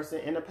this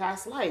person in a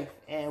past life,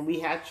 and we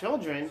had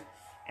children,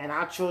 and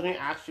our children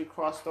actually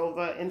crossed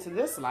over into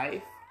this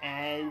life.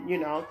 And, you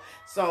know,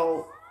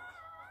 so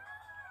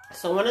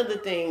one of the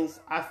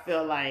things I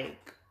feel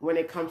like when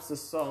it comes to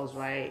souls,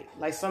 right?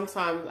 Like,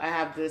 sometimes I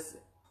have this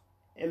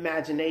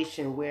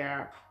imagination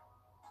where,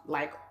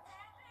 like,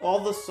 all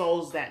the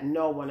souls that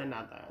know one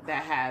another,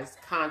 that has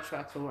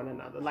contracts with one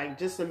another, like,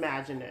 just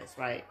imagine this,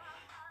 right?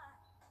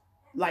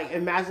 Like,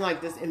 imagine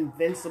like this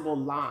invincible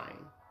line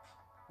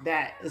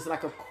that is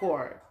like a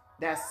cord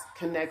that's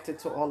connected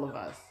to all of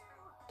us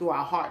through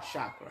our heart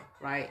chakra,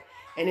 right?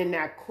 And in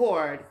that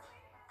cord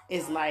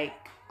is like,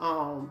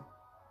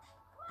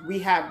 we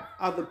have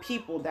other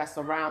people that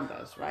surround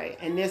us, right?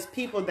 And there's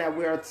people that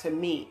we're to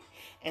meet.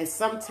 And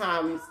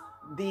sometimes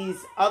these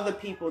other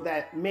people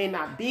that may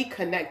not be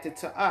connected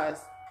to us,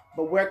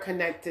 but we're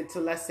connected to,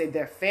 let's say,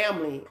 their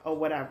family or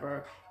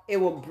whatever, it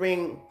will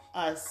bring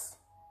us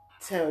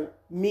to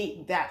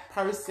meet that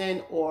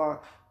person or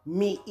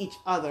meet each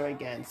other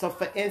again. So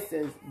for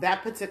instance,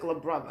 that particular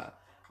brother,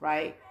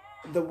 right?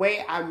 The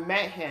way I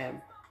met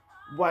him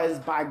was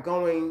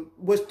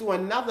through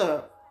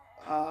another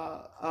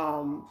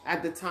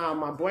at the time,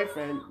 my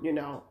boyfriend, you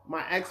know,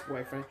 my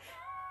ex-boyfriend,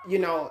 you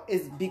know,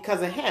 is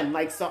because of him.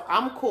 Like, so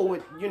I'm cool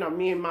with, you know,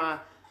 me and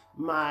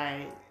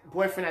my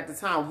boyfriend at the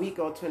time, we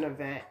go to an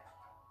event,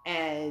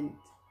 and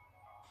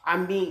I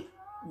meet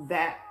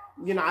that,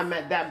 you know, I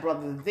met that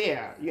brother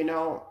there, you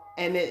know,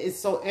 and it's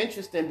so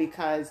interesting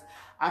because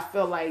I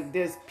feel like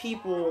there's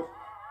people,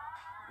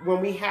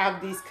 when we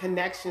have these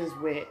connections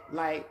with,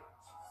 like,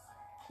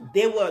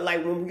 they were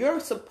like, when you're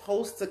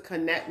supposed to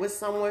connect with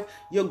someone,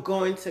 you're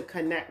going to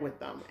connect with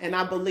them. And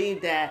I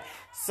believe that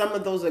some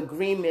of those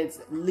agreements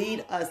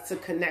lead us to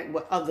connect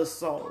with other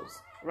souls,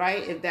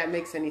 right? If that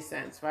makes any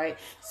sense, right?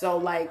 So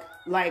like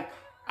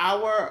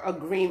our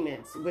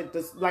agreements with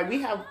this, like, we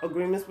have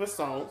agreements with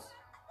souls,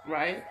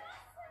 right?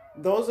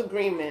 Those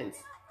agreements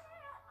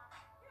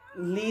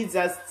leads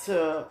us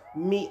to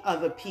meet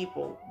other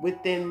people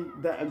within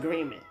the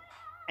agreement.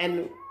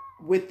 And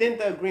within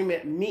the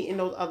agreement, meeting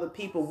those other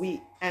people,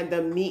 we end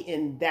up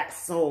meeting that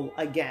soul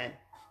again,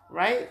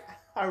 right?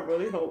 I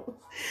really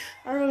hope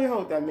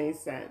that made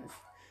sense.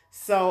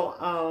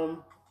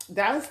 So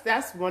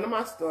that's one of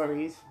my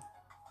stories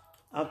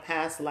of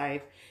past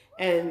life.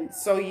 And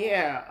so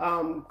yeah,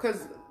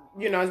 because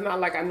it's not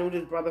like I knew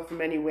this brother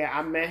from anywhere.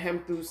 I met him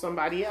through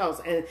somebody else.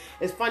 And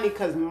it's funny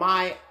because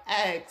my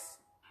ex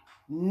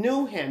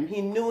knew him.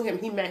 He knew him.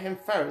 He met him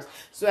first.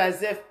 So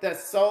as if the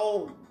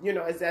soul,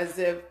 it's as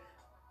if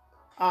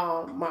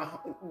my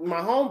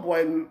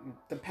homeboy,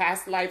 the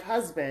past life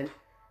husband,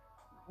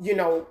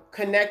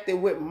 connected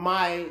with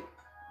my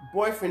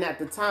boyfriend at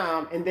the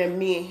time, and then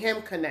me and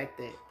him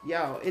connected.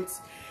 Yo,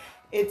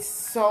 it's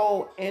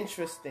so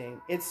interesting.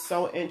 It's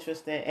so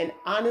interesting. And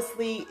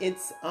honestly,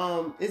 it's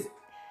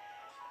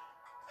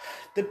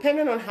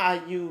depending on how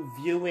you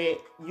view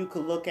it, you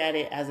could look at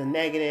it as a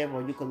negative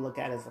or you could look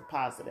at it as a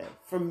positive.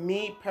 For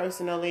me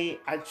personally,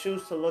 I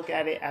choose to look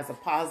at it as a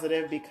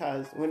positive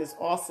because when it's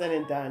all said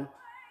and done,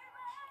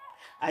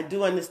 I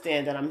do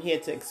understand that I'm here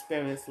to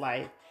experience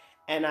life.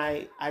 And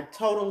I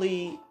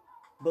totally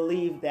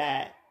believe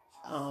that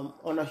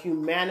on a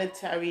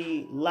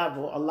humanitarian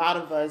level, a lot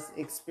of us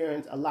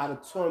experience a lot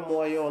of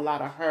turmoil, a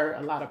lot of hurt,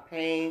 a lot of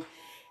pain.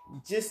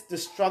 Just the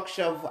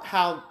structure of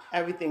how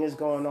everything is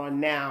going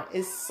on now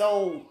is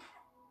so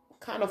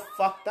kind of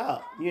fucked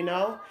up,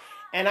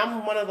 And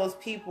I'm one of those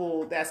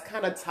people that's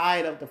kind of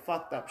tired of the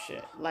fucked up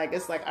shit. Like,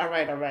 it's like, all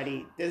right,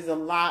 already. There's a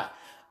lot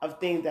of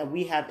things that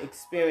we have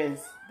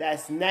experienced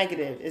that's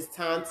negative. It's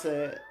time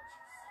to,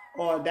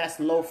 or that's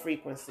low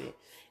frequency.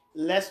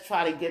 Let's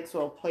try to get to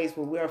a place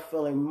where we're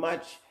feeling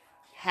much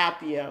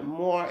happier,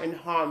 more in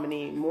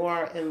harmony,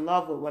 more in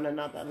love with one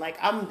another. Like,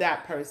 I'm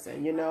that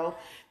person,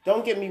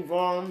 Don't get me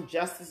wrong.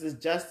 Justice is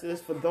justice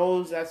for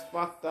those that's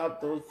fucked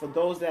up. For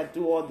those that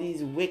do all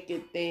these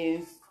wicked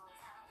things,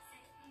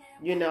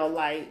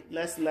 like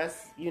let's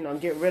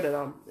get rid of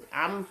them.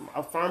 I'm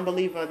a firm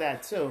believer of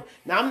that too.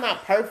 Now, I'm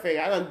not perfect.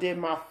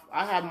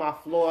 I have my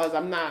flaws.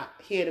 I'm not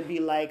here to be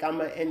like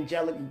I'm an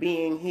angelic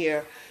being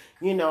here.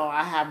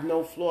 I have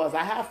no flaws.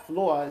 I have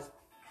flaws.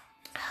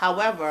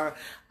 However,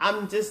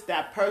 I'm just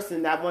that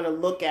person that want to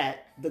look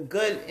at the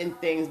good in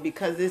things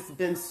because it's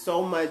been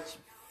so much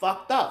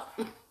fucked up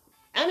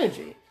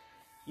energy.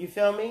 You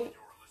feel me?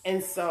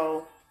 And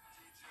so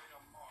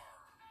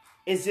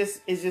it's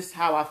just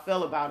how I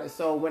feel about it.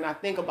 So when I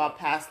think about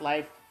past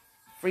life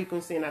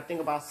frequency and I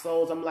think about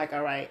souls, I'm like,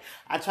 all right,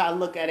 I try to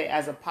look at it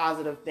as a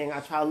positive thing.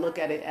 I try to look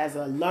at it as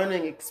a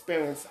learning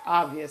experience,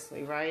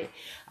 obviously, right?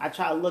 I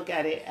try to look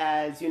at it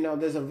as,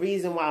 there's a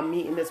reason why I'm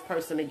meeting this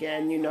person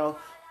again,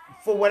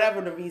 for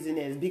whatever the reason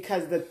is,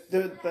 because the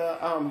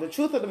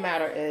truth of the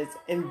matter is,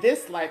 in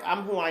this life,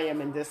 I'm who I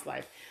am in this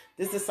life.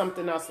 This is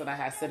something else that I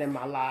had said in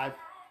my life,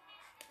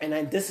 and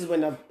this is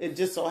when it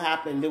just so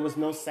happened there was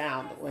no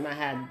sound when I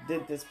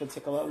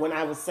when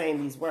I was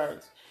saying these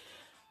words.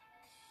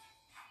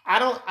 I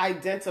don't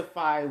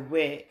identify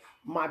with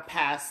my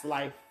past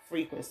life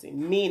frequency,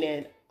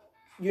 meaning,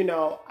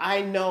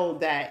 I know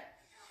that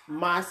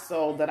my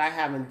soul that I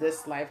have in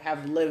this life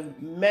have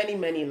lived many,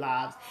 many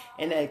lives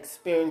and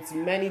experienced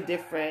many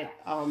different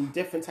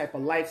type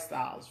of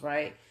lifestyles,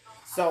 right?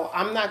 So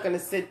I'm not going to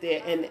sit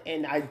there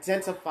and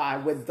identify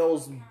with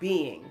those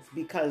beings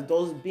because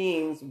those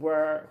beings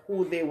were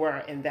who they were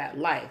in that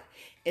life.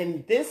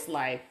 In this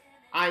life,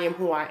 I am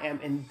who I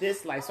am in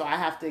this life. So I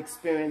have to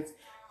experience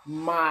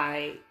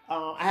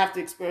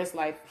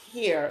life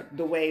here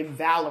the way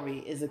Valerie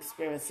is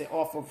experiencing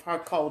off of her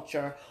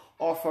culture,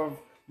 off of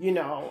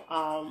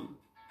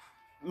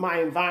my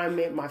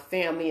environment, my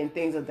family, and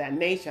things of that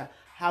nature.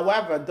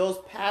 However, those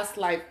past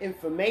life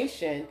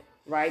information,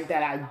 right,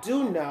 that I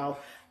do know,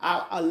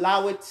 I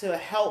allow it to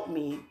help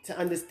me to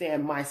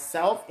understand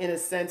myself in a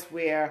sense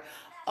where,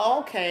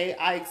 okay,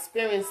 I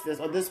experienced this,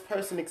 or this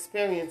person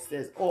experienced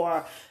this,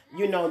 or,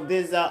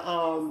 there's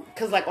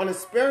because like on a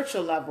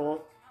spiritual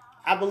level,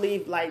 I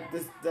believe like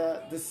this,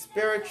 the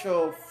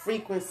spiritual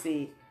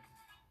frequency,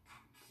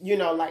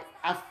 like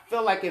I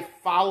feel like it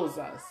follows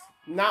us.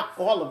 Not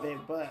all of it,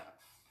 but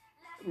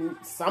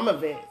some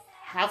of it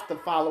have to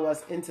follow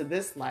us into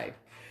this life,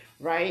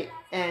 right?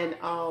 And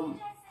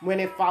when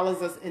it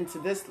follows us into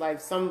this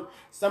life, some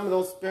of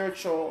those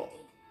spiritual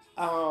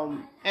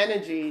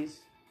energies,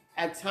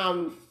 at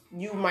times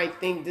you might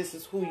think this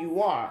is who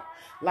you are.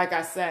 Like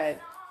I said,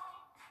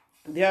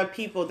 there are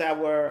people that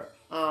were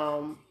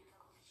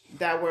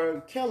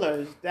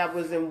killers, that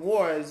was in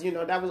wars,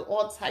 that was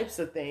all types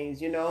of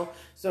things,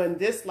 So in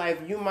this life,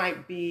 you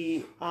might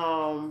be,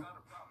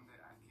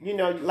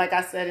 like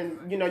I said,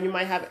 and you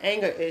might have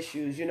anger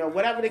issues,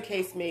 whatever the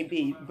case may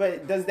be.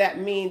 But does that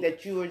mean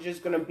that you are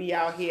just going to be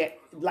out here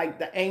like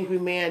the angry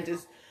man,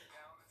 just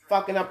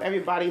fucking up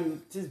everybody,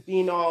 just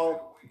being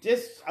all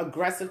just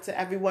aggressive to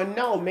everyone?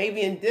 No,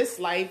 maybe in this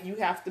life you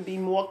have to be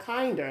more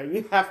kinder.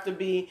 You have to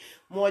be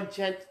more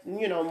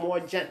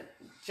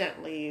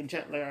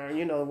gentler,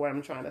 you know what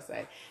I'm trying to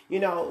say.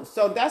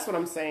 So that's what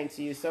I'm saying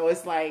to you. So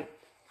it's like,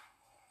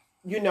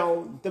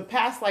 the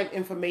past life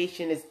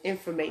information is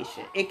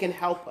information. It can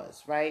help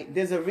us, right?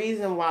 There's a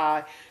reason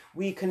why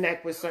we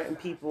connect with certain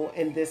people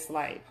in this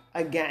life.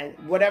 Again,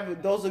 whatever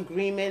those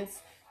agreements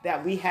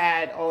that we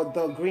had, or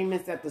the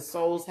agreements that the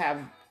souls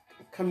have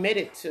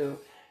committed to,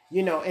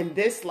 in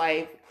this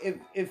life,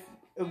 if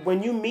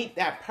when you meet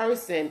that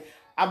person,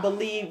 I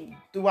believe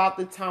throughout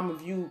the time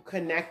of you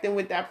connecting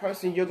with that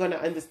person, you're going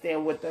to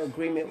understand what the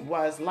agreement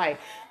was like.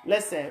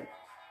 Listen,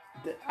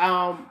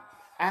 I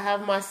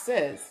have my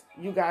sis.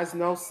 You guys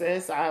know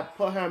sis. I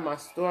put her in my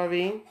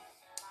story.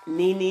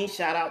 Nene,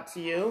 shout out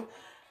to you.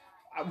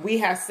 We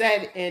have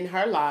said in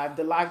her live,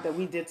 the live that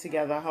we did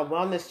together, her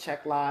wellness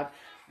check live,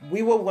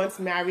 we were once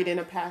married in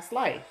a past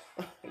life.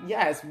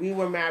 Yes, we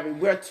were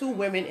married. We're two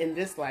women in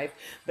this life,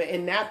 but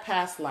in that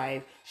past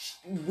life,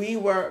 we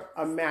were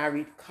a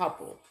married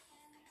couple.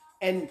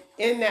 And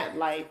in that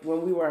life,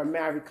 when we were a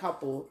married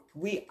couple,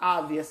 we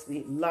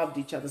obviously loved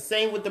each other.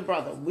 Same with the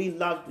brother. We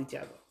loved each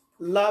other.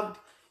 Loved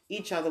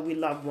each other. We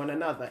loved one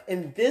another.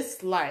 In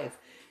this life,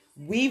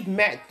 we've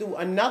met through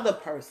another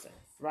person,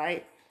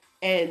 right?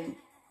 And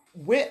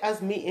with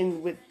us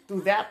meeting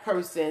through that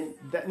person,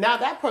 now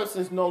that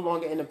person's no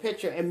longer in the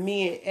picture. And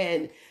me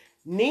and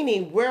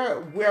Nene,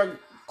 we're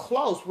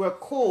close. We're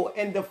cool.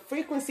 And the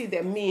frequency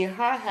that me and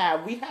her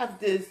have, we have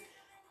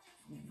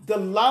the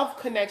love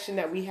connection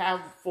that we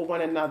have for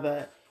one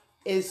another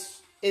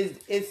is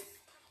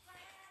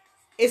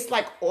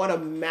like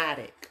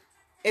automatic.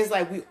 It's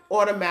like we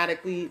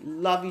automatically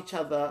love each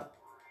other,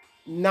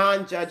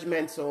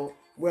 non-judgmental.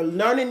 We're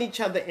learning each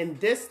other in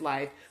this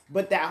life,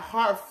 but that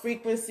heart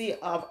frequency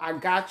of I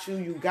got you,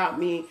 you got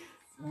me,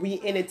 we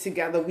in it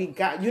together, we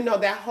got,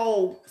 that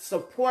whole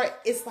support,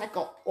 it's like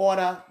an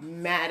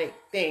automatic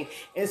thing.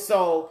 And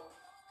so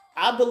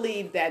I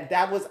believe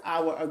that was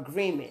our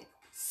agreement.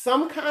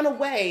 Some kind of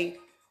way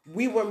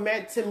we were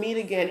meant to meet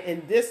again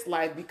in this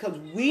life, because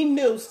we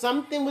knew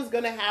something was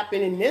going to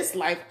happen in this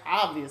life,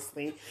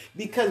 obviously,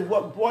 because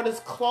what brought us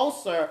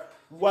closer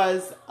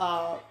was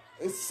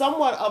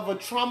somewhat of a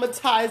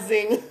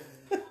traumatizing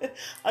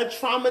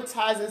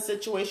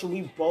situation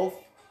we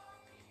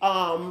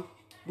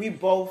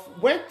both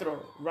went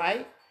through,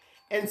 right?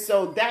 And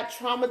so that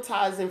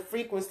traumatizing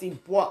frequency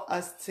brought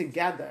us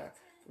together,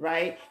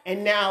 right?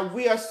 And now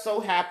we are so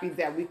happy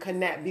that we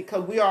connect,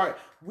 because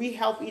we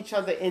help each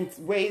other in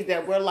ways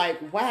that we're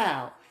like,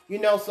 wow,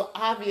 so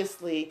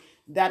obviously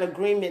that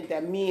agreement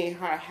that me and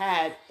her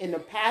had in the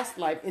past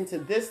life into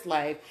this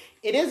life,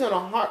 it is on a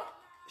heart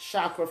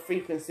chakra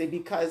frequency,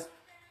 because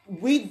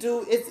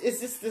it's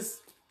just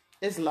this,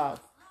 it's love.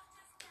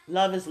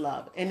 Love is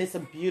love, and it's a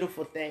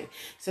beautiful thing.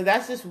 So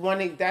that's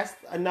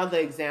another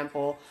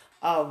example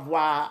of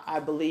why I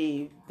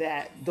believe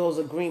that those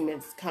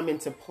agreements come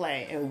into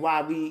play, and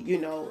why we,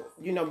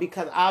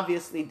 because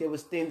obviously there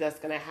was things that's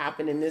going to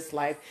happen in this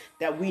life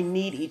that we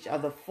need each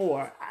other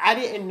for. I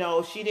didn't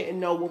know, she didn't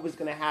know what was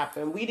going to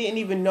happen. We didn't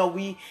even know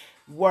we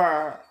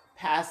were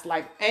past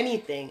like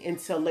anything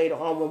until later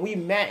on when we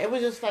met. It was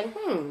just like,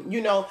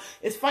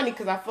 it's funny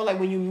because I feel like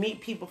when you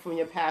meet people from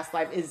your past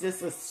life, is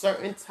this a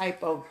certain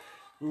type of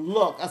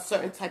look, a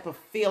certain type of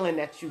feeling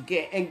that you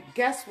get. And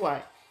guess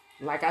what?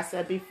 Like I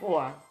said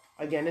before,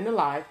 again in the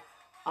live,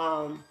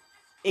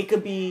 it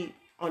could be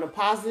on a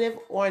positive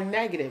or a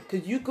negative,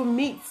 because you could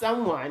meet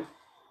someone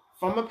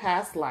from a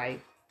past life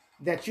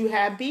that you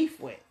had beef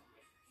with,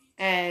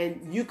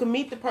 and you can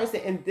meet the person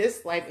in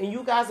this life and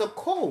you guys are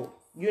cool.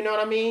 You know what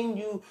I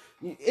mean?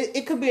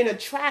 It could be an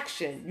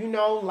attraction,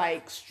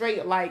 like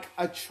straight, like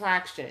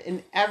attraction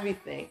and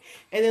everything.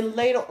 And then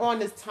later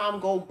on, as time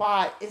goes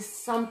by, it's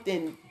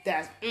something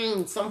that's,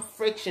 some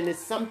friction. It's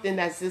something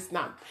that's just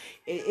not,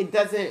 it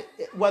doesn't,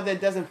 whether it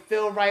doesn't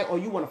feel right, or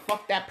you want to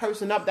fuck that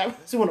person up, that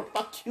person want to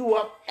fuck you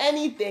up,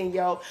 anything,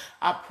 yo.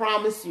 I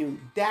promise you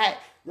that,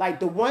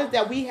 like the ones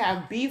that we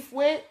have beef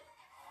with,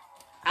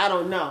 I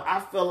don't know.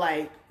 I feel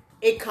like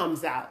it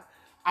comes out.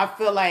 I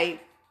feel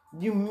like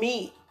you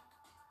meet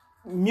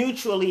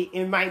mutually,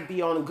 it might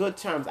be on good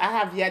terms. I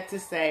have yet to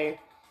say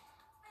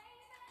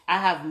I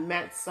have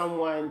met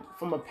someone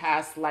from a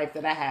past life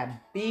that I had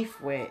beef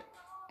with,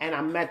 and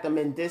I met them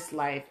in this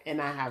life and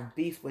I have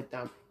beef with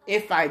them.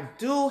 If I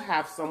do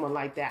have someone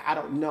like that, I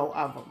don't know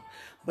of them.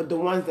 But the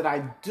ones that I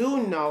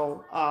do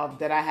know of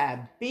that I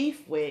had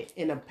beef with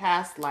in a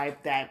past life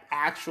that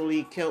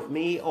actually killed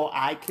me, or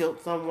I killed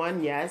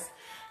someone, yes,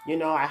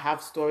 I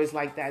have stories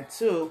like that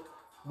too.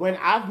 When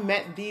I've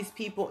met these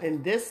people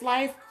in this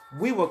life,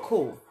 we were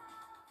cool.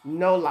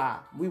 No lie.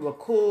 We were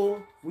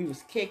cool. We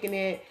was kicking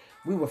it.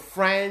 We were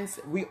friends.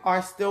 We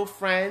are still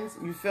friends.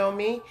 You feel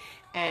me?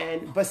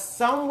 But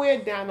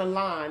somewhere down the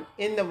line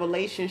in the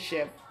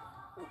relationship,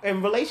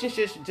 and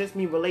relationships just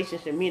mean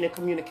relationship, meaning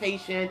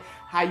communication,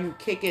 how you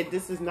kick it.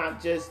 This is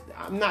not just,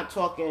 I'm not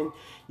talking,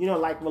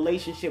 like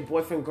relationship,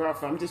 boyfriend,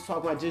 girlfriend. I'm just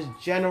talking about just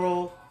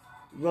general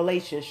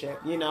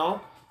relationship,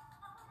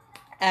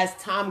 As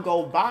time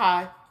go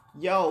by,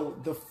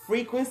 the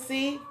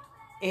frequency,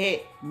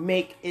 it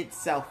make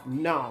itself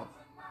known.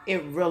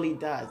 It really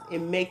does. It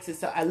makes it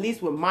so, at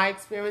least with my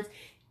experience,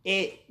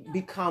 it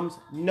becomes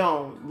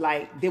known.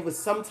 Like there was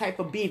some type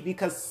of beef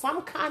because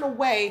some kind of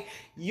way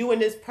you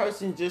and this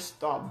person just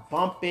start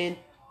bumping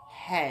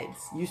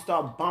heads. You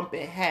start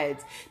bumping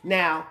heads.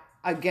 Now,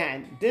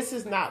 again, this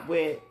is not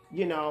where,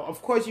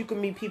 of course you can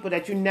meet people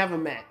that you never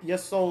met. Your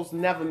souls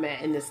never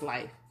met in this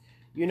life.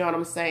 You know what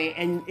I'm saying?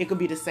 And it could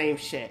be the same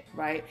shit,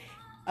 right?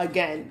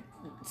 Again,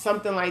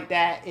 something like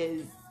that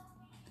it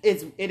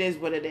is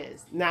what it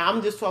is. Now,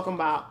 I'm just talking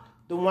about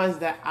the ones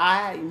that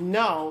I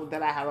know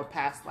that I have a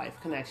past life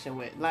connection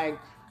with. Like,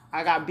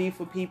 I got beef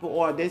with people,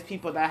 or there's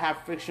people that I have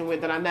friction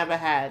with that I never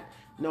had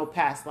no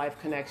past life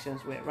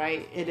connections with,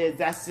 right?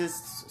 That's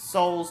just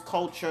souls,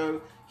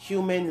 culture,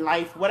 human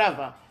life,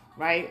 whatever,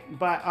 right?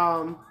 But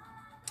I'm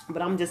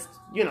just,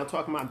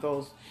 talking about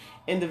those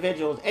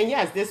individuals. And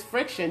yes, there's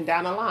friction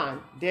down the line.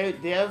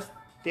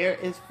 There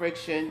is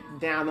friction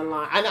down the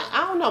line. And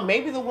I don't know,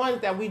 maybe the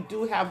ones that we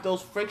do have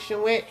those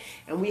friction with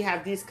and we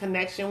have this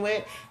connection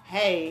with,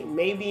 hey,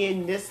 maybe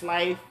in this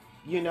life,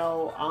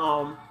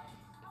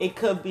 it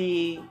could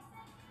be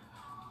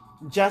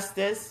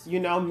justice,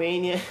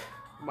 mania.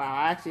 Wow,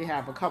 I actually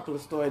have a couple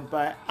of stories,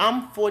 but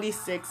I'm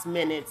 46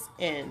 minutes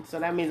in. So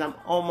that means I'm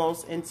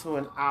almost into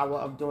an hour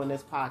of doing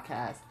this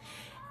podcast.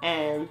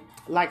 And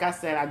like I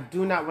said, I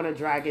do not want to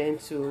drag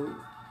it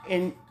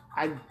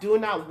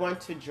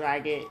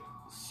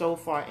so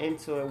far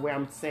into it where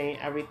I'm saying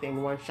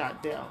everything one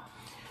shot deal.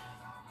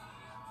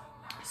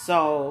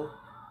 So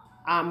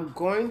I'm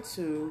going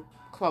to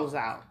close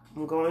out.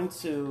 I'm going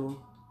to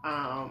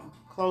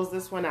close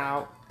this one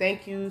out.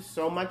 Thank you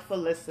so much for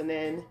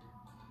listening.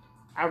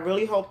 I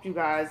really hope you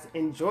guys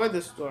enjoyed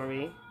the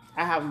story.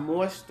 I have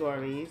more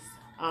stories.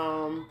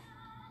 I'm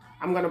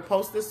going to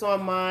post this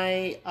on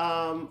my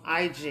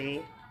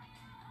IG.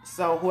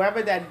 So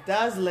whoever that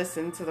does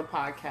listen to the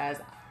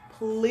podcast,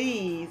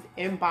 please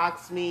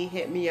inbox me,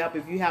 hit me up.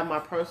 If you have my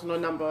personal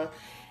number,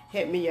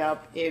 hit me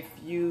up. If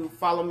you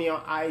follow me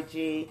on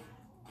IG,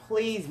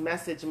 please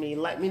message me.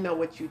 Let me know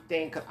what you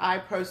think, because I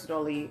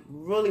personally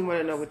really want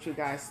to know what you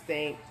guys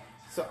think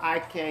so I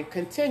can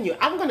continue.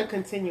 I'm going to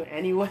continue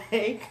anyway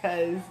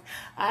because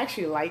I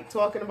actually like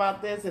talking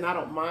about this and I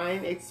don't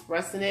mind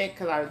expressing it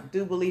because I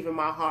do believe in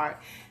my heart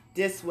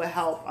this will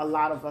help a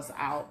lot of us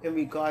out in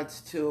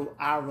regards to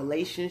our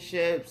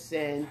relationships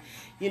and,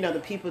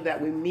 the people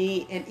that we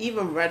meet, and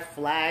even red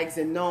flags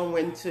and knowing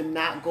when to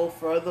not go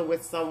further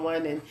with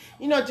someone, and,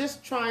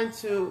 just trying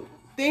to,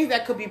 things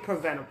that could be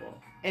preventable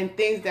and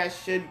things that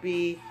should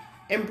be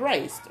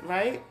embraced,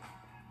 right?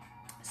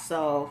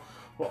 So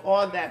with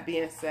all that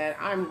being said,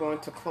 I'm going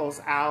to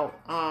close out.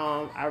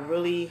 I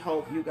really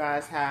hope you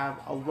guys have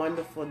a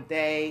wonderful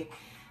day.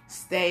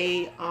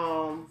 Stay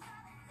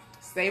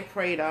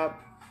prayed up.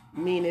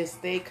 Meaning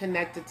stay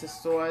connected to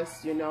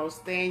source,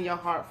 stay in your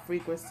heart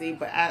frequency,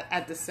 but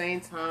at the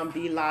same time,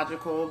 be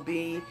logical,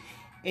 be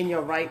in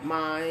your right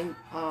mind.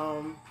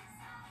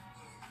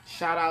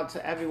 Shout out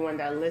to everyone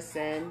that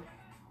listened.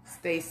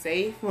 Stay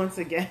safe once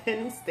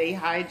again. Stay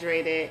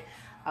hydrated.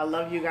 I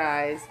love you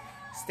guys.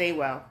 Stay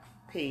well.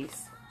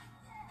 Peace.